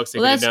 they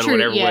could have done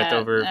whatever with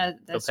over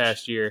the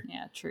past year.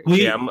 Yeah, true.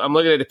 Yeah, I'm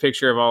looking at the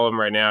picture of all of them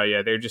right now.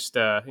 Yeah, they're just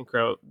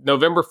incredible.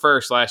 November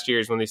 1st last year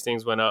is when these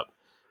things went up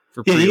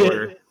for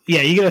pre-order.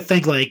 Yeah, you got to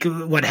think like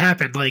what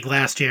happened like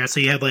last year.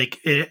 So you had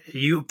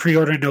you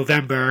pre-order in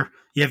November.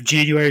 You have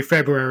January,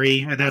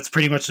 February, and that's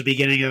pretty much the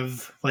beginning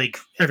of like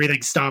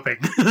everything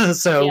stopping.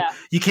 So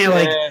you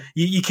can't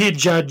you can't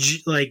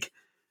judge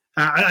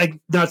I'm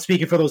not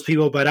speaking for those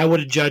people, but I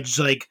wouldn't judge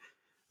like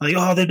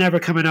oh, they're never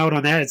coming out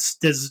on that.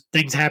 There's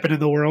things happen in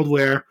the world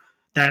where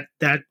that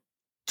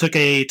took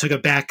a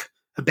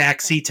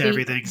back seat to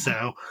everything.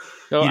 So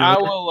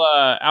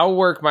I'll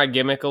work my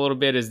gimmick a little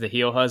bit as the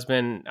heel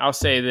husband. I'll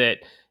say that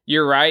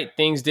you're right,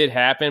 things did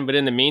happen, but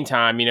in the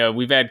meantime,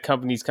 we've had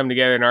companies come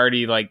together and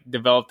already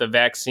developed a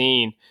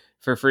vaccine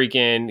for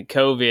freaking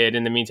COVID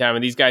in the meantime,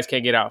 and these guys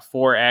can't get out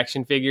 4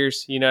 action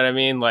figures. You know what I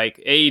mean?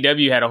 Like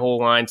AEW had a whole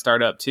line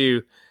start up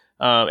too,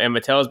 and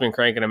Mattel's been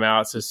cranking them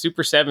out. So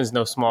Super 7's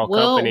no small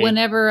company. Well,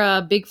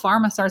 whenever Big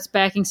Pharma starts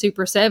backing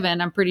Super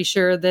 7, I'm pretty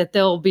sure that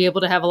they'll be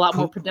able to have a lot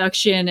more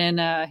production and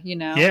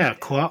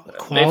quality.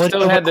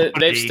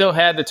 They've still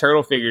had the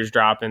turtle figures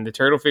dropping. The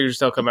turtle figures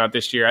still come out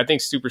this year. I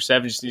think Super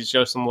 7 just needs to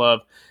show some love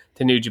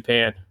to New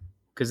Japan,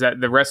 because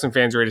the wrestling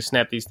fans are ready to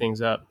snap these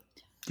things up.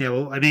 Yeah,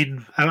 well, I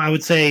mean, I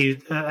would say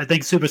I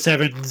think Super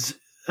 7's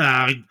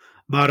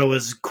motto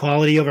is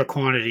quality over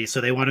quantity.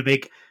 So they want to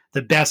make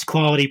the best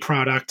quality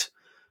product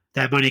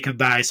that money can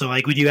buy. So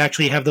when you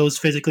actually have those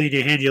physically in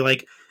your hand, you're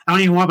like, I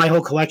don't even want my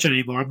whole collection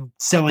anymore. I'm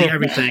selling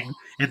everything,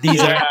 and these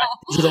are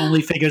the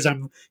only figures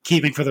I'm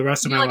keeping for the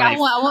rest of my life. I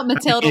want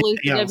Mattel to lose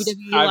the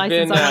WWE license. I want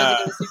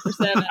to get a Super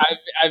 7.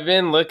 I've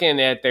been looking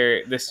at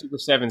the Super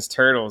 7's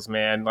turtles,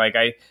 man.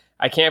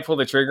 I can't pull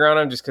the trigger on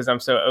them just because I'm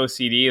so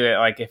OCD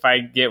that if I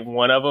get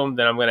one of them,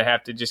 then I'm going to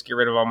have to just get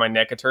rid of all my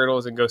NECA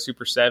turtles and go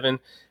Super 7.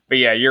 But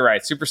yeah, you're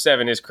right. Super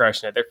 7 is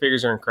crushing it. Their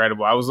figures are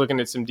incredible. I was looking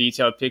at some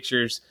detailed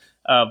pictures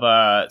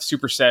of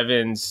Super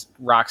 7's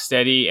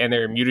Rocksteady and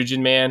their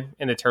Mutagen Man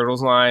in the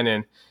Turtles line,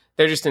 and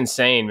they're just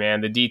insane, man.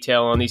 The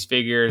detail on these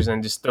figures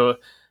and just the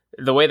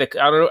way that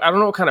I don't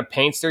know what kind of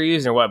paints they're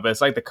using or what, but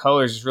it's like the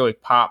colors just really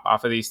pop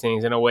off of these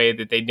things in a way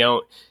that they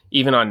don't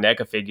even on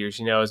NECA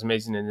figures, as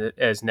amazing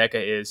as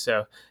NECA is.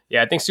 So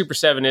yeah, I think Super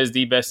 7 is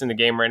the best in the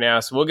game right now.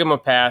 So we'll give them a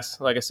pass.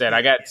 Like I said,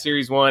 I got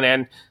Series 1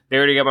 and they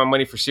already got my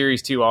money for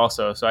Series 2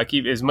 also. So I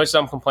keep, as much as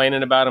I'm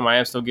complaining about them, I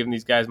am still giving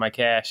these guys my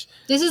cash.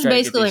 This is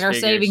basically like our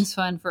savings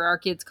fund for our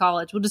kids'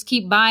 college. We'll just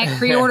keep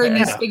pre-ordering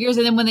these figures,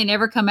 and then when they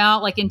never come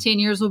out, in 10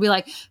 years, we'll be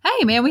like,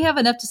 hey man, we have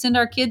enough to send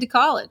our kid to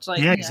college.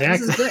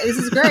 Exactly. This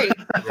is great.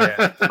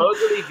 Yeah.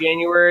 Supposedly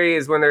January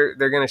is when they're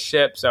going to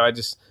ship. So I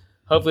just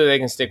hopefully they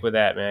can stick with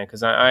that, man,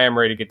 because I am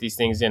ready to get these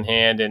things in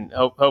hand, and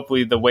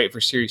hopefully the wait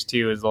for Series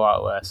 2 is a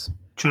lot less. I'm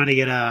trying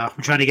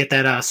to get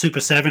that Super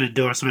 7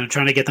 endorsement. I'm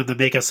trying to get them to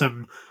make us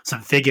some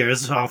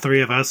figures, all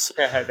three of us.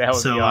 That would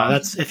So be awesome.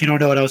 that's, if you don't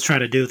know what I was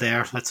trying to do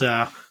there, that's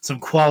some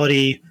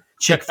quality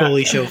Chick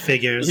Foley show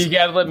figures. You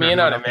gotta let me in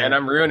on it, man.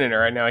 I'm ruining it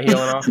right now, healing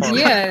off on it.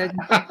 Yeah.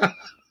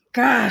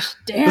 Gosh,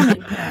 damn it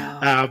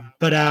now.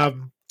 But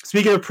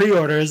speaking of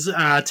pre-orders,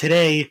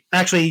 today,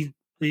 actually,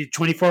 the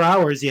 24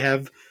 hours you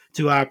have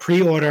to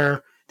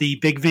pre-order the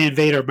Big Van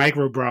Vader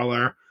Micro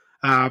Brawler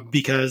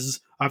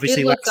because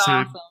obviously It looks last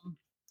time awesome.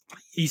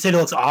 you said it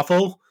looks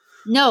awful.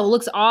 No, it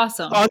looks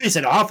awesome. Oh, you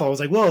said awful. I was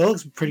like, whoa, it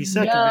looks pretty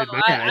sick in my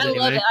eyes. I love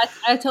Anyway. it.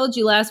 I told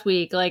you last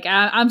week, like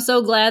I'm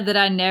so glad that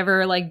I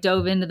never like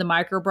dove into the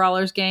Micro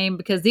Brawlers game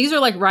because these are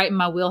like right in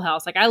my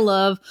wheelhouse. Like I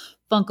love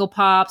Funko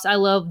Pops. I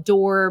love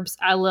Dorbs.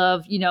 I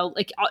love,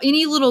 like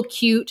any little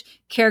cute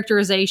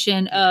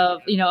characterization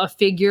of, a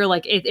figure.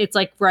 Like it's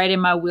like right in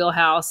my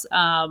wheelhouse.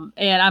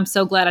 And I'm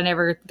so glad I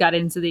never got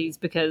into these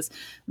because,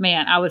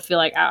 man, I would feel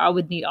like I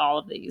would need all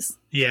of these.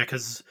 Yeah,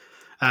 because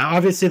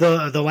obviously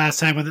the last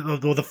time,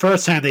 the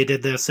first time they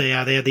did this, they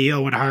had the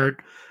Owen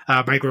Hart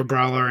Micro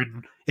Brawler,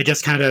 and it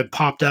just kind of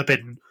popped up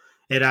and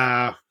it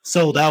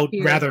sold out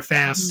rather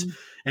fast. Mm-hmm.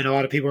 And a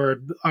lot of people were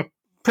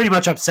pretty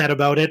much upset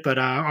about it, but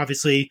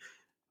obviously,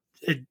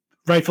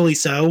 rightfully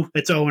so.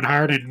 It's Owen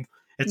Hart, and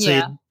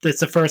it's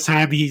the first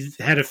time he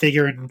had a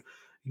figure in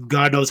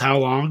God knows how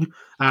long.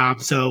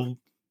 So,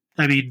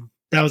 I mean,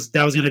 that was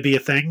going to be a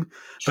thing.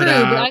 True, but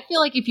I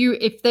feel like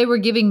if they were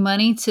giving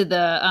money to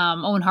the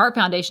Owen Hart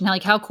Foundation,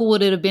 how cool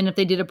would it have been if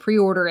they did a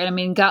pre-order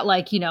and got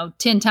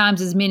 10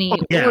 times as many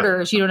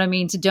orders, you know what I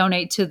mean, to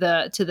donate to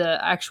the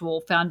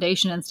actual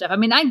foundation and stuff. I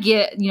mean, I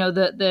get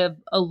the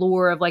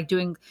allure of like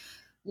doing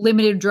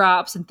limited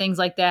drops and things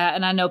like that.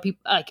 And I know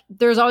people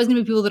there's always going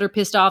to be people that are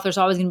pissed off. There's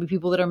always going to be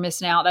people that are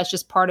missing out. That's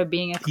just part of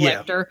being a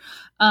collector.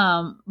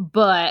 Yeah.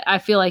 But I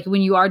feel like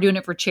when you are doing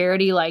it for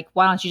charity, like,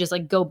 why don't you just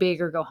like go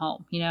big or go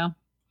home,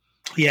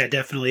 Yeah,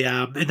 definitely.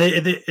 And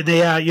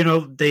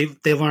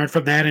they learned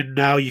from that, and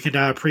now you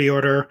can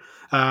pre-order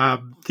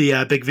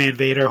the Big Van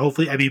Vader.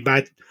 Hopefully, I mean,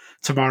 by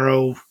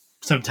tomorrow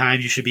sometime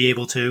you should be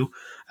able to.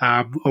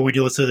 Or when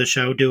you listen to the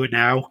show, do it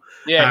now.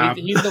 Yeah,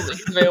 he's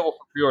available for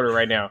pre-order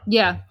right now.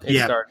 Yeah.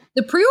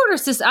 The pre-order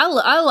system,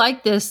 I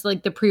like this,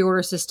 like the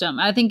pre-order system.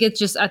 I think it's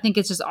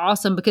just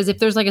awesome because if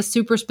there's like a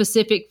super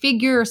specific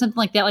figure or something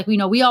like that, like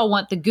we all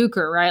want the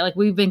Gooker, right? Like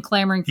we've been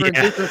clamoring for a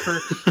Gooker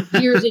for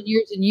years and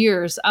years and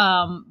years.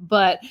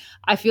 But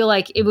I feel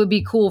like it would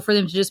be cool for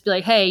them to just be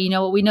like, hey, you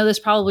know what? We know this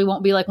probably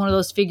won't be like one of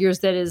those figures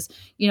that is,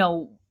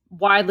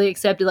 widely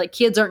accepted. Like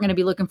kids aren't going to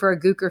be looking for a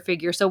Gooker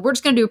figure. So we're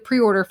just going to do a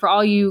pre-order for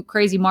all you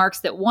crazy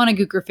marks that want a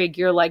Gooker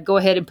figure. Like go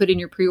ahead and put in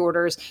your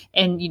pre-orders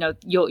and,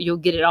 you'll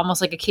get it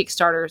almost like a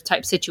Kickstarter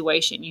type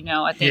situation.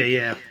 I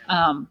think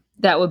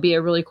that would be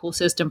a really cool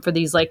system for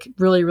these like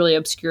really, really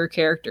obscure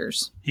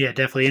characters. Yeah,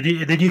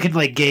 definitely. And then you can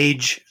like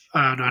gauge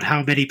on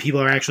how many people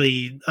are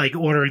actually like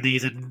ordering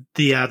these, and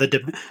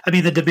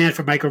the demand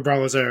for Micro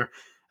Brawlers are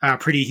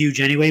pretty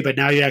huge anyway, but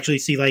now you actually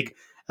see like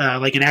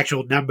an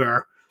actual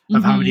number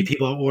of how many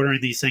people are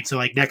ordering these things. So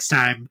like next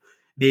time,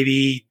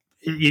 maybe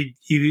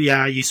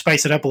you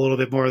spice it up a little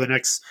bit more the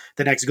next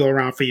go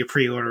around for your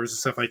pre-orders and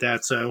stuff like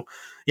that. So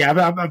yeah,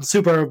 I'm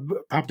super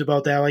pumped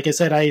about that. Like I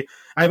said,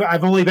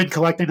 I've only been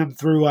collecting them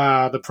through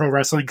the Pro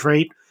Wrestling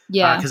crate.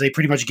 Yeah, because they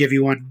pretty much give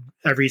you one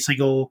every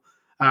single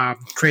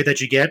crate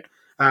that you get.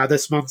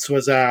 This month's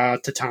was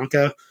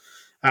Tatanka,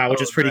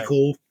 which is pretty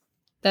cool.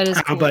 That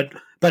is cool. But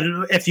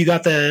if you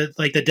got the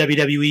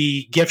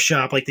WWE gift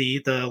shop, like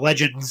the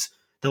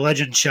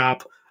Legends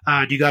shop,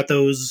 you got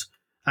those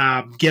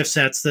gift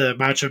sets, the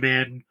Macho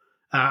Man,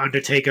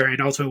 Undertaker, and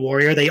Ultimate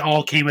Warrior. They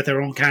all came with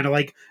their own kind of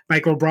like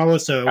Micro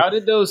Brawlers. So how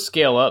did those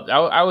scale up?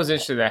 I was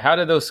interested in that. How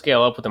did those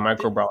scale up with the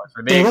Micro Brawlers?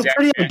 They look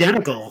pretty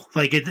identical,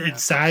 like in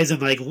size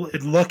and like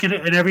look and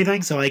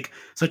everything. So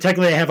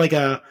technically, I have like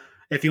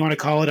if you want to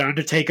call it an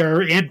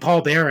Undertaker and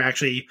Paul Bearer.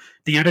 Actually,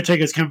 the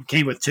Undertakers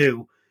came with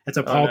two. It's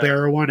a Paul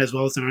Bearer one as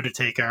well as an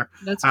Undertaker.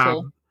 That's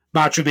cool.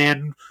 Macho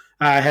Man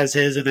has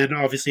his, and then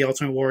obviously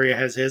Ultimate Warrior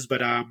has his.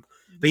 But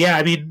yeah,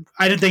 I mean,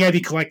 I didn't think I'd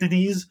be collecting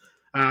these.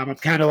 I'm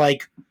kind of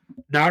like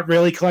not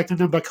really collecting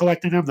them, but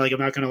collecting them. Like I'm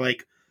not gonna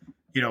like,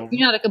 you're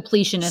not a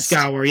completionist.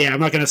 Scour, yeah, I'm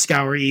not gonna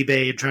scour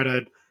eBay and try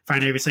to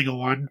find every single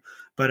one.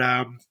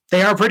 But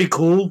they are pretty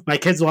cool. My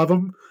kids love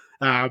them.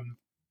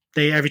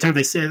 They every time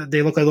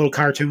they look like little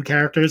cartoon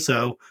characters.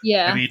 So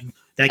yeah, I mean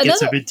that gets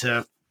them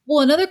into.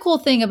 Well, another cool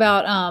thing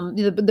about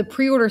the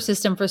pre-order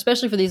system,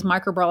 especially for these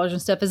Micro Brawlers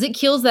and stuff, is it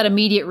kills that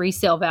immediate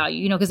resale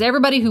value, because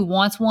everybody who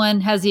wants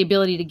one has the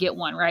ability to get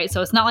one, right?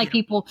 So it's not like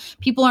people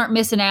aren't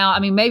missing out. I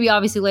mean, maybe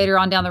obviously later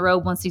on down the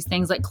road, once these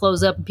things like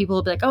close up and people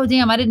will be like, oh,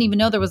 damn, I didn't even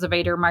know there was a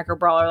Vader Micro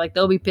Brawler. Like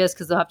they'll be pissed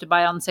because they'll have to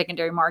buy it on the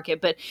secondary market.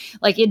 But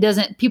like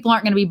people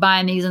aren't going to be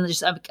buying these and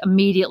just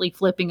immediately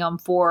flipping them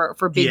for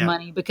big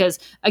money because,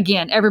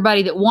 again,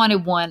 everybody that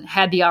wanted one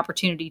had the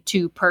opportunity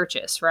to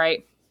purchase,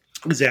 right?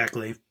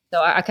 Exactly.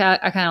 So I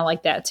kind of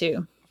like that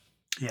too.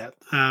 Yeah.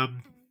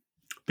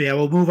 But yeah,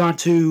 we'll move on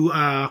to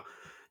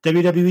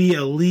WWE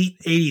Elite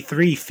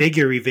 83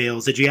 figure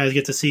reveals. Did you guys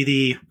get to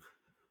see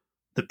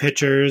the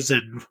pictures?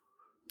 And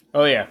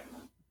Oh yeah,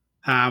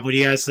 what do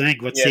you guys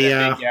think? What's the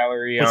the big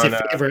gallery what's on.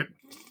 your favorite?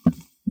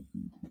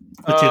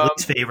 What's your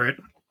least favorite?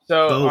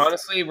 So Both.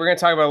 honestly, we're gonna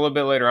talk about it a little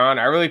bit later on.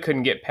 I really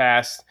couldn't get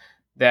past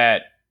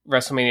that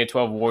WrestleMania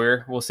 12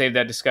 Warrior. We'll save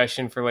that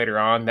discussion for later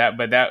on.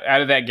 But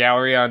out of that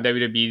gallery on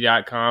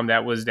WWE.com,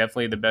 that was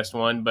definitely the best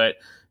one. But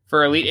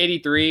for Elite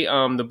 83,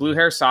 the blue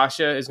hair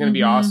Sasha is going to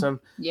be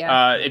awesome.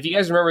 Yeah. If you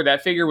guys remember,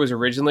 that figure was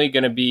originally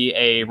going to be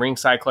a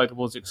Ringside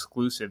Collectibles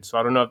exclusive. So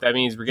I don't know if that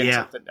means we're getting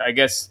something. I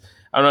guess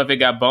I don't know if it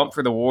got bumped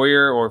for the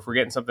Warrior or if we're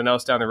getting something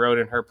else down the road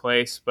in her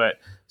place. But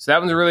so that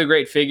one's a really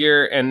great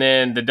figure. And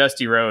then the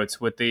Dusty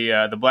Rhodes with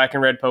the black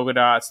and red polka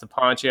dots, the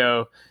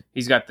poncho.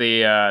 He's got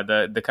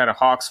the kind of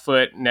hawk's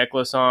foot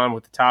necklace on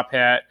with the top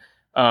hat.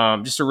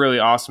 Just a really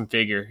awesome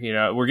figure. You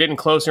know, we're getting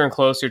closer and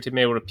closer to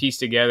being able to piece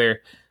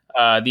together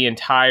the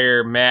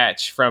entire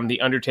match from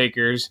the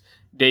Undertaker's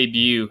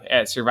debut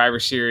at Survivor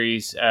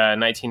Series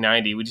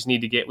 1990. We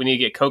need to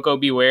get Coco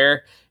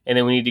Beware, and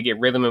then we need to get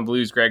Rhythm and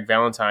Blues Greg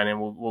Valentine,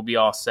 and we'll be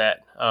all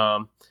set.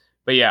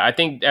 But yeah, I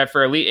think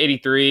for Elite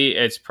 83,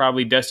 it's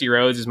probably Dusty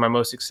Rhodes is my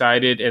most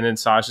excited, and then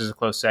Sasha's a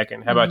close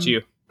second. How about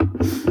you?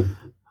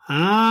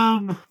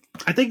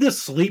 I think the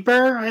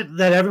sleeper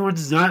that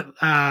everyone's not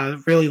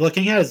really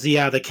looking at is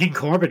the King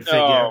Corbin figure.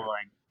 Oh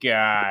my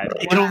god!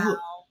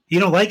 You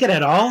don't like it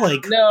at all?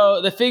 Like,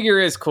 no, the figure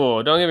is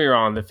cool. Don't get me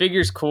wrong, the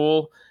figure's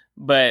cool,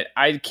 but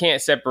I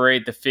can't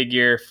separate the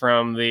figure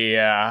from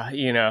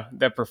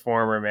the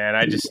performer, man.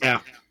 I just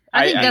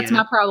I think that's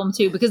my problem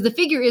too, because the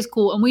figure is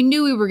cool, and we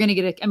knew we were going to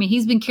get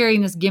he's been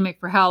carrying this gimmick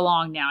for how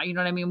long now? You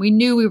know what I mean? We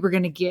knew we were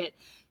going to get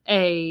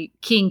a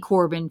King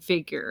Corbin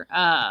figure.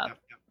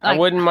 I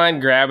wouldn't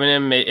mind grabbing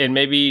him and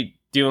maybe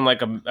doing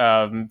like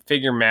a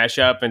figure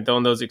mashup and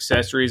throwing those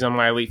accessories on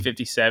my Elite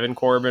 57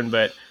 Corbin,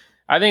 but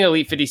I think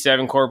Elite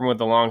 57 Corbin with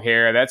the long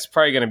hair, that's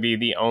probably going to be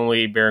the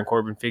only Baron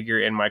Corbin figure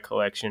in my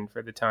collection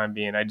for the time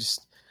being. I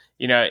just,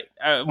 when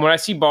I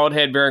see bald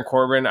head Baron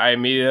Corbin, I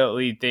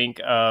immediately think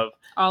of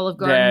Olive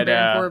Garden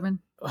Baron Corbin.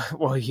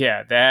 Well,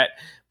 yeah, that.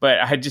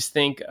 But I just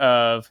think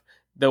of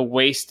the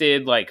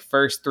wasted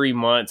first 3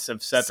 months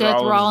of Seth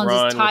Rollins'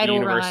 run with the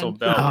Universal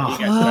belt.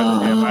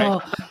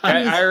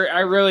 I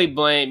really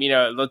blame,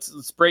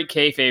 let's break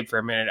kayfabe for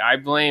a minute. I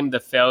blame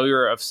the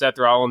failure of Seth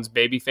Rollins'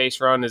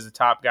 babyface run as the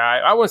top guy.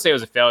 I wouldn't say it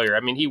was a failure.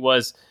 I mean, he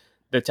was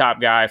the top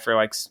guy for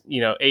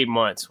 8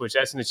 months, which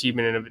that's an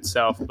achievement in of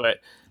itself. But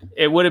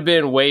it would have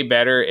been way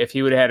better if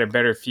he would have had a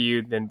better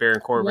feud than Baron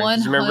Corbin.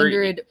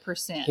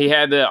 100%. He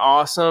had the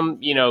awesome,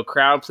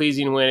 crowd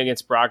pleasing win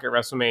against Brock at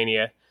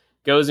WrestleMania.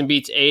 Goes and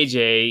beats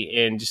AJ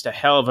in just a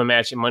hell of a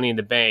match at Money in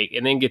the Bank,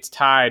 and then gets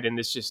tied in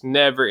this just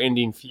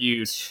never-ending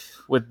feud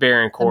with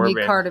Baron Corbin.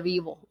 The big card of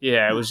evil.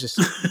 Yeah, it was just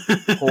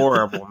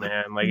horrible,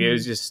 man. It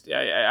was just,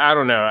 I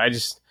don't know.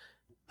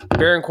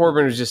 Baron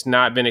Corbin has just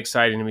not been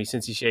exciting to me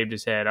since he shaved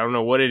his head. I don't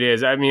know what it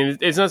is. I mean,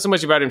 it's not so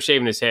much about him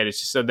shaving his head. It's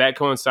just so that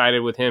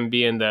coincided with him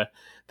being the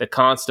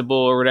constable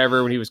or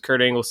whatever when he was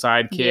Kurt Angle's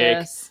sidekick,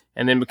 yes,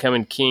 and then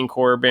becoming King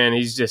Corbin.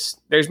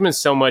 There's been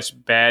so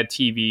much bad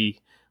TV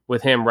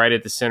with him right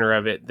at the center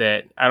of it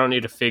that I don't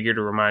need a figure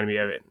to remind me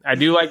of it. I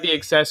do like the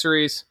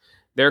accessories.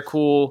 They're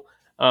cool.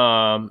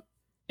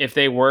 If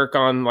they work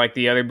on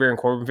the other Baron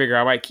Corbin figure,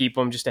 I might keep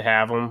them just to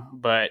have them.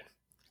 But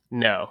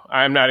no,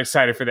 I'm not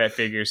excited for that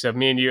figure. So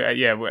me and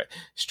you,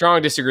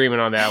 strong disagreement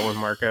on that one,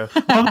 Marco.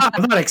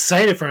 I'm not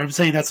excited for it. I'm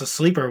saying that's a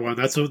sleeper one.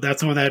 That's one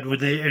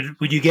that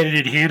when you get it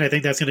in hand, I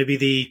think that's going to be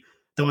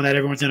the one that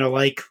everyone's going to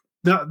like.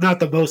 Not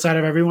the most out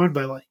of everyone,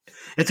 but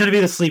it's going to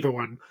be the sleeper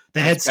one. The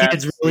head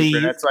scan's really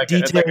that's like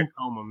detailed. A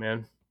coma,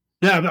 man.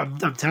 Yeah,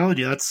 I'm telling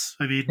you,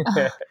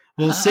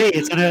 we'll see.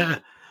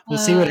 We'll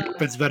see what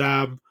happens.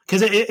 But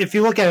because if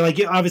you look at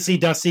it, obviously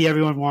Dusty,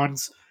 everyone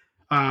wants.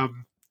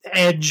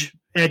 Edge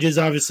is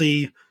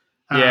obviously.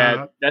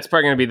 That's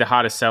probably going to be the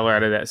hottest seller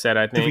out of that set.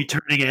 I think the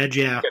returning Edge.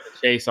 Yeah, the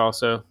Chase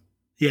also.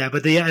 Yeah,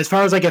 but as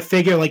far as a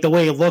figure, the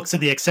way it looks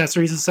and the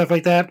accessories and stuff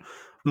like that.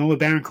 Going with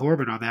Baron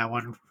Corbin on that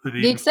one.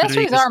 The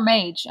accessories are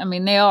mage. I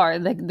mean, they are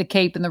the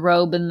cape and the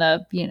robe and the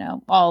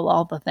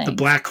all the things. The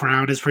black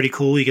crown is pretty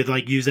cool. You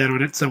could use that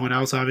on someone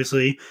else.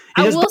 Obviously,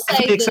 I will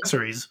say the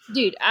accessories,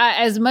 dude.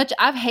 As much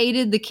I've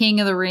hated the King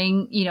of the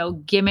Ring,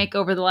 gimmick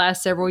over the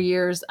last several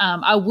years.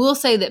 I will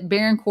say that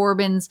Baron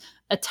Corbin's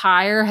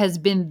attire has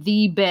been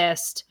the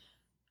best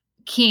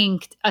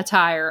King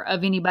attire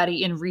of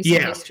anybody in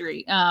recent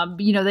history.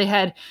 They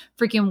had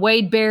freaking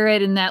Wade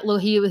Barrett and that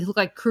he looked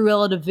like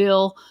Cruella de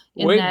Vil.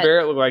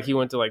 Barrett looked like he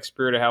went to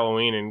Spirit of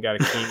Halloween and got a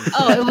king.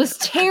 Oh, it was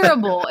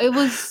terrible. It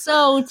was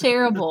so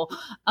terrible.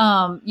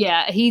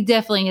 He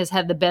definitely has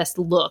had the best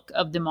look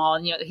of them all.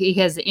 And, he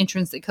has the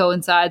entrance that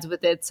coincides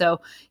with it. So,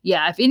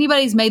 if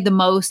anybody's made the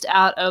most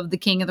out of the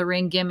King of the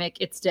Ring gimmick,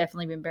 it's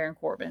definitely been Baron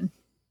Corbin.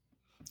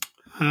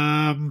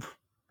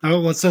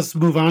 Let's just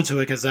move on to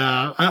it because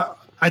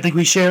I think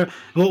we share.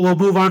 We'll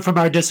move on from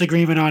our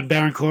disagreement on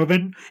Baron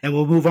Corbin, and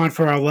we'll move on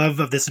for our love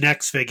of this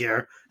next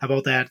figure. How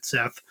about that,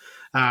 Seth?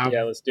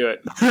 Yeah, let's do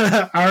it.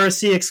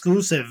 RSC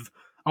exclusive,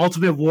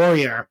 Ultimate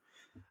Warrior.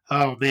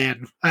 Oh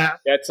man,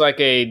 That's like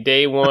a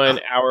day one,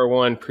 hour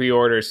one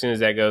pre-order as soon as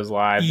that goes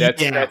live.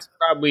 That's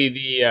probably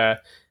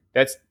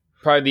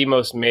the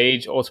most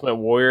mage Ultimate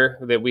Warrior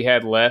that we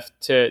had left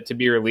to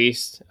be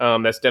released.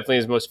 That's definitely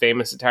his most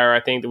famous attire, I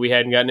think, that we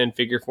hadn't gotten in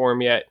figure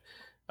form yet.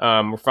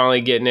 We're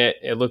finally getting it.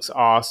 It looks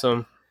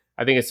awesome.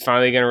 I think it's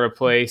finally going to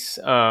replace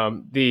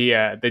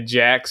the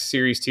Jax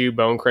Series 2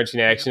 Bone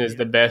Crunching Action is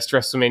the best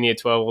WrestleMania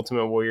 12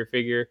 Ultimate Warrior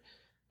figure.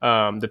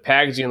 The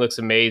packaging looks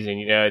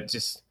amazing.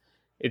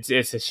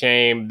 It's a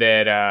shame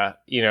that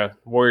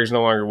Warrior's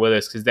no longer with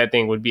us, because that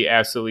thing would be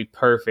absolutely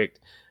perfect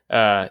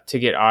to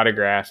get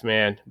autographed,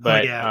 man.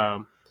 But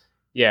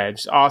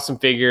just awesome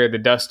figure. The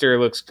Duster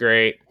looks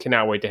great.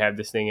 Cannot wait to have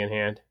this thing in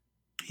hand.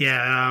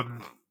 Yeah,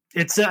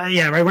 it's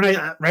right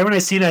when I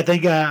seen it, I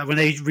think when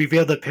they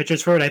revealed the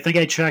pictures for it, I think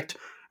I checked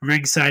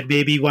ringside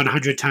maybe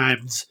 100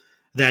 times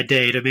that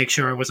day to make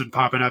sure it wasn't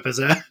popping up as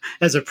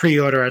a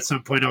pre-order at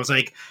some point. I was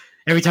like,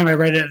 every time I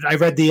read it, I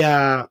read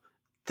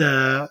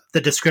the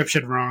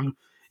description wrong.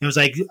 It was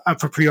like up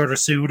for pre-order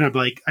soon. I'm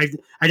like,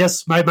 I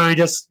just, my mind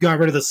just got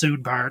rid of the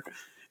soon part,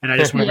 and I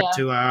just went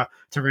to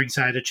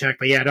ringside to check.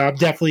 But yeah, no, I'm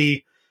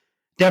definitely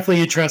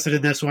interested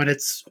in this one.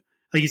 It's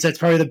like you said, it's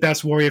probably the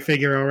best Warrior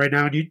figure right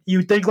now. And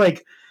you think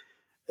like,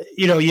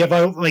 you have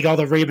all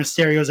the Rey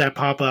Mysterios that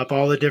pop up,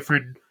 all the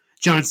different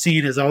John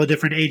Cena's, all the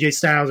different AJ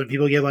Styles, and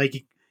people get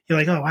like, you're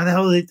like, oh, why the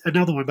hell is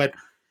another one? But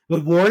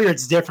with Warrior,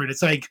 it's different.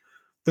 It's like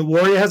the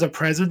Warrior has a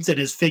presence, and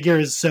his figure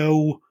is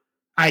so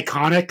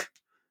iconic,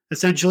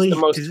 essentially. He's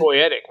the most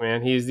toyetic,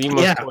 man. He's the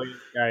most toyetic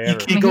guy ever. You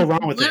can't go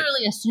wrong with it.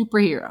 Literally a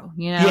superhero,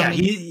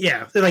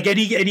 Yeah, like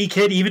any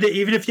kid, even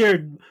if you're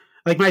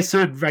like my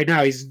son right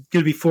now, he's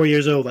gonna be 4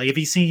 years old. Like if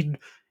he's seen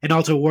an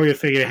Ultimate Warrior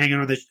figure hanging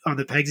on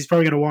the pegs, he's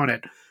probably gonna want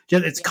it.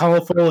 It's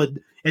colorful,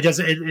 and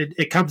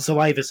it comes to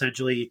life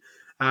essentially.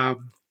 The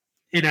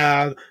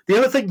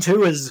other thing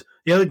too is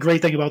the other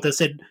great thing about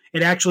this, it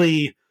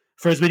actually,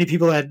 for as many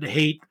people that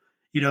hate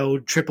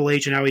Triple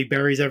H and how he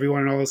buries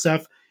everyone and all this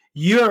stuff,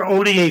 you're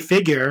owning a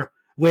figure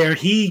where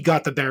he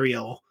got the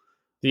burial.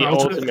 The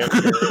ultimate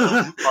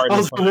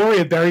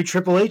Warrior buried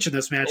Triple H in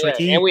this match.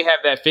 Yeah, and we have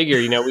that figure.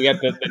 We got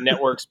the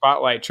network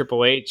spotlight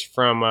Triple H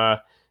from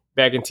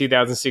back in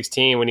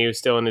 2016 when he was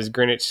still in his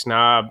Greenwich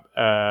Snob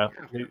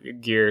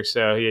gear.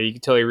 So yeah, you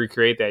can totally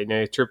recreate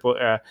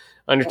that.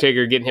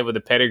 Undertaker getting hit with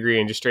a pedigree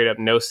and just straight up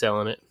no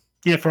selling it.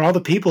 Yeah, for all the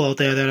people out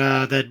there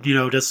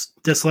that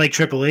just dislike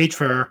Triple H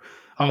for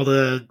all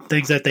the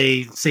things that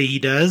they say he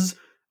does,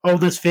 own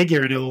this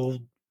figure and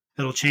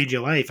it'll change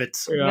your life.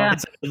 It's a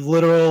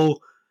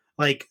literal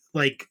like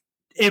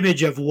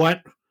image of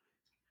what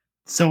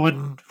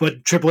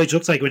Triple H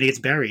looks like when he gets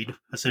buried,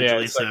 essentially.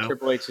 Yeah, it's like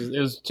Triple H. It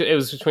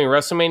was between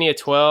WrestleMania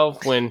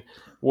 12 when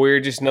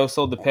Warrior just no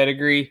sold the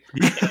pedigree,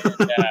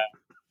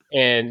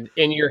 and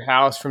In Your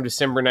House from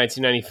December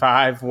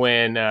 1995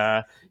 when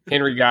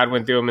Henry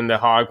Godwin threw him in the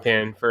hog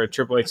pen for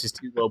Triple H's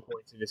 2 low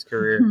points of his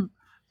career.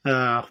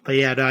 But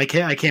yeah, no, I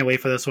can't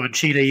wait for this one.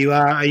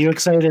 Sheena, are you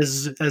excited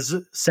as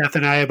Seth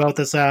and I about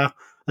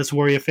this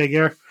Warrior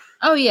figure?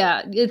 Oh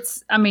yeah,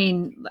 I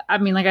mean,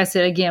 like I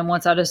said, again,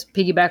 once I'll just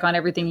piggyback on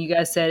everything you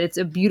guys said. It's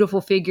a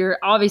beautiful figure.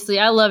 Obviously,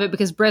 I love it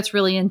because Brett's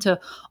really into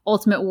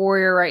Ultimate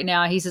Warrior right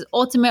now. He says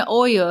Ultimate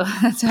Warrior.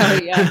 That's how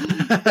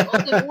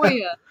Ultimate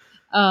Warrior.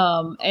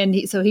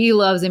 So he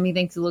loves him. He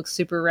thinks it looks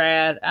super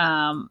rad.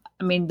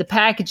 The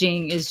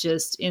packaging is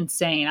just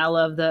insane. I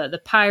love the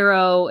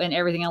pyro and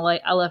everything.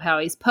 I love how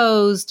he's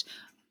posed.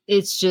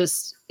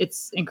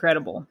 It's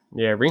incredible.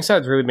 Yeah,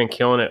 Ringside's really been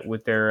killing it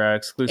with their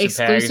exclusive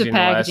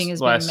packaging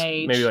has been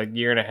made maybe like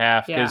year and a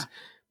half. Because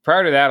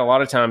prior to that, a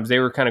lot of times they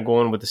were kind of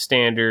going with the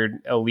standard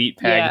elite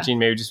packaging,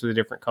 maybe just with a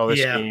different color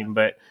scheme.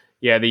 But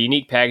yeah, the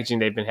unique packaging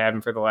they've been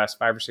having for the last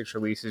 5 or 6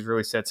 releases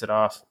really sets it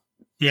off.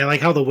 Yeah,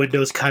 like how the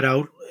windows cut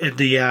out in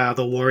the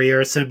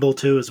Warrior symbol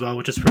too, as well,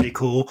 which is pretty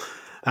cool.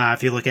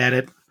 If you look at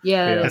it,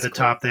 at the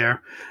top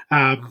there.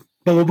 But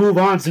we'll move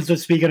on since we're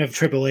speaking of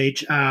Triple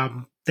H.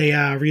 They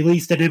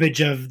released an image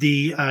of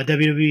the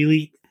WWE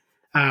Elite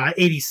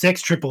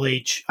 86 Triple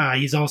H.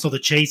 He's also the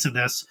Chase in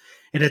this,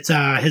 and it's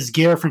his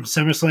gear from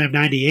SummerSlam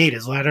 '98,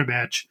 his ladder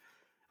match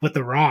with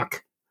The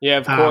Rock. Yeah,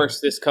 of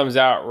course. This comes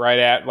out right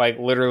at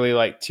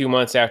literally 2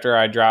 months after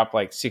I dropped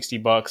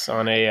 $60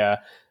 on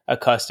a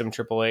custom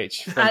Triple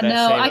H. I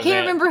know. I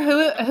can't remember who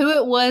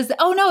it was.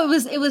 Oh no,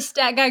 it was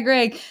Stat Guy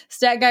Greg.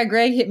 Stat Guy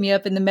Greg hit me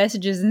up in the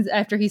messages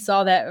after he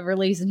saw that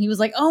release, and he was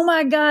like, "Oh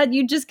my God,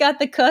 you just got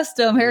the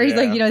custom." Harry's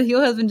like, the heel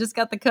husband just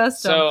got the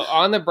custom. So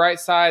on the bright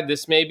side,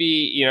 this may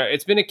be,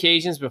 it's been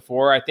occasions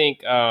before. I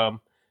think,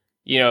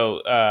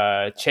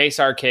 Chase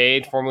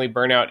Arcade, formerly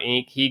Burnout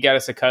Inc., he got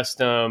us a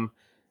custom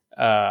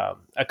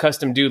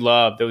Dude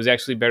Love that was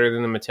actually better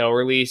than the Mattel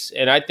release,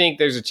 and I think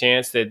there's a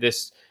chance that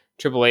this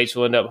Triple H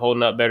will end up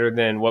holding up better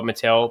than what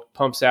Mattel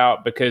pumps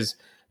out, because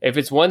if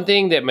it's one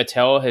thing that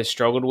Mattel has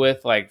struggled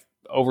with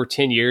over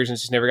 10 years and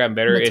it's just never gotten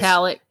better.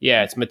 Metallic.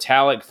 It's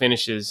metallic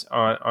finishes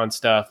on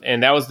stuff.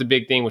 And that was the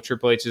big thing with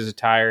Triple H's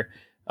attire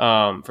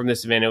from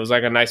this event. It was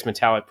like a nice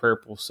metallic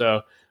purple.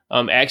 So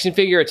Action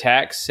Figure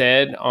Attack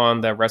said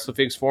on the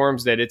WrestleFigs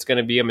forums that it's going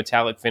to be a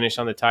metallic finish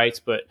on the tights,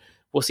 but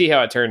we'll see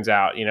how it turns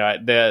out. You know,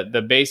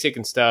 the basic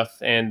and stuff,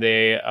 and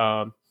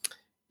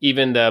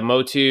even the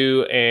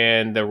Motu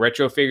and the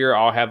retro figure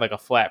all had like a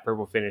flat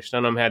purple finish.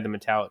 None of them had the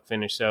metallic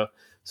finish.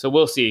 So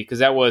we'll see, because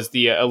that was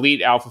the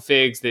Elite Alpha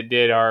Figs that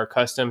did our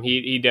custom.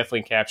 He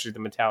definitely captured the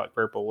metallic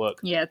purple look.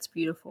 Yeah, it's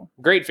beautiful.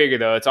 Great figure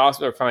though. It's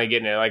awesome. They're finally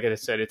getting it. Like I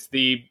said, it's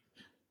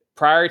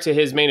prior to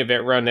his main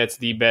event run, that's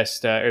the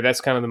best, or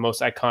that's kind of the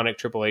most iconic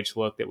Triple H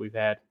look that we've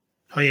had.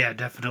 Oh yeah,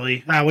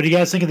 definitely. What do you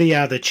guys think of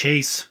the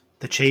chase?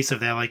 The chase of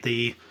that, like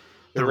the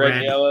red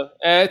and yellow.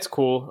 It's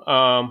cool.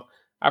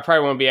 I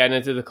probably won't be adding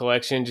it to the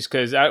collection just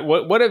because.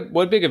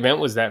 What big event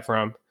was that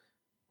from,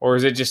 or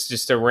is it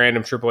just a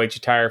random Triple H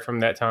attire from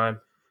that time?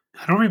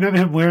 I don't remember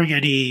him wearing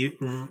any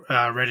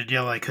red and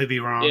yellow. I could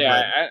be wrong.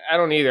 Yeah, I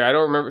don't either. I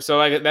don't remember. So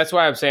like that's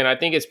why I'm saying I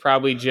think it's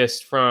probably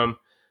just from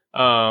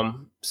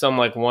some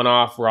like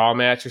one-off Raw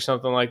match or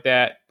something like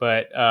that.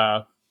 But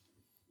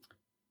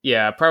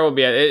yeah,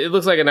 probably. It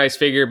looks like a nice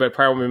figure, but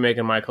probably won't be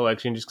making my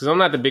collection just because I'm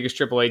not the biggest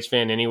Triple H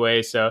fan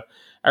anyway. So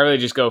I really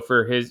just go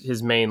for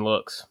his main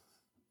looks.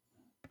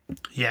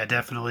 Yeah,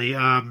 definitely.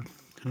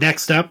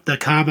 Next up, the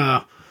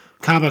Kama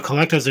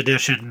Collector's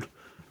Edition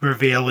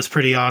reveal was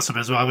pretty awesome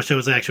as well. I wish it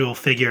was an actual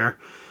figure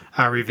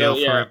reveal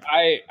for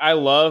it. I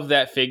love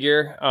that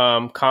figure.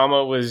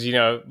 Kama was,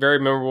 very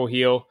memorable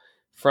heel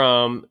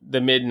from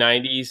the mid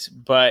 90s,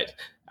 but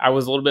I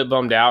was a little bit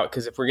bummed out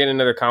because if we're getting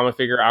another Kama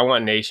figure, I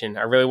want Nation.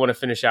 I really want to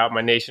finish out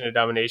my Nation of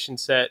Domination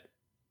set.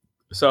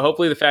 So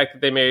hopefully the fact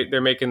that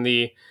they're making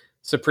the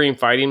Supreme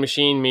Fighting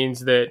Machine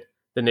means that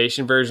the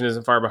Nation version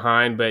isn't far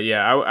behind. But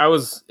yeah, it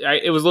was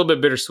a little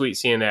bit bittersweet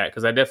seeing that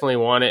because I definitely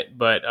want it,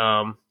 but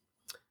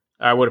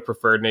I would have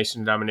preferred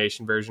Nation of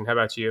Domination version. How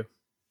about you?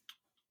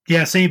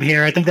 Yeah, same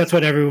here. I think that's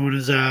what everyone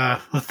was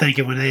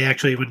thinking when they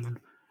actually when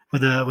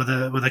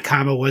the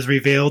Kama was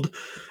revealed.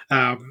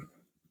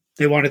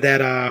 They wanted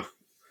that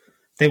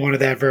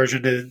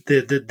version,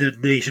 the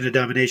Nation of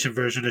Domination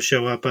version, to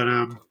show up. But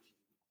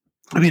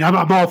I mean,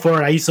 I'm all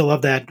for it. I used to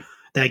love that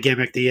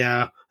gimmick,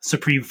 the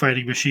Supreme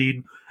Fighting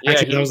Machine. Yeah,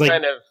 actually, he was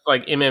kind of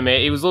like MMA.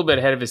 He was a little bit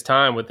ahead of his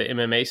time with the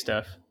MMA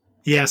stuff.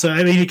 Yeah, so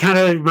I mean, he kind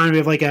of reminded me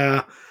of like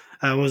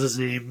what was his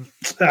name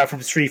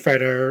from Street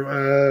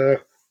Fighter?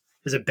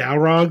 Is it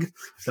Balrog,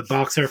 the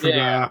boxer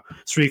from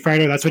Street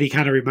Fighter? That's what he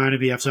kind of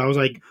reminded me of. So I was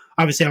like,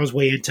 obviously, I was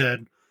way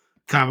into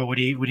Kama when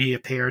he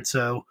appeared.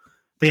 So,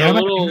 but yeah,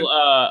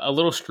 a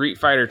little Street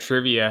Fighter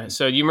trivia.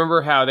 So you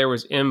remember how there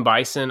was M.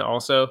 Bison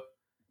also?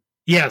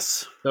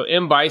 Yes. So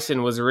M.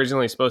 Bison was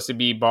originally supposed to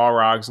be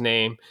Balrog's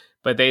name,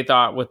 but they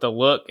thought with the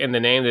look and the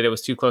name that it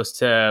was too close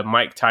to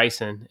Mike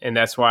Tyson, and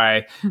that's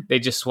why they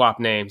just swapped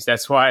names.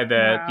 That's why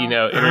the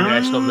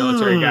international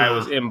military guy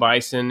was M.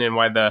 Bison, and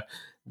why the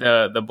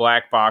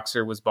black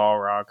boxer was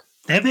Balrog.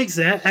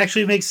 That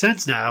actually makes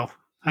sense now.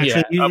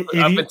 Actually, yeah,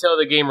 up until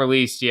the game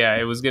released,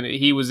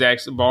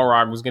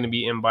 Balrog was gonna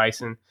be M.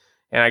 Bison,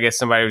 and I guess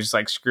somebody was just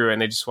like, screw it,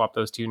 and they just swapped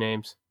those two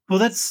names. Well,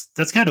 that's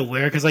kind of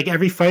weird because like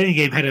every fighting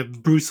game had a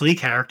Bruce Lee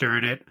character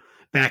in it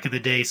back in the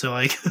day. So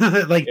like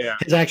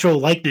his actual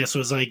likeness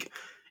was like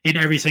in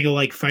every single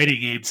like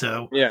fighting game.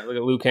 So yeah, look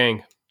at Liu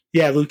Kang.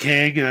 Yeah, Liu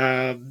Kang.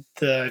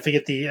 I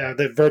forget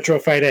the Virtual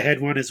Fighter had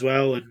one as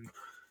well, and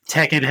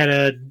Tekken had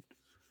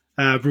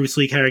a Bruce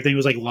Lee character. I think it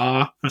was like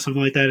Law or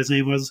something like that. His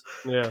name was.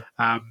 Yeah.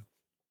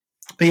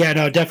 But yeah,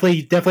 no,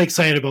 definitely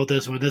excited about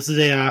this one. This is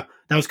that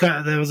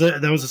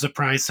was a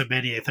surprise to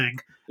many. I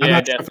think.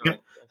 Definitely.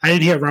 I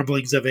didn't hear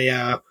rumblings of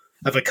a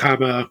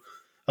Kama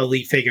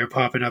Elite figure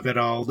popping up at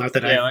all. Not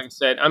that like I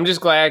said, I'm just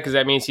glad because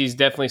that means he's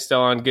definitely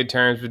still on good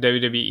terms with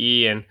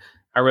WWE, and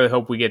I really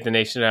hope we get the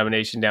Nation of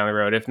Domination down the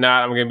road. If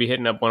not, I'm going to be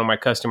hitting up one of my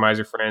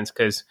customizer friends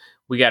because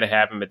we got to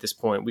have him at this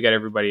point. We got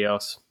everybody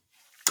else.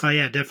 Oh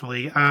yeah,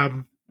 definitely.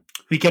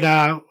 We could.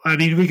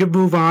 We could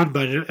move on,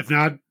 but if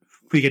not,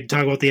 we could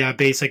talk about the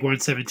basic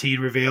 117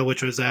 reveal,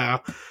 which was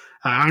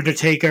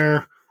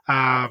Undertaker,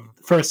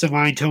 first in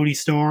line Tony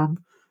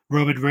Storm,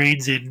 Roman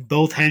Reigns in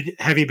both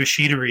heavy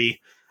machinery,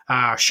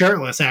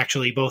 shirtless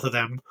actually, both of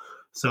them.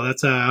 So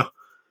that's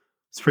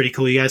it's pretty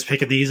cool. You guys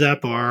picking these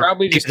up or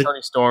probably just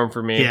Tony Storm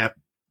for me? Yeah,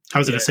 I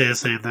was going to say the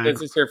same thing.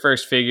 This is her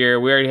first figure.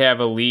 We already have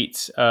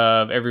elites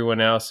of everyone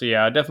else, so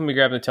yeah, I'll definitely be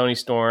grabbing the Tony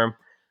Storm.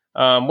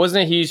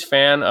 Wasn't a huge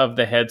fan of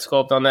the head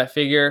sculpt on that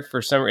figure.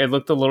 It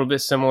looked a little bit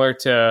similar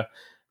to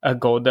a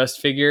Goldust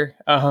figure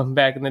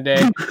back in the day,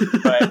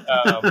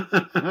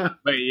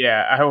 but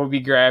yeah, I will be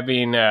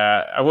grabbing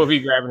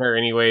her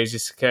anyways,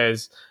 just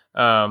because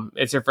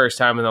it's her first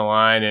time in the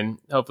line, and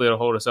hopefully it'll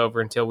hold us over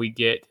until we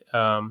get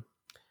her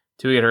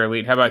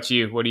elite. How about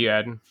you? What are you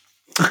adding?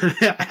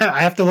 I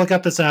have to look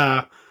up this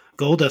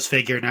Goldust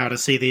figure now to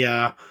see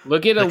the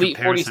look at the Elite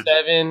comparison.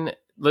 47.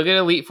 Look at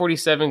Elite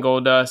 47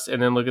 Goldust,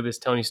 and then look at this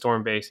Tony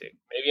Storm basic.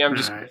 Maybe I'm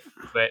just, All right.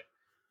 but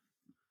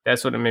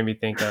That's what it made me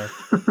think of.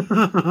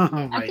 Oh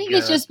I my think God.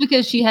 it's just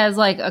because she has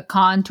like a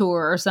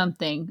contour or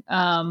something.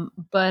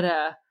 But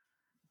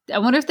I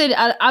wonder if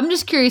I'm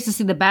just curious to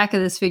see the back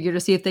of this figure to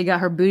see if they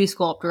got her booty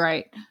sculpt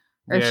right,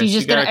 or if Yeah, she's she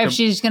just got gonna if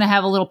she's just gonna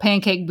have a little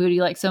pancake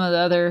booty like some of the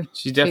other.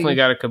 She's definitely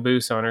got a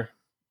caboose on her.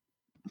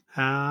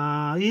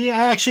 Yeah,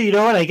 actually, you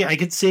know what? I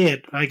can see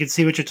it. I can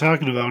see what you're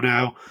talking about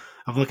now.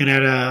 I'm looking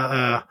at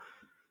a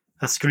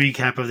screen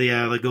cap of the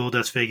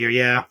Goldust figure.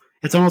 Yeah,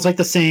 it's almost like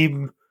the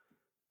same.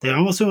 They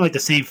almost do like the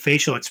same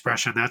facial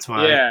expression. That's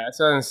why. Yeah, that's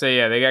what I was gonna say.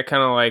 Yeah, they got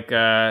kind of like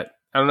I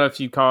don't know if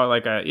you'd call it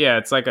like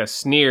it's like a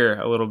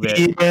sneer a little bit.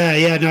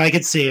 Yeah. No, I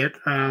can see it.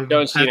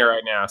 Don't see it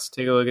right now. So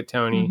take a look at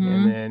Tony,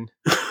 and then.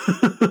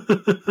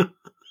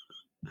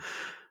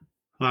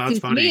 Wow, that's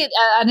funny. Me,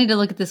 I need to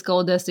look at this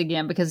Goldust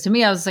again because to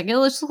me, I was like, it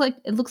looks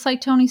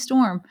like Tony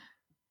Storm.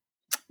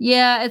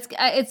 Yeah, it's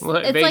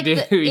Look, it's they like do.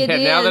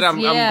 Now that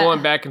I'm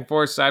going back and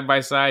forth side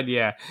by side,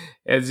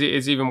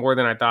 it's even more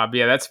than I thought. But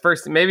yeah, that's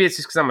first. Maybe it's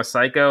just because I'm a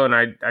psycho and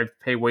I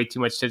pay way too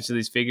much attention to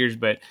these figures.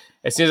 But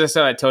as soon as I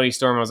saw that Tony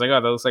Storm, I was like,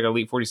 oh, that looks like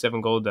Elite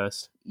 47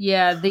 Goldust.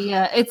 Yeah,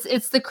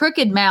 it's the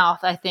crooked mouth.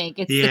 I think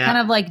it's the kind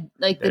of like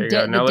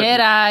the dead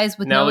eyes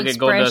with no expression.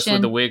 Now look at Goldust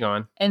with the wig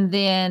on, and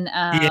then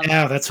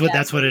that's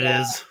what it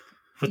is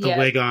with the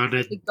wig on.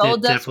 It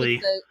Goldust definitely.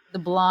 With the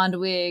blonde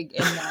wig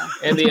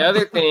and the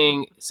other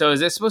thing. So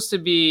is this supposed to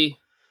be?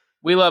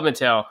 We love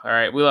Mattel, all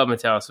right. We love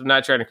Mattel, so I'm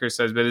not trying to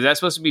criticize, but is that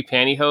supposed to be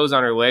pantyhose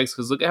on her legs?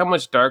 Because look at how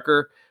much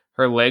darker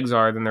her legs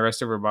are than the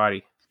rest of her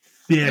body.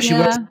 Yeah, she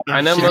was.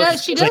 I know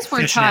she does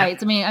wear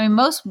tights. I mean,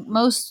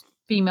 most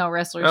female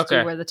wrestlers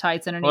do wear the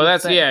tights underneath. Well,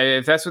 if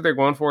that's what they're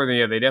going for,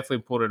 then they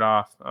definitely pulled it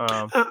off.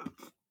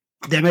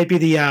 That might be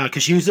the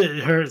because she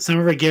uses some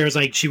of her gear is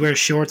like she wears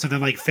shorts and then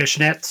like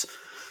fishnets.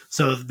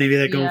 So maybe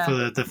they're going for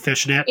the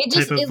fishnet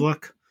type of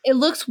look. It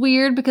looks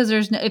weird because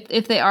there's no,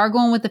 if they are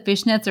going with the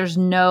fishnets, there's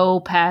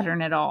no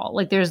pattern at all.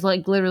 Like there's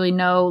like literally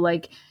no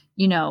like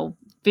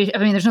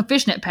there's no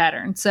fishnet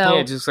pattern. So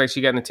it just like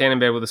she got in the tanning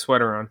bed with a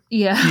sweater on.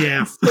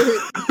 Yeah.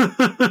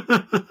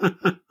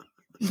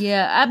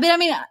 Yeah. I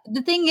mean,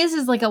 the thing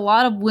is like a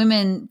lot of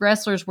women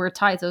wrestlers wear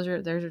tights.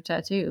 There's her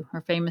tattoo, her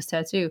famous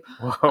tattoo.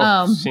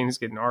 Whoa, Shane's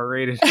getting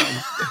R-rated.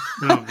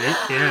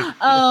 Yeah.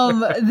 A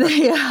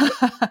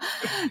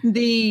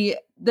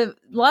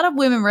lot of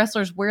women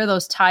wrestlers wear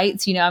those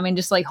tights,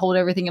 just like hold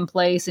everything in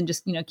place and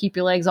just, keep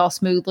your legs all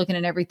smooth looking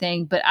and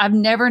everything. But I've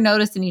never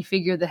noticed any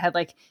figure that had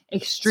like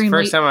extremely,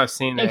 first time I've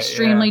seen that,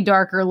 extremely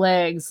darker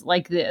legs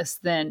like this.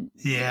 Then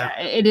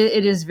it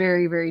is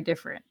very, very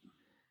different.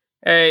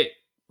 Hey,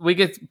 we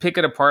could pick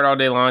it apart all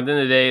day long. At the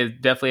end of the day, it's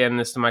definitely adding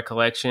this to my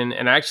collection.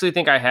 And I actually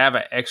think I have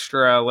an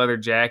extra leather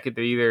jacket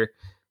that either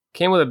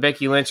came with a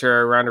Becky Lynch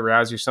or a Ronda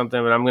Rousey or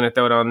something, but I'm going to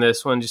throw it on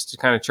this one just to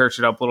kind of church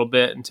it up a little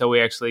bit until we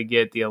actually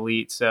get the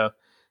Elite. So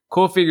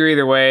cool figure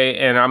either way.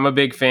 And I'm a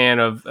big fan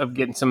of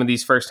getting some of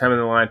these first time in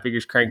the line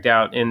figures cranked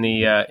out in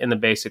the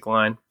basic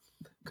line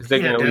because they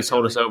can at least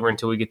hold us over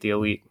until we get the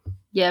Elite.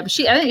 Yeah, but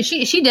I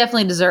think she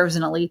definitely deserves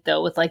an Elite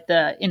though with like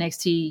the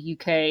NXT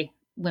UK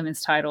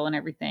women's title and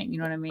everything. You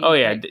know what I mean? Oh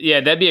yeah.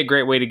 Yeah. That'd be a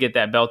great way to get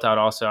that belt out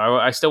also.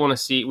 I still want to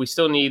see, we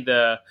still need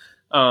the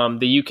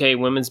UK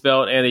women's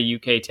belt and the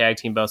UK tag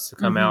team belts to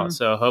come out.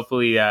 So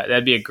hopefully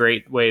that'd be a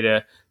great way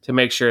to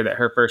make sure that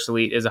her first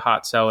Elite is a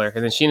hot seller.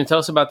 And then Sheena, tell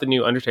us about the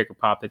new Undertaker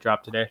pop that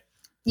dropped today.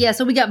 Yeah.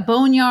 So we got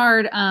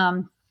Boneyard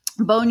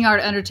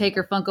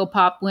Undertaker Funko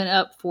Pop went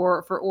up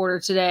for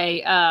order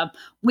today.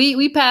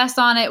 We passed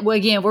on it. Well,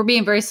 again, we're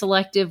being very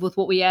selective with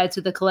what we add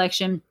to the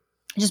collection,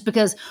 just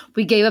because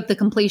we gave up the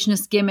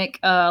completionist gimmick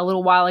a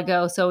little while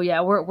ago. So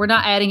yeah, we're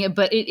not adding it,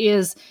 but it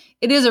is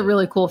a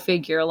really cool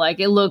figure. Like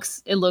it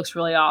looks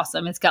really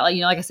awesome. It's got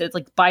like I said, it's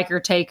like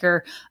biker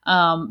taker,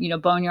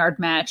 boneyard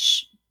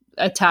match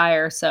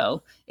attire.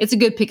 So it's a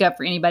good pickup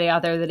for anybody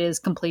out there that is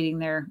completing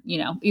their,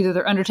 either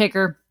their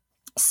Undertaker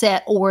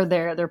set or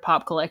their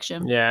pop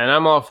collection. Yeah, and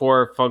I'm all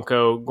for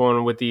Funko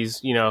going with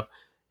these,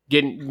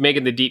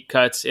 making the deep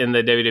cuts in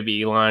the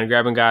WWE line,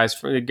 grabbing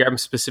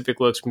specific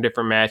looks from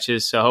different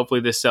matches. So hopefully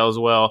this sells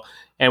well,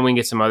 and we can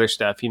get some other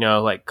stuff,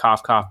 like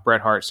cough,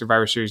 Bret Hart,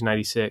 Survivor Series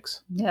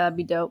 96. Yeah, that'd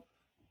be dope.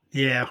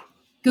 Yeah,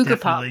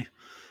 Gooker Pop.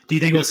 Do you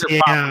think we'll see?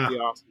 Awesome,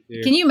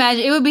 can you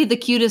imagine? It would be the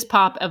cutest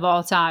pop of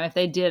all time if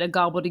they did a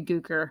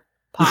gobbledygooker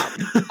pop.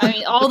 I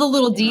mean, all the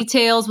little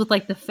details with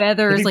like the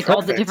feathers, like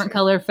all the different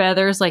color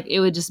feathers, like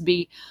it would just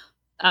be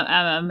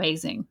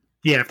amazing.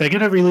 Yeah, if they're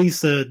going to release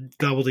the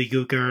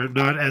gobbledygooker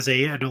not as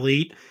an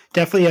Elite,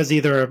 definitely as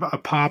either a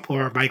pop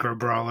or a micro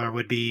brawler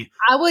would be.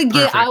 I would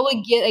get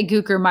a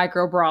Gooker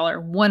micro brawler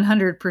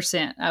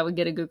 100%. I would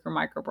get a Gooker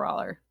micro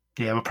brawler.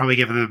 Yeah, we're probably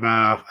giving them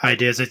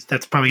ideas.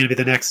 That's probably going to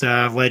be the next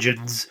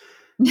Legends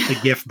the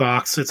gift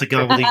box. It's a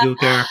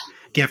gobbledygooker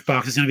gift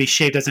box. It's going to be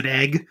shaped as an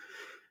egg,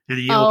 and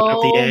you open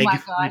up the egg,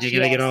 and you're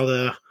going to get all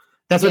the.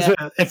 That's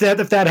what if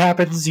that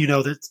happens,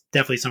 that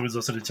definitely someone's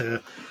listening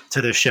to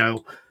the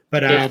show.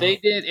 But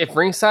if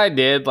Ringside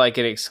did like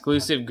an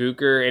exclusive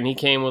Gooker and he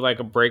came with like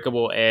a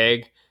breakable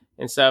egg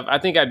and stuff, I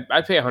think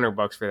I'd pay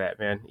 $100 for that,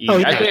 man. Oh,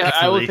 yeah,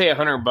 I would pay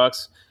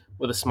 $100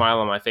 with a smile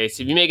on my face.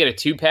 If you make it a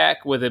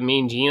 2-pack with a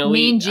Mean Gene Elite,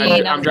 Mean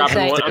Gene, I'm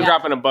dropping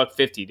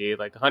 $150, dude.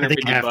 Like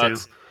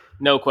 $150.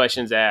 No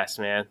questions asked,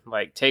 man.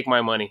 Like, take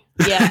my money.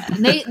 Yeah,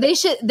 and they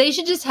should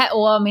just have.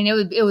 Well, I mean,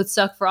 it would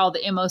suck for all the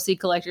MOC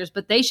collectors,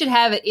 but they should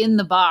have it in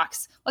the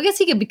box. Well, I guess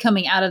he could be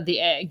coming out of the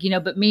egg,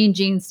 but Mean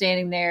Gene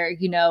standing there,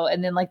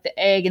 and then like the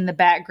egg in the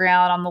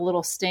background on the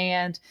little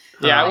stand.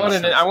 Yeah,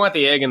 I want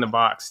the egg in the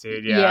box,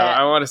 dude. Yeah.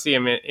 I want to see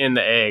him in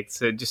the egg.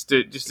 So just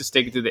to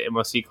stick it to the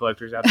MOC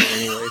collectors out there,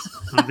 anyways.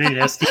 Oh, man,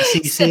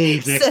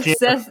 SDCC next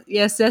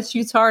year. Seth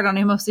shoots hard on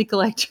MOC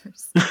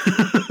collectors.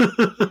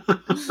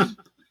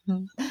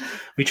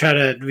 We try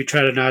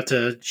to not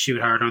to shoot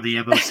hard on the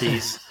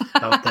MOCs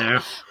out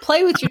there.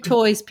 Play with your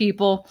toys,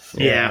 people.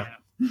 Yeah.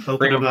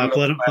 Open them up.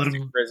 Let them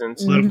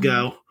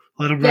go.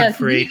 Let them run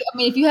free.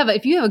 If you have a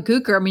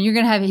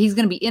gooker, he's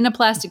gonna be in a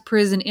plastic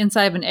prison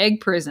inside of an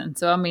egg prison.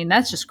 So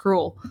that's just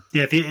cruel.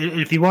 Yeah,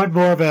 if you want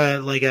more of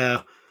an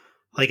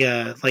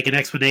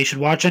explanation,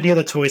 watch any of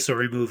the Toy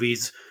Story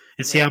movies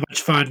and see how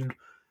much fun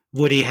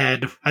Woody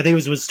had. I think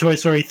it was Toy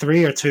Story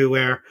 3 or 2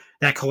 where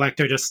that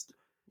collector just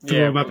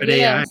threw him up in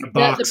a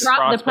box.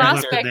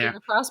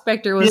 The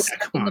prospector was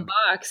in the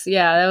box.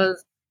 Yeah,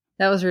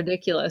 that was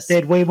ridiculous. They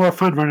had way more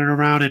fun running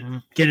around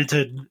and getting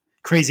into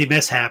crazy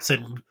mishaps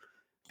and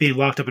being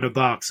locked up in a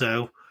box.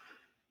 So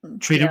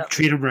treat them right.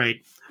 Treat them right.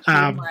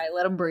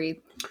 Let them breathe.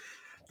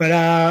 But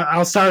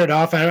I'll start it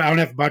off. I don't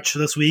have much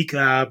this week.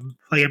 Like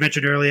I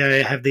mentioned earlier,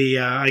 I have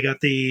I got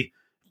the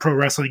Pro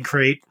Wrestling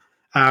Crate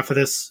for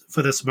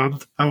this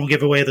month. I won't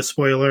give away the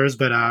spoilers,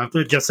 but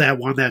just that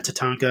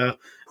Tatanka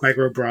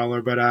Micro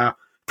Brawler. But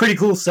pretty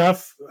cool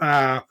stuff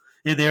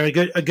in there.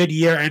 A good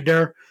year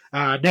ender.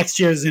 Next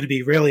year is going to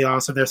be really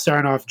awesome. They're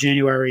starting off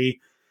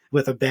January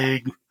with a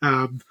bang.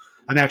 I'm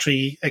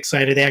actually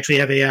excited. They actually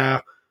have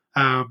a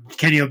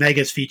Kenny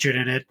Omega's featured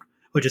in it,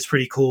 which is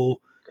pretty cool.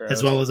 Gross.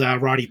 As well as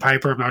Roddy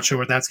Piper. I'm not sure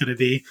what that's going to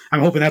be.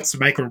 I'm hoping that's the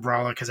Micro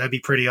Brawler because that'd be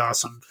pretty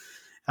awesome.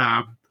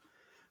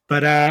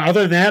 But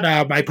other than that,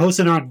 I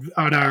posted on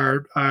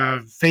our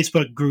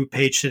Facebook group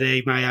page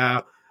today.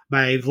 My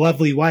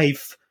lovely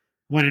wife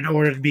went and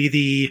ordered me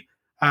the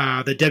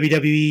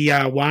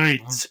WWE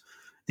wines,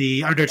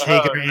 the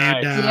Undertaker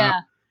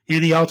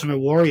and the Ultimate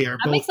Warrior.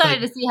 I'm excited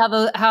to see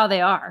how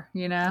they are.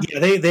 Yeah,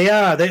 they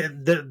are.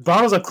 The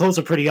bottles up close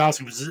are pretty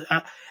awesome.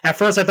 At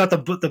first, I thought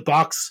the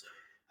box.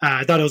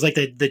 I thought it was like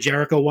the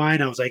Jericho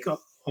wine. I was like,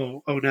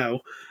 oh no.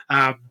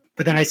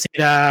 But then I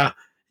said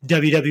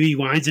WWE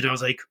wines, and I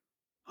was like,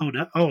 oh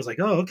no. I was like,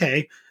 oh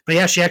okay. But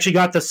yeah, she actually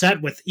got the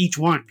set with each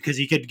one because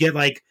you could get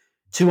like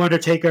 2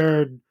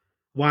 Undertaker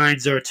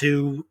wines or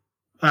 2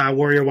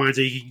 Warrior wines,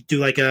 or you can do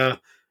like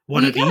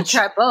one of each. You gotta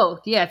try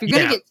both. Yeah, if you're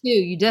gonna get 2,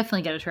 you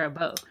definitely gotta try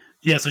both.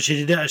 Yeah, so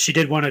she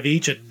did one of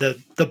each, and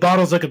the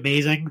bottles look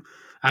amazing.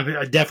 I'm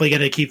definitely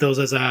gonna keep those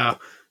as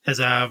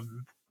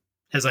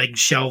like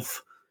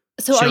shelf.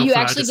 So are you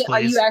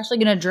actually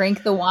gonna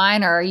drink the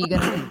wine, or are you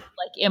gonna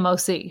like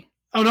MOC?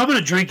 Oh no, I'm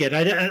gonna drink it.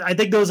 I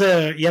think those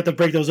you have to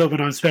break those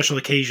open on special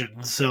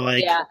occasions. So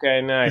like,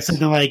 okay, nice.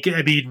 Something like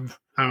I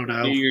don't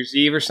know, New Year's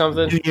Eve or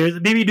something.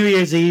 Maybe New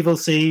Year's Eve. We'll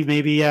see.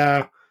 Maybe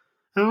I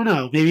don't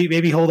know.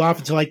 Maybe hold off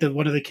until like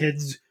one of the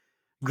kids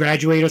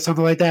graduate or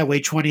something like that.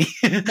 Wait 20.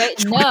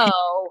 No,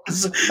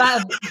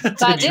 by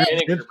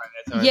then,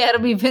 yeah,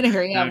 it'll be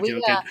vinegar. Yeah,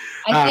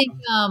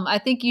 I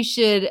think you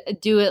should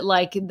do it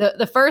like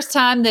the first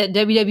time that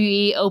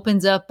WWE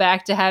opens up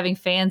back to having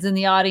fans in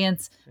the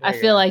audience. I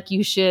feel like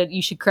you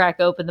should crack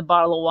open the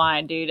bottle of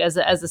wine, dude, as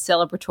a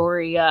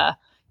celebratory,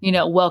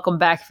 welcome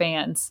back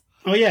fans.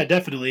 Oh yeah,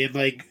 definitely. And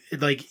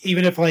like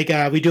even if we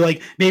do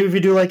maybe if we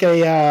do like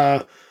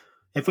a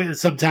if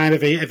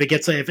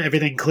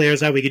everything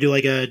clears out, we could do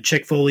like a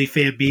Chick Foley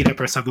fan meetup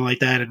or something like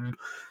that, and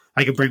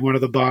I could bring one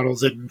of the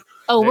bottles and.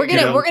 Oh, we're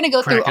gonna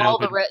go through all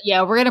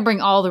we're gonna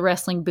bring all the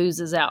wrestling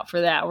boozes out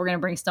for that. We're gonna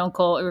bring Stone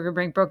Cold. We're gonna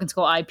bring Broken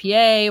Skull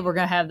IPA. We're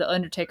gonna have the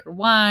Undertaker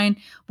wine.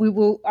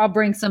 I'll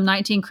bring some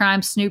 19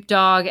 Crimes Snoop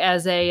Dogg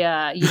as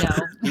a he's a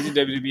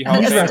WWE Hall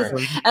of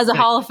Famer. As a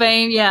Hall of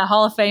Fame,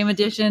 Hall of Fame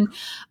edition.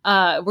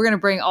 We're gonna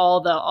bring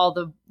all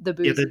the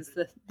boozes,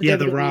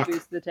 the Rock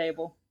booze to the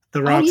table.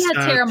 The Rock,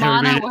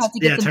 Terramana. We'll have to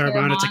get some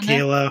Terramana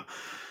tequila.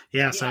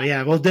 Yeah, so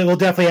we'll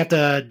definitely have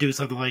to do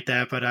something like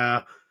that,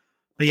 but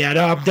yeah,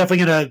 no, I'm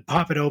definitely gonna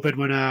pop it open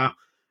when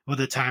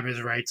the time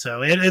is right.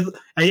 So,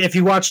 if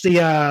you watch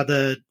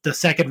the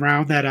second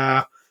round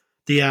that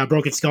the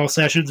Broken Skull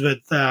sessions with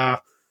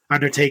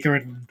Undertaker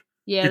and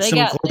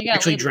Stone Cold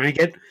actually drank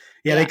it.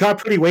 Yeah, they got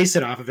pretty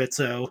wasted off of it.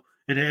 So,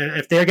 and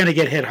if they're gonna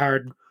get hit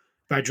hard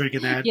by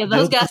drinking that,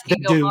 those guys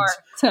can go hard.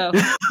 So,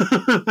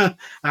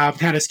 I'm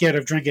kind of scared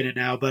of drinking it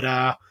now. But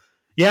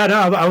yeah, no,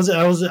 I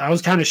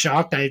was kind of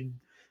shocked. I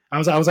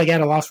was like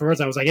at a loss for words.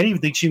 I was like, I didn't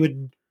even think she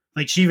would.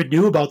 Like, she even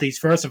knew about these,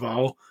 first of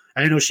all. I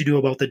didn't know she knew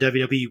about the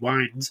WWE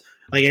wines.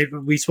 Like,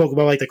 we spoke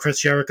about, like, the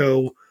Chris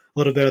Jericho, a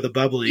little bit of the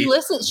bubbly.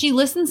 She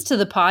listens to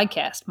the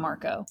podcast,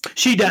 Marco.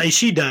 She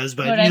does,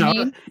 but,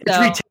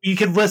 you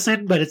can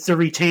listen, but it's the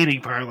retaining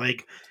part.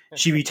 Like,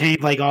 she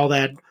retained, like, all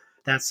that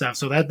stuff.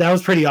 So that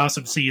was pretty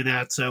awesome seeing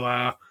that.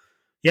 So,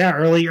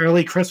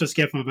 early Christmas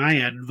gift on my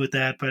end with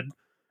that. But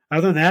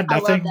other than that, I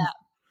love nothing. that.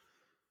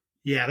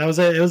 Yeah, that was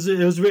it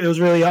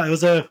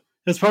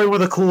was probably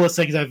one of the coolest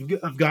things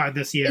I've gotten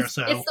this year. It's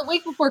the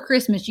week before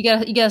Christmas. You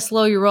gotta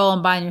slow your roll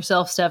on buying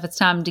yourself stuff. It's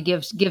time to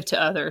give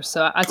to others.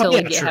 So I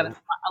totally get having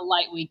a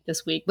light week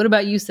this week. What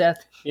about you,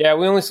 Seth? Yeah,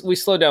 we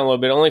slowed down a little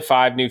bit. Only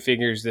 5 new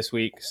figures this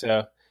week,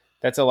 so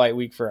that's a light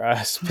week for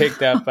us.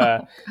 Picked up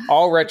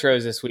all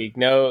retros this week.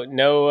 No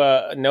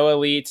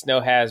elites, no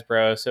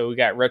Hasbro. So we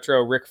got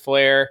retro Ric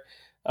Flair,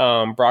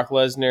 Brock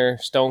Lesnar,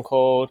 Stone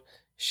Cold,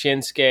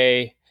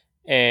 Shinsuke,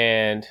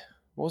 and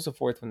what was the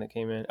fourth one that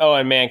came in? Oh,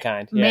 and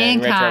Mankind. Yeah,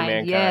 Mankind. Retro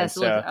Mankind. Yes,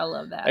 so, I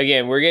love that.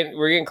 Again, we're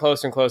getting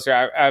closer and closer.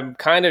 I'm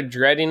kind of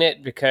dreading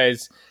it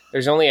because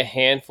there's only a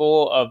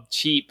handful of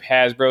cheap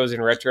Hasbros and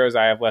retros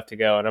I have left to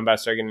go, and I'm about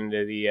to start getting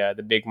into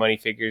the big money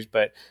figures.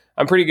 But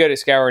I'm pretty good at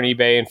scouring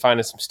eBay and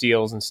finding some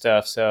steals and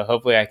stuff. So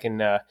hopefully I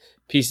can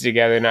piece it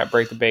together, and not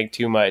break the bank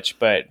too much.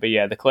 But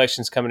yeah, the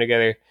collection's coming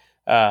together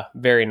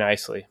very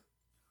nicely.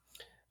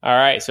 All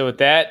right, so with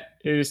that,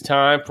 it is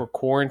time for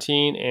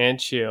Quarantine and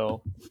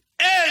Chill.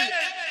 El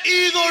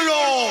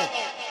ídolo.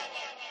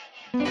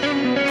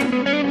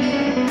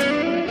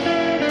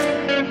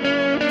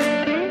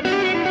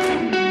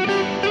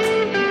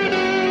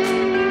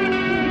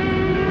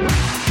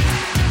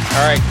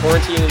 All right,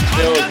 Quarantine and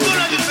Chill is where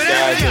we give you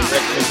guys a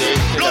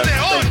recommendation of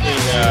something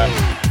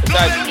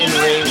besides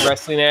in-ring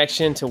wrestling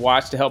action to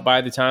watch to help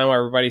buy the time while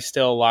everybody's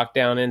still locked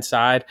down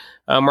inside.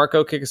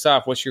 Marco, kick us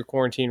off. What's your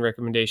quarantine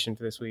recommendation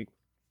for this week?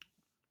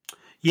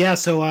 Yeah,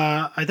 so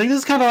I think this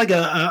is kind of like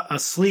a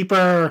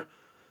sleeper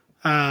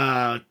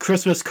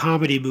Christmas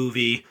comedy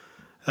movie.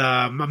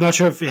 I'm not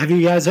sure have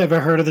you guys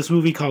ever heard of this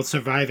movie called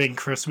Surviving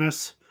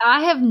Christmas?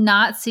 I have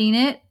not seen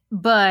it,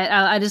 but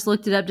I just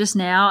looked it up just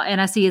now,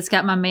 and I see it's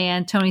got my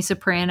man Tony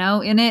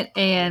Soprano in it,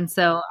 and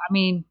so I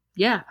mean,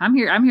 yeah, I'm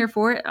here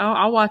for it.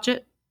 I'll watch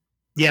it.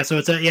 Yeah, so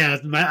it's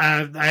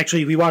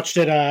actually we watched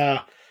it.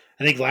 I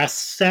think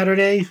last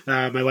Saturday.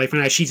 My wife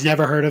and I. She's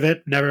never heard of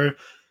it. Never.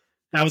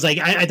 I was like,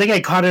 I think I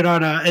caught it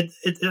on I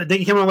think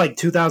it came out like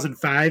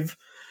 2005.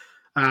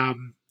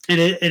 And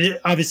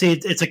it obviously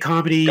it's a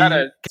comedy.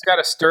 It's got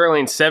a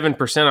sterling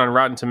 7% on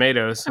Rotten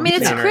Tomatoes. I mean,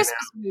 it's a Christmas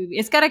movie.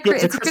 It's got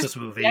it's a Christmas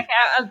movie.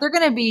 They're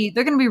gonna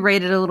be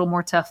rated a little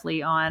more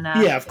toughly on.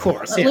 Yeah, of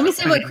course. Let me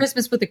say what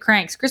Christmas with the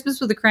Cranks. Christmas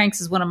with the Cranks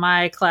is one of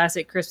my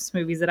classic Christmas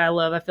movies that I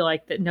love. I feel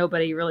like that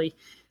nobody really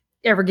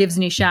ever gives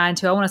any shine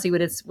to. I want to see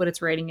what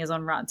its rating is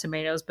on Rotten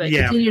Tomatoes. But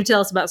continue to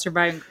tell us about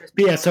Surviving Christmas.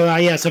 Yeah,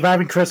 so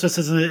Surviving Christmas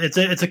is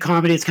it's a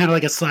comedy. It's kind of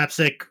like a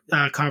slapstick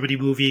comedy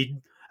movie.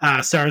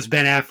 Stars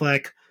Ben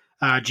Affleck,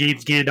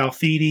 James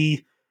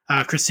Gandolfini,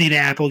 Christina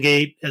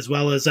Applegate, as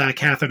well as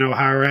Catherine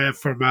O'Hara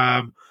from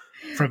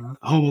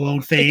Home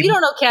Alone fame. If you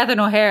don't know Catherine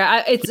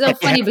O'Hara, it's so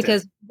funny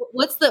because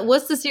what's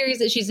the series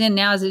that she's in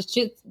now? Is it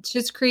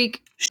Schitt's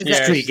Creek?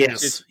 Schitt's Creek,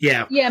 yes.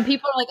 Yeah. Yeah, and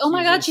people are like, "Oh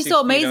my God, she's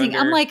so amazing."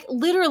 I'm like,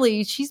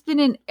 literally, she's been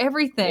in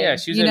everything. Yeah,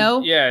 she's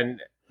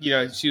and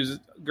she was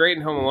great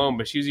in Home Alone,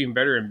 but she was even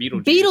better in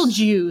Beetlejuice.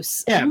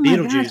 Beetlejuice. Yeah, oh my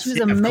Beetlejuice. God, she was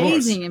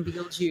amazing in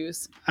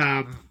Beetlejuice.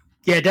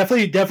 Yeah,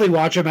 definitely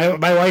watch it.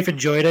 My wife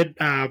enjoyed it.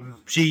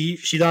 She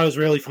thought it was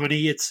really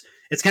funny. It's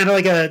kind of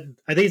like I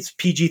think it's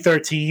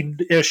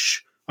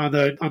PG-13-ish on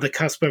the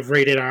cusp of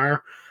rated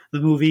R. The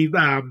movie.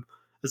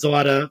 There's a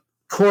lot of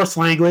coarse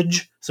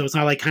language, so it's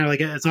not like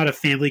it's not a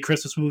family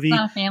Christmas movie. It's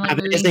not a family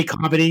movie. It's a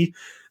comedy.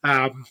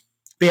 But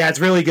yeah, it's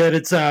really good.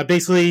 It's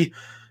basically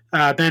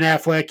Ben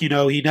Affleck.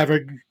 He never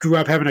grew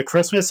up having a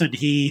Christmas, and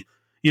he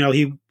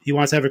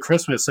wants to have a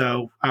Christmas.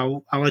 So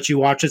I'll let you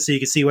watch it so you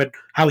can see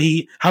how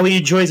he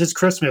enjoys his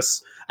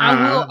Christmas.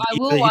 I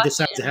will watch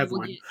decides it. to have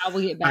one. I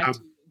will get back to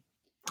you.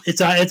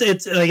 It's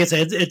like I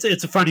said,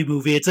 it's a funny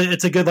movie. It's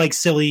a good like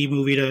silly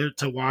movie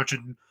to watch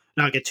and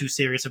not get too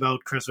serious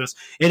about Christmas.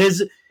 It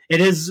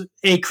is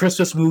a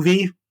Christmas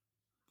movie.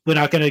 We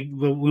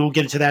won't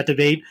get into that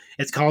debate.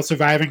 It's called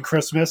Surviving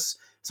Christmas.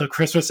 So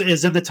Christmas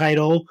is in the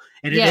title,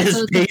 and it is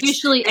so it's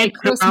officially a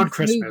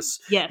Christmas.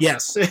 Movie.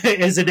 Yes,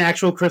 it's an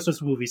actual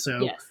Christmas movie.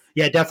 So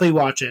yeah, definitely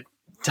watch it.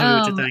 Tell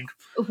me what you think.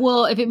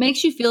 Well, if it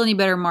makes you feel any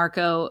better,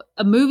 Marco,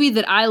 a movie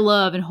that I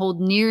love and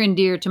hold near and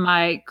dear to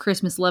my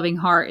Christmas loving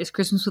heart is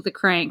Christmas with the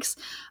Cranks,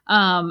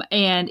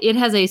 and it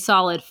has a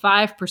solid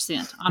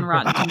 5% on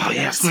Rotten Tomatoes. Oh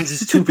yes, mine's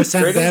is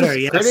 2% better.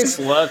 Yes, critics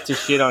love to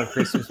shit on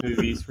Christmas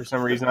movies for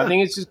some reason. I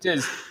think it's just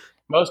because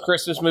most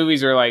Christmas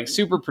movies are like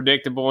super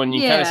predictable, and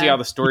you kind of see how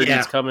the story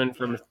beats coming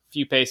from a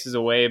few paces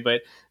away.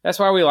 But that's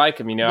why we like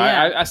them.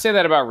 I say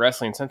that about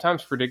wrestling.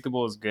 Sometimes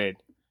predictable is good.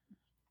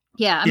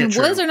 Yeah, I mean,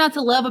 what is there not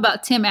to love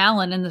about Tim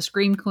Allen and the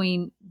Scream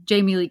Queen,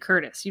 Jamie Lee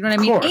Curtis? You know what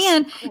I mean?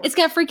 And it's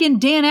got freaking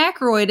Dan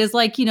Aykroyd as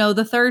like,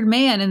 the third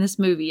man in this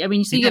movie. I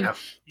mean, you have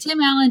Tim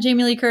Allen,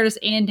 Jamie Lee Curtis,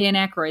 and Dan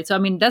Aykroyd. So, I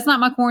mean, that's not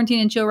my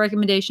quarantine and chill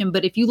recommendation,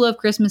 but if you love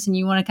Christmas and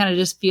you want to kind of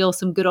just feel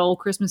some good old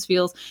Christmas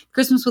feels,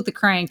 Christmas with the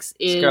Cranks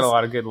is... It's got a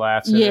lot of good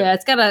laughs in it.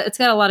 It's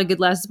got a lot of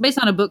good laughs. It's based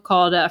on a book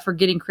called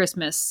Forgetting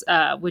Christmas,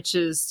 which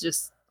is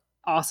just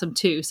awesome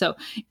too. So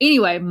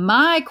anyway,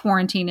 my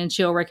quarantine and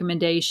chill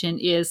recommendation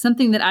is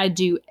something that I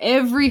do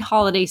every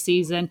holiday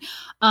season.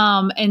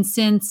 And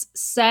since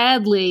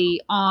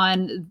sadly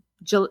on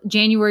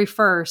January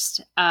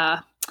 1st,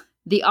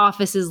 The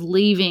Office is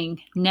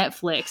leaving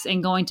Netflix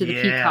and going to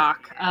the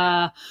Peacock,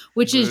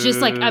 which is just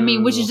like,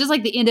 which is just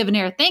like the end of an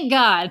era. Thank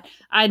God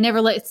I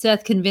never let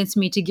Seth convince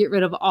me to get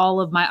rid of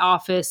all of my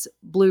Office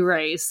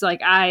Blu-rays.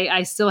 Like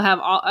I still have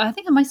all, I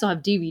think I might still have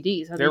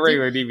DVDs. They're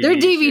regular DVDs. They're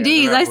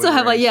DVDs. Yeah, I still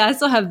have I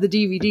still have the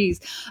DVDs.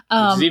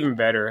 Which is even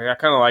better. I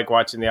kind of like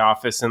watching The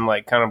Office in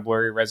like kind of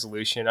blurry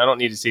resolution. I don't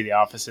need to see The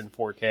Office in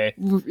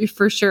 4K.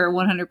 For sure,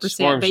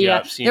 100%. But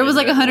yeah, there was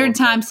like 100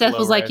 times Seth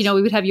was like,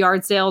 we would have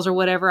yard sales or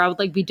whatever. I would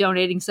like be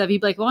donating stuff. He'd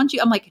be like, why don't you?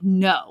 I'm like,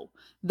 no.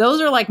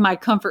 Those are like my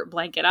comfort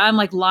blanket. I'm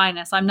like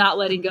Linus. I'm not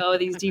letting go of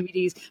these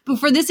DVDs. But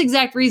for this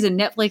exact reason,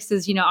 Netflix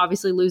is,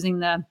 obviously losing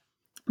the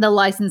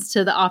license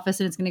to The Office,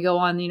 and it's going to go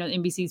on,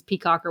 NBC's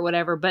Peacock or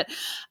whatever. But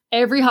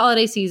every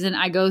holiday season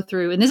I go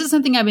through, and this is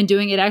something I've been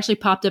doing. It actually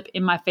popped up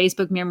in my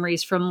Facebook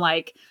memories from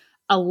like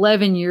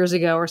 11 years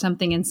ago or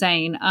something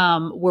insane,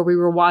 where we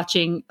were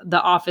watching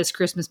the Office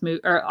Christmas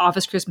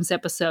Office Christmas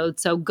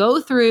episodes. So go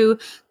through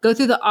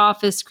the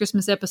Office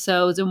Christmas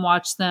episodes and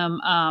watch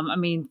them.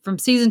 From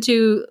season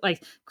 2,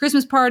 like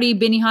Christmas Party,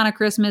 Benihana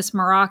Christmas,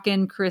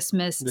 Moroccan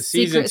Christmas, the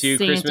season 2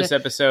 Santa. Christmas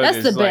episode That's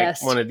is the like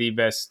best. one of the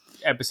best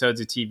episodes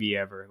of TV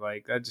ever.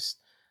 Like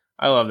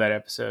I love that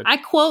episode. I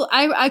quote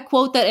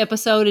that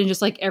episode in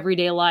just like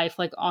everyday life,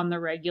 like on the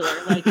regular,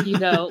 like,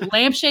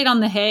 lampshade on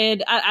the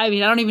head. I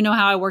don't even know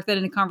how I work that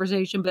in a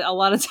conversation, but a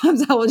lot of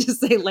times I will just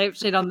say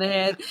lampshade on the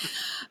head.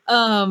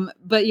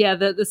 But yeah,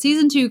 the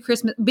season 2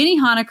 Christmas,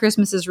 Benihana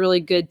Christmas is really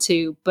good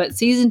too, but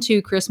season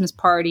 2 Christmas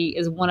Party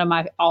is one of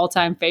my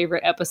all-time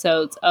favorite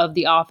episodes of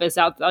The Office.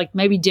 Out like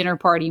maybe Dinner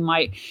Party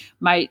might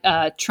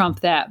trump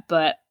that,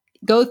 but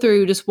go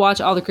through, just watch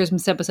all the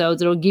Christmas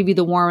episodes. It'll give you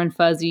the warm and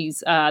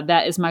fuzzies.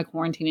 That is my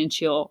quarantine and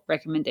chill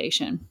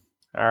recommendation.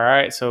 All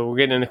right. So we're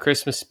getting in the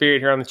Christmas spirit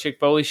here on the Chick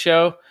Foley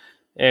Show.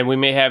 And we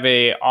may have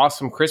a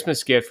awesome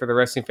Christmas gift for the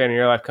wrestling fan in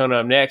your life coming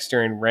up next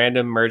during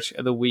Random Merch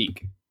of the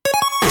Week.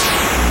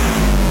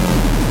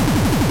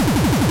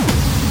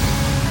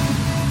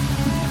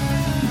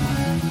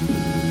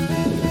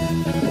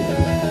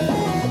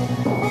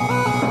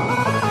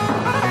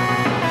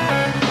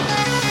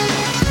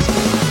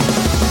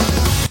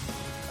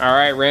 All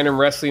right, Random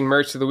Wrestling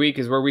Merch of the Week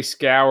is where we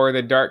scour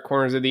the dark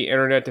corners of the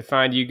internet to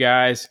find you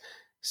guys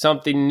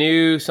something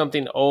new,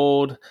 something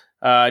old,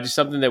 just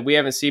something that we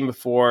haven't seen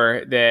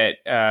before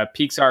that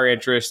piques our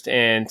interest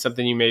and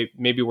something you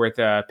may be worth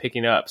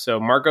picking up. So,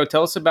 Marco,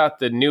 tell us about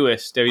the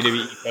newest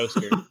WWE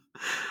poster.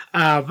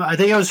 I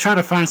think I was trying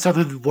to find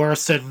something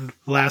worse than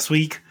last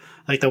week,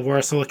 like the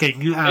worst looking.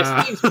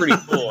 This thing's pretty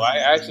cool. I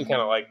actually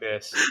kind of like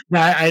this. No,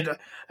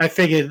 I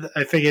figured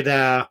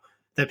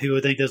that people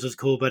would think this was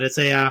cool, but it's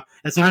not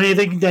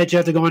anything that you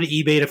have to go on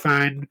eBay to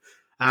find.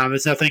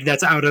 It's nothing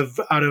that's out of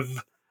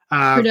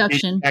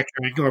Production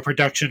manufacturing or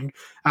production.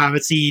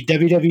 It's the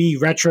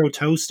WWE Retro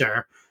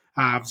Toaster.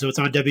 So it's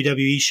on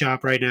WWE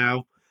Shop right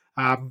now.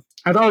 I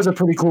thought it was a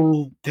pretty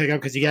cool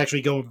pickup because you can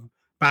actually go and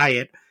buy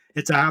it.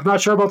 It's I'm not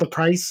sure about the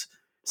price.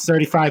 It's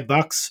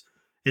 $35.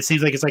 It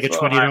seems like it's like a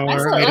 $20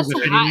 item.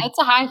 It's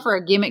a high for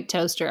a gimmick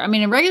toaster. I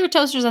mean, in regular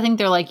toasters, I think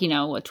they're like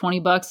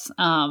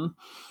 $20.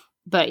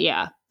 But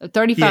yeah,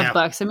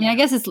 $35. I mean, I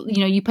guess it's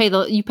you pay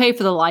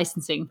for the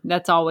licensing.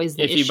 That's always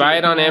the issue. If you buy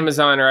it on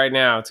Amazon right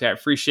now, it's got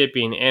free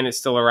shipping and it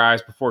still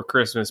arrives before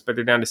Christmas. But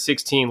they're down to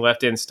 16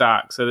 left in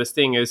stock, so this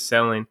thing is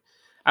selling.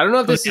 I don't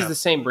know if this is the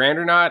same brand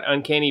or not.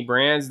 Uncanny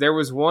Brands. There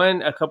was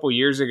one a couple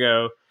years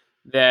ago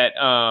that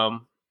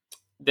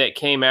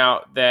came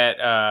out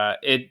that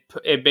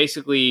it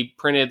basically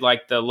printed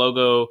like the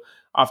logo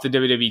off the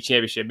WWE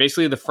Championship.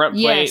 Basically, the front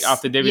plate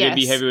off the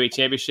WWE Heavyweight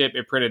Championship,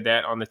 it printed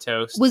that on the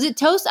toast. Was it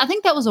toast? I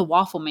think that was a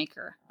waffle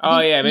maker.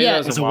 Maybe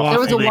that was a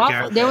waffle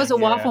maker. There was a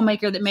waffle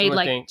maker that made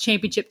like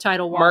championship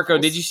title waffles. Marco,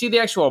 did you see the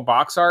actual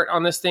box art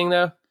on this thing,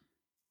 though?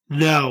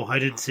 No, I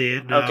didn't see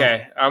it. No.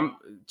 Okay.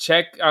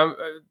 Check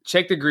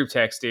the group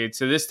text, dude.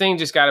 So this thing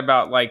just got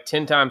about like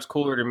 10 times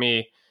cooler to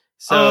me.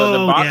 So the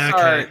box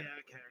art...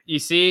 You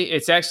see,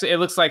 it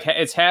looks like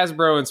it's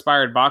Hasbro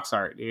inspired box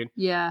art, dude.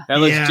 Yeah. That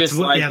looks just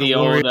like the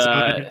old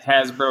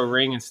Hasbro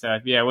ring and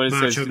stuff. Yeah, what it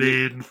says,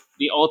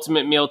 the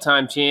ultimate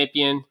mealtime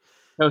champion.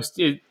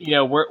 Toasted,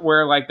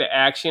 where like the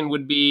action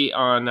would be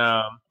on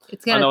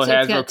it's got on the old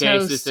Hasbro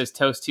case. Toast. It says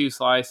toast 2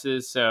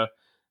 slices. So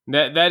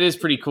that is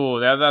pretty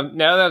cool. Now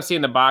that I'm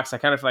seeing the box, I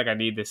kind of feel like I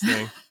need this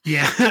thing.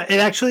 Yeah,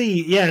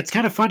 it's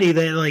kind of funny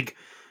that like,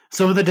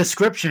 so in the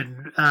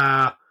description,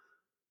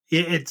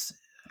 it's.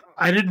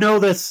 I didn't know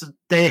this.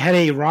 They had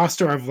a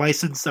roster of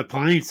licensed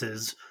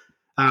appliances.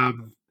 Are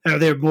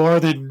there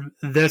more than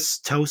this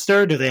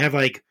toaster? Do they have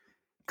like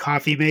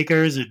coffee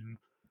makers and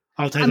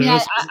all types of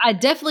those? I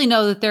definitely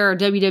know that there are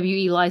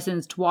WWE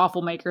licensed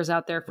waffle makers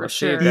out there for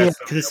sure. Yeah,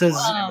 because it says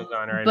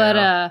Amazon right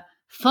now.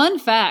 Fun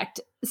fact: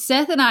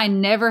 Seth and I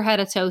never had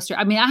a toaster.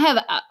 I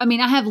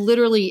have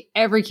literally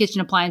every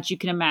kitchen appliance you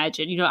can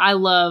imagine. You know, I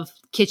love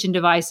kitchen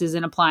devices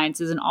and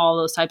appliances and all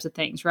those types of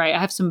things, right? I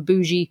have some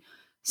bougie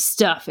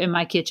stuff in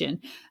my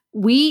kitchen.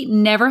 We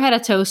never had a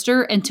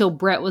toaster until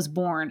Brett was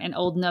born and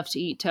old enough to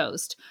eat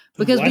toast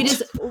because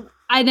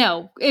I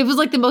know it was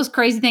like the most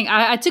crazy thing.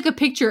 I took a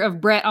picture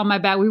of Brett on my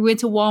back. We went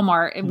to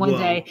Walmart and one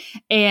day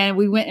and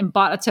we went and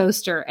bought a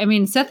toaster. I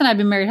mean, Seth and I have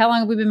been married. How long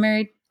have we been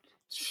married?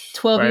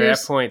 12 years.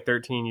 At that point,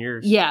 13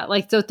 years. Yeah,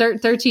 like so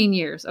 13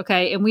 years.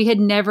 Okay. And we had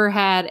never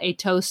had a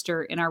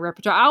toaster in our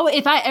repertoire.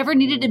 If I ever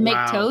needed to make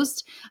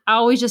toast, I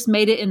always just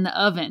made it in the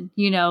oven,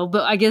 you know,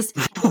 but I guess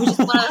we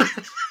just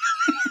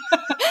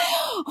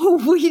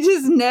we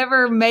just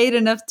never made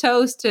enough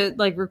toast to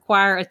like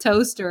require a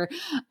toaster.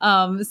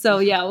 So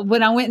yeah,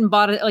 when I went and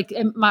bought it, like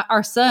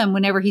our son,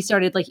 whenever he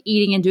started like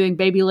eating and doing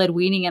baby led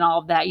weaning and all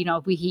of that, you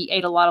know, he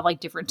ate a lot of like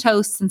different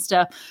toasts and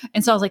stuff.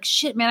 And so I was like,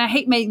 shit, man, I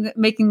hate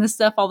making this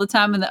stuff all the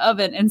time in the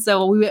oven. And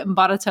so we went and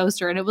bought a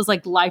toaster and it was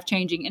like life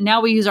changing. And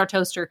now we use our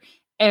toaster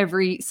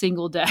every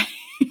single day.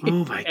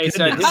 Oh my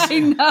goodness. I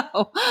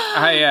know.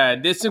 I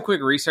did some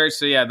quick research.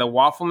 So yeah, the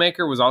waffle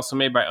maker was also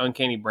made by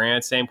Uncanny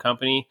Brands, same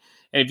company.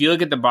 And if you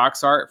look at the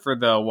box art for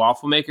the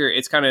waffle maker,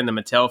 it's kind of in the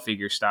Mattel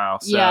figure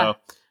style. So,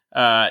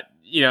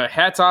 you know,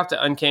 hats off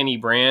to Uncanny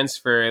Brands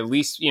for at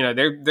least, you know,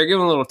 they're giving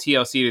a little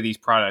TLC to these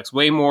products,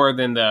 way more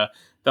than the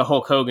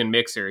Hulk Hogan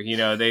mixer. You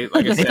know, they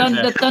like I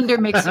said, the Thunder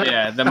mixer.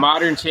 Yeah, the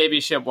modern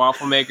championship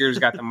waffle makers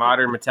got the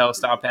modern Mattel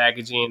style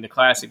packaging. The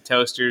classic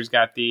toasters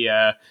got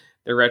the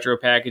retro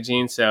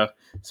packaging. So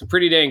it's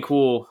pretty dang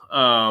cool.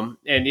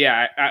 And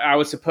yeah, I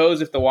would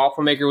suppose if the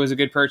waffle maker was a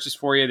good purchase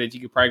for you, that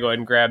you could probably go ahead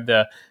and grab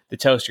the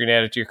toaster and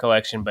add it to your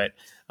collection. But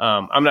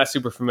I'm not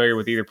super familiar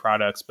with either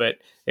products, but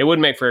it would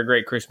make for a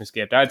great Christmas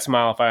gift. I'd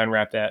smile if I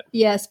unwrapped that.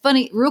 Yeah, it's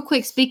funny. Real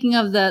quick, speaking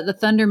of the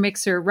Thunder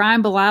mixer,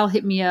 Ryan Bilal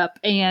hit me up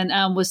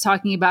and was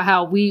talking about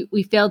how we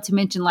failed to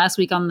mention last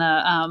week on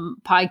the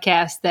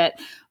podcast that,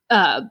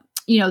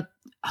 you know,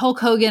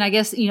 Hulk Hogan, I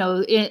guess, you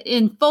know,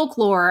 in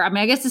folklore, I mean,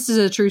 I guess this is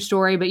a true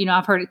story, but, you know,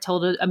 I've heard it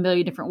told a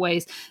million different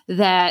ways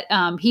that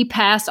he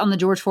passed on the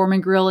George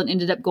Foreman grill and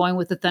ended up going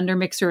with the Thunder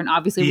mixer. And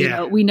obviously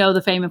we know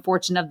the fame and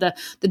fortune of the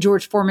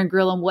George Foreman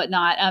grill and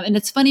whatnot. And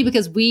it's funny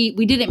because we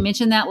didn't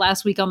mention that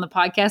last week on the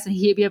podcast and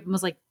he hit me up and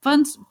was like,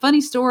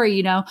 funny story,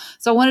 you know?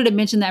 So I wanted to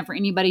mention that for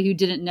anybody who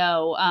didn't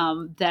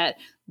know that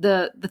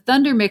the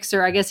Thunder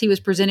mixer, I guess he was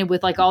presented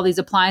with like all these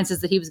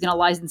appliances that he was going to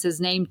license his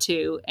name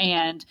to.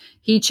 And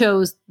he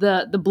chose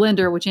the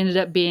blender, which ended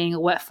up being a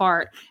wet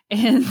fart.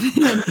 And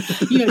then,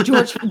 you know,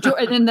 George and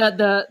then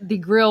the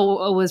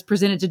grill was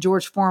presented to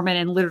George Foreman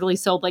and literally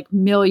sold like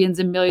millions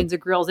and millions of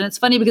grills. And it's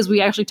funny because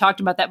we actually talked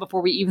about that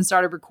before we even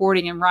started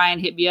recording. And Ryan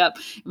hit me up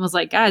and was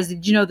like, guys,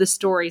 did you know this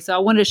story? So I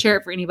wanted to share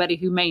it for anybody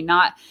who may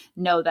not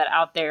know that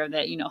out there,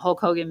 that, you know, Hulk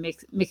Hogan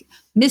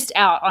missed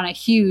out on a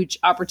huge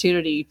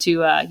opportunity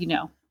to, you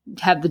know,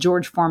 have the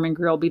George Foreman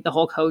grill beat the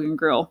Hulk Hogan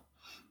grill.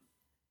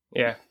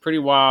 Yeah, pretty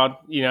wild.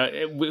 You know,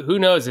 who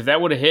knows if that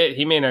would have hit,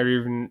 he may not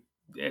even,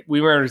 we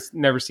were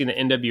never seen the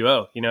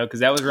NWO, you know,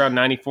 because that was around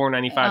 94,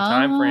 95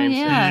 time frames.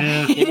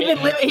 Yeah.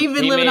 He'd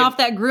been living off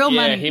that grill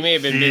money. Yeah, he may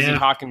have been busy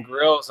hawking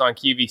grills on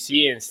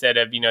QVC instead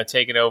of, you know,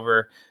 taking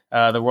over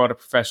the world of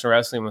professional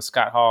wrestling with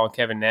Scott Hall and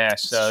Kevin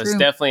Nash. So it's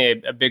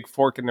definitely a big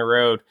fork in the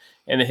road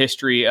in the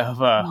history of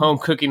home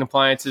cooking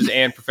appliances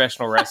and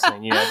professional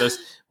wrestling. You know, those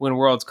when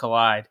worlds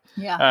collide.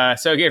 Yeah.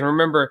 So again,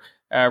 remember,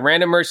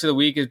 Random Merch of the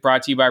Week is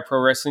brought to you by Pro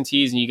Wrestling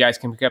Tees, and you guys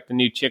can pick up the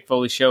new Chick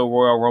Foley Show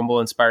Royal Rumble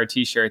inspired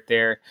t-shirt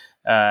there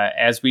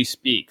as we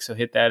speak. So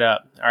hit that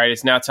up. All right,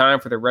 it's now time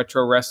for the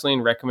Retro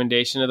Wrestling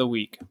Recommendation of the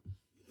Week.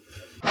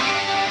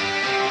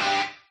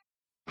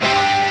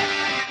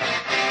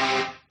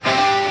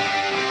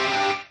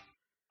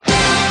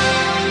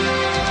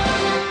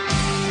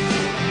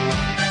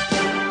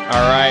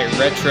 All right,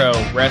 Retro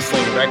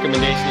Wrestling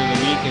Recommendation of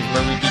the Week is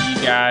where we give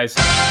you guys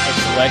a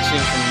selection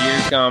from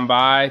years gone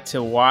by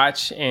to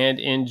watch and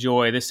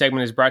enjoy. This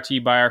segment is brought to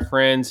you by our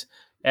friends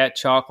at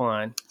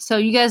Chalkline. So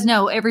you guys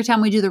know every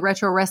time we do the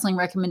Retro Wrestling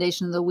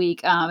Recommendation of the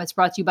Week, it's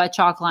brought to you by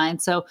Chalkline.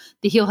 So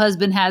the heel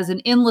husband has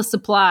an endless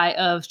supply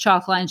of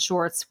Chalkline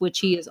shorts, which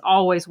he is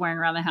always wearing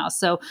around the house.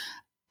 So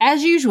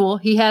as usual,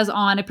 he has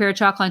on a pair of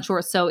Chalkline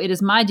shorts. So it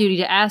is my duty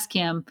to ask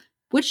him,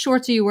 which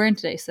shorts are you wearing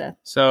today, Seth?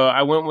 So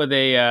I went with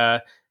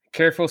a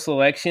careful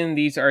selection.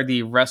 These are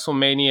the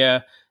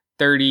WrestleMania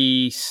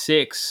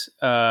 36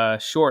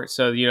 shorts.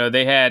 So, you know,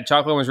 they had,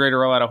 Chalkline was ready to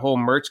roll out a whole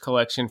merch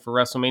collection for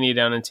WrestleMania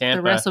down in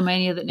Tampa. The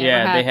WrestleMania that never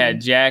happened. They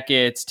had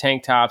jackets,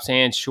 tank tops,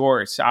 and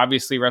shorts.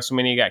 Obviously,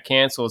 WrestleMania got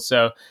canceled,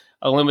 so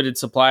a limited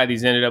supply of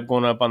these ended up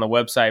going up on the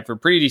website for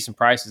pretty decent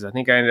prices. I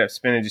think I ended up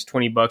spending just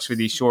 $20 for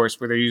these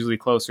shorts, where they're usually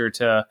closer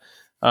to,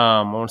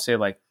 I want to say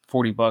like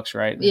 $40,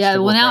 right? Yeah,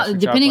 well now,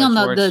 depending on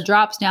the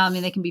drops now, I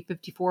mean, they can be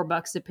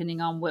 $54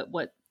 depending on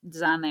what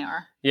design they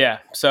are. Yeah,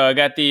 so I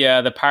got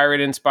the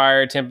pirate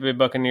inspired Tampa Bay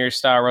Buccaneers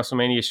style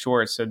WrestleMania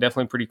shorts, so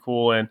definitely pretty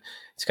cool, and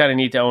it's kind of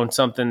neat to own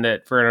something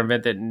that for an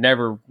event that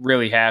never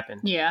really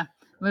happened. Yeah,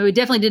 I mean, it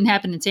definitely didn't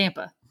happen in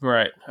Tampa.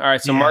 Right. All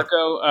right. So, Yeah.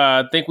 Marco,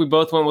 I think we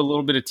both went with a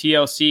little bit of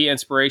TLC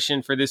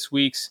inspiration for this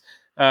week's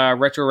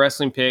retro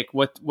wrestling pick.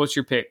 What's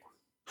your pick?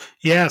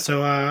 Yeah,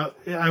 so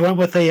I went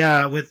with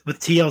a with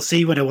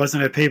TLC when it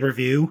wasn't a pay per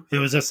view. It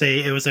was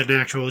an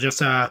actual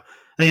just an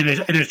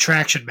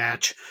attraction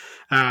match,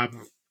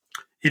 and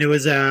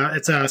it's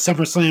a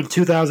SummerSlam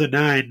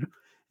 2009,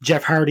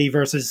 Jeff Hardy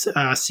versus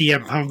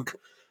CM Punk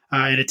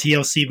in a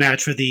TLC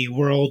match for the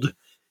World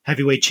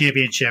Heavyweight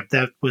Championship.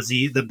 That was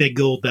the big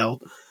gold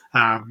belt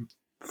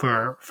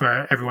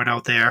for everyone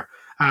out there.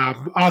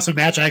 Awesome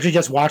match. I actually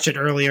just watched it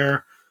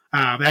earlier,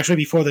 actually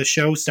before the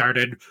show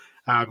started.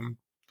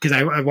 Because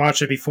I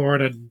watched it before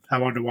and then I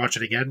wanted to watch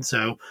it again,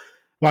 so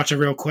watch it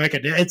real quick.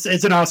 And it's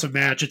an awesome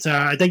match. It's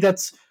I think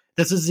this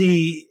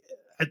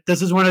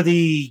is one of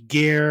the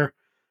gear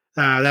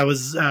that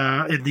was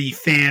in the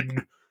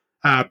fan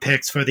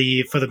picks for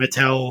the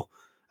Mattel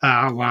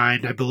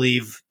line, I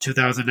believe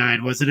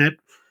 2009, wasn't it?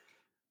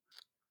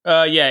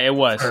 Yeah, it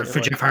was For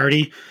Jeff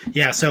Hardy.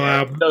 Yeah,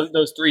 so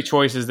those three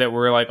choices that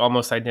were like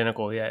almost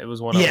identical. Yeah, it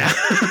was one of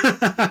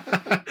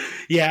them.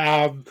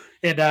 Yeah,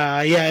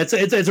 it's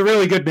a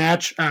really good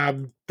match.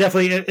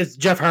 Definitely, it's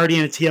Jeff Hardy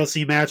in a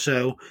TLC match,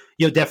 so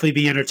you'll definitely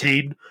be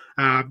entertained.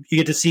 You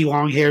get to see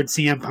long-haired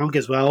CM Punk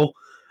as well,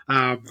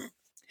 and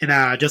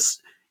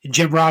just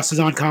Jim Ross is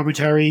on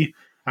commentary,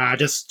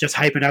 just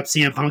hyping up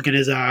CM Punk and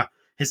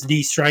his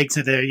knee strikes,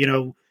 and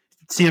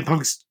CM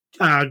Punk's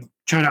trying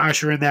to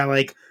usher in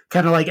that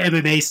kind of like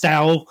MMA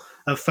style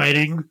of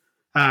fighting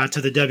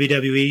to the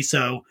WWE.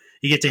 So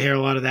you get to hear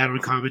a lot of that on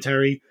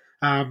commentary.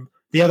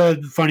 The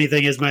other funny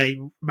thing is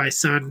my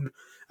son,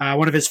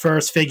 one of his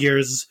first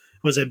figures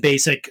was a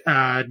basic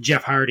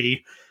Jeff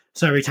Hardy.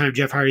 So every time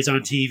Jeff Hardy's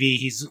on TV,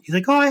 he's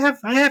like, "Oh,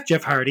 I have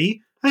Jeff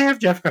Hardy. I have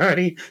Jeff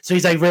Hardy." So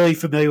he's like really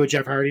familiar with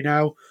Jeff Hardy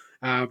now.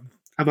 I'm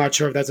not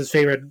sure if that's his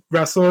favorite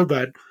wrestler,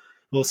 but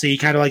we'll see. He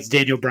kind of likes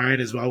Daniel Bryan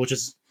as well, which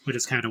is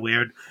kind of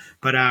weird.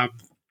 But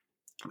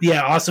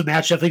yeah, awesome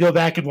match. Definitely go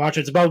back and watch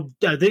it.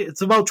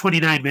 It's about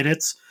 29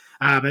 minutes.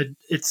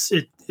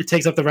 It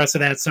takes up the rest of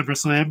that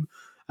SummerSlam.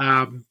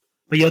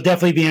 But you'll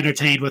definitely be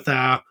entertained with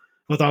all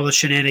the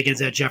shenanigans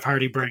that Jeff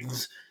Hardy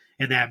brings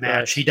in that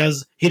match.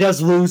 Right. He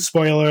does lose.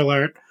 Spoiler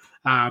alert.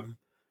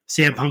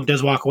 CM Punk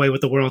does walk away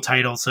with the world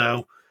title.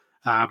 So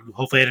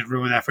hopefully I didn't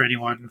ruin that for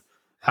anyone.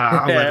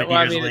 11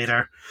 years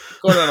later.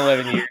 Going on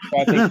 11 years. So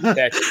I think the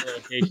statute of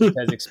limitations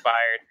has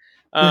expired.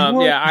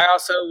 I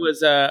also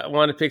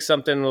wanted to pick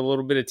something with a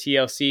little bit of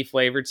TLC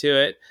flavor to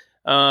it.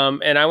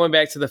 And I went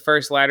back to the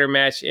first ladder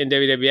match in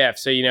WWF.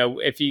 So,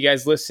 if you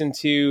guys listen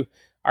to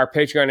our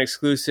Patreon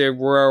exclusive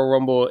Royal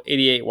Rumble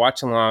 88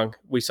 watch along,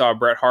 we saw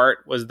Bret Hart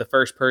was the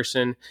first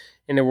person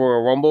in the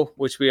Royal Rumble,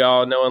 which we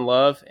all know and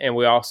love. And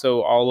we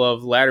also all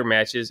love ladder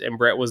matches. And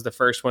Bret was the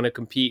first one to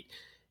compete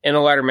in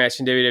a ladder match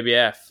in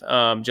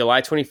WWF.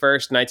 July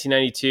 21st,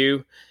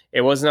 1992.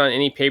 It wasn't on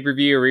any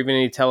pay-per-view or even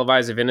any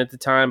televised event at the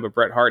time, but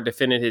Bret Hart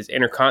defended his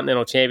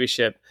Intercontinental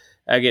Championship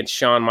against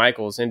Shawn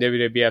Michaels in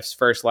WWF's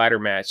first ladder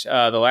match.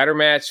 The ladder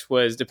match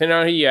was, depending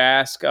on who you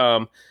ask,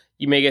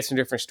 you may get some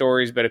different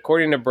stories, but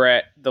according to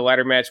Bret, the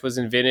ladder match was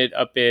invented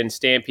up in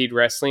Stampede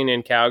Wrestling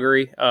in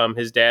Calgary,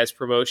 his dad's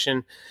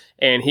promotion,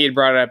 and he had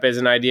brought it up as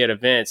an idea to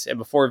Vince. And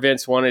before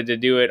Vince wanted to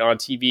do it on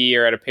TV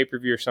or at a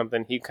pay-per-view or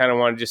something, he kind of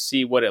wanted to just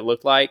see what it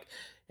looked like.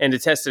 And to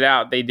test it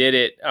out, they did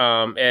it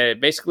at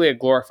basically a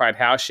glorified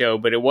house show,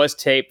 but it was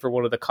taped for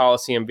one of the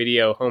Coliseum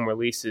Video home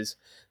releases.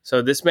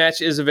 So this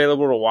match is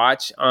available to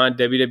watch on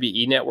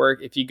WWE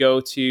Network. If you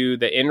go to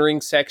the in-ring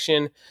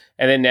section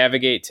and then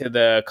navigate to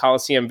the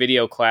Coliseum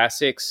Video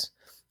Classics,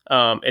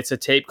 it's a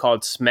tape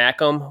called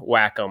Smack 'em,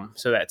 Whack 'em.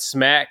 So that's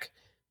Smack,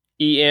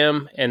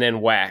 EM, and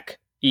then Whack,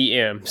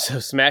 EM. So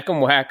Smack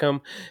 'em, Whack 'em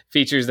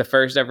features the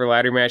first ever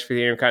ladder match for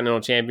the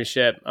Intercontinental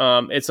Championship.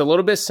 It's a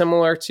little bit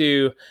similar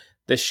to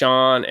the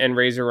Shawn and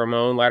Razor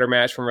Ramon ladder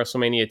match from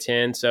WrestleMania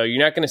 10. So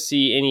you're not going to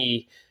see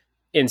any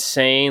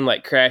insane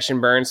like crash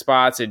and burn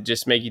spots that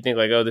just make you think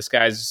like, oh, this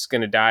guy's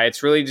going to die.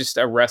 It's really just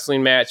a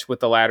wrestling match with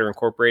the ladder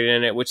incorporated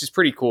in it, which is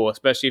pretty cool,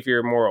 especially if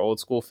you're a more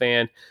old school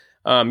fan.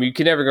 You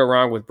can never go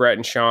wrong with Bret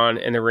and Shawn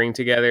in the ring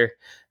together.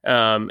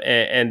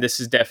 And this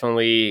is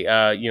definitely,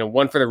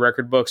 one for the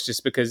record books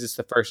just because it's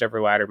the first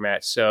ever ladder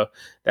match. So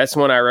that's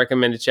one I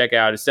recommend to check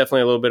out. It's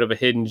definitely a little bit of a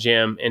hidden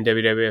gem in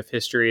WWF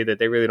history that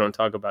they really don't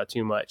talk about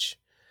too much.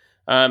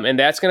 And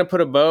that's going to put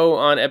a bow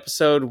on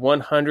episode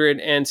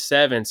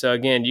 107. So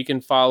again, you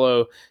can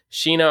follow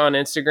Sheena on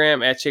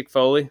Instagram at Chick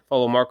Foley,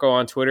 follow Marco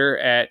on Twitter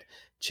at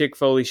Chick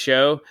Foley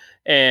Show.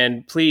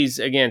 And please,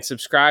 again,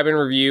 subscribe and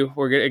review.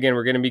 We're going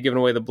to be giving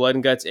away the Blood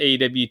and Guts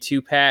AEW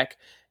 2-pack.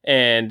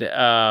 And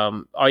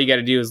all you got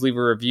to do is leave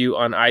a review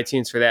on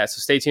iTunes for that. So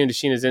stay tuned to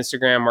Sheena's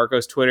Instagram,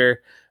 Marco's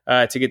Twitter,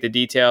 to get the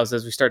details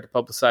as we start to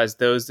publicize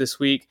those this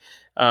week.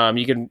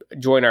 You can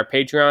join our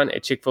Patreon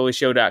at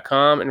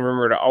chickfoleyshow.com. And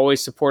remember to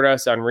always support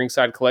us on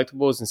Ringside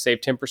Collectibles and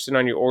save 10%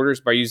 on your orders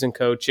by using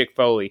code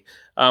ChickFoley.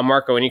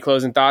 Marco, any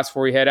closing thoughts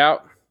before we head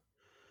out?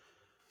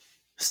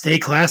 Stay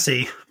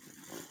classy.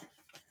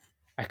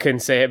 I couldn't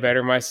say it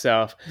better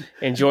myself.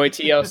 Enjoy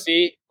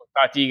TLC. We'll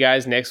talk to you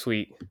guys next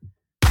week.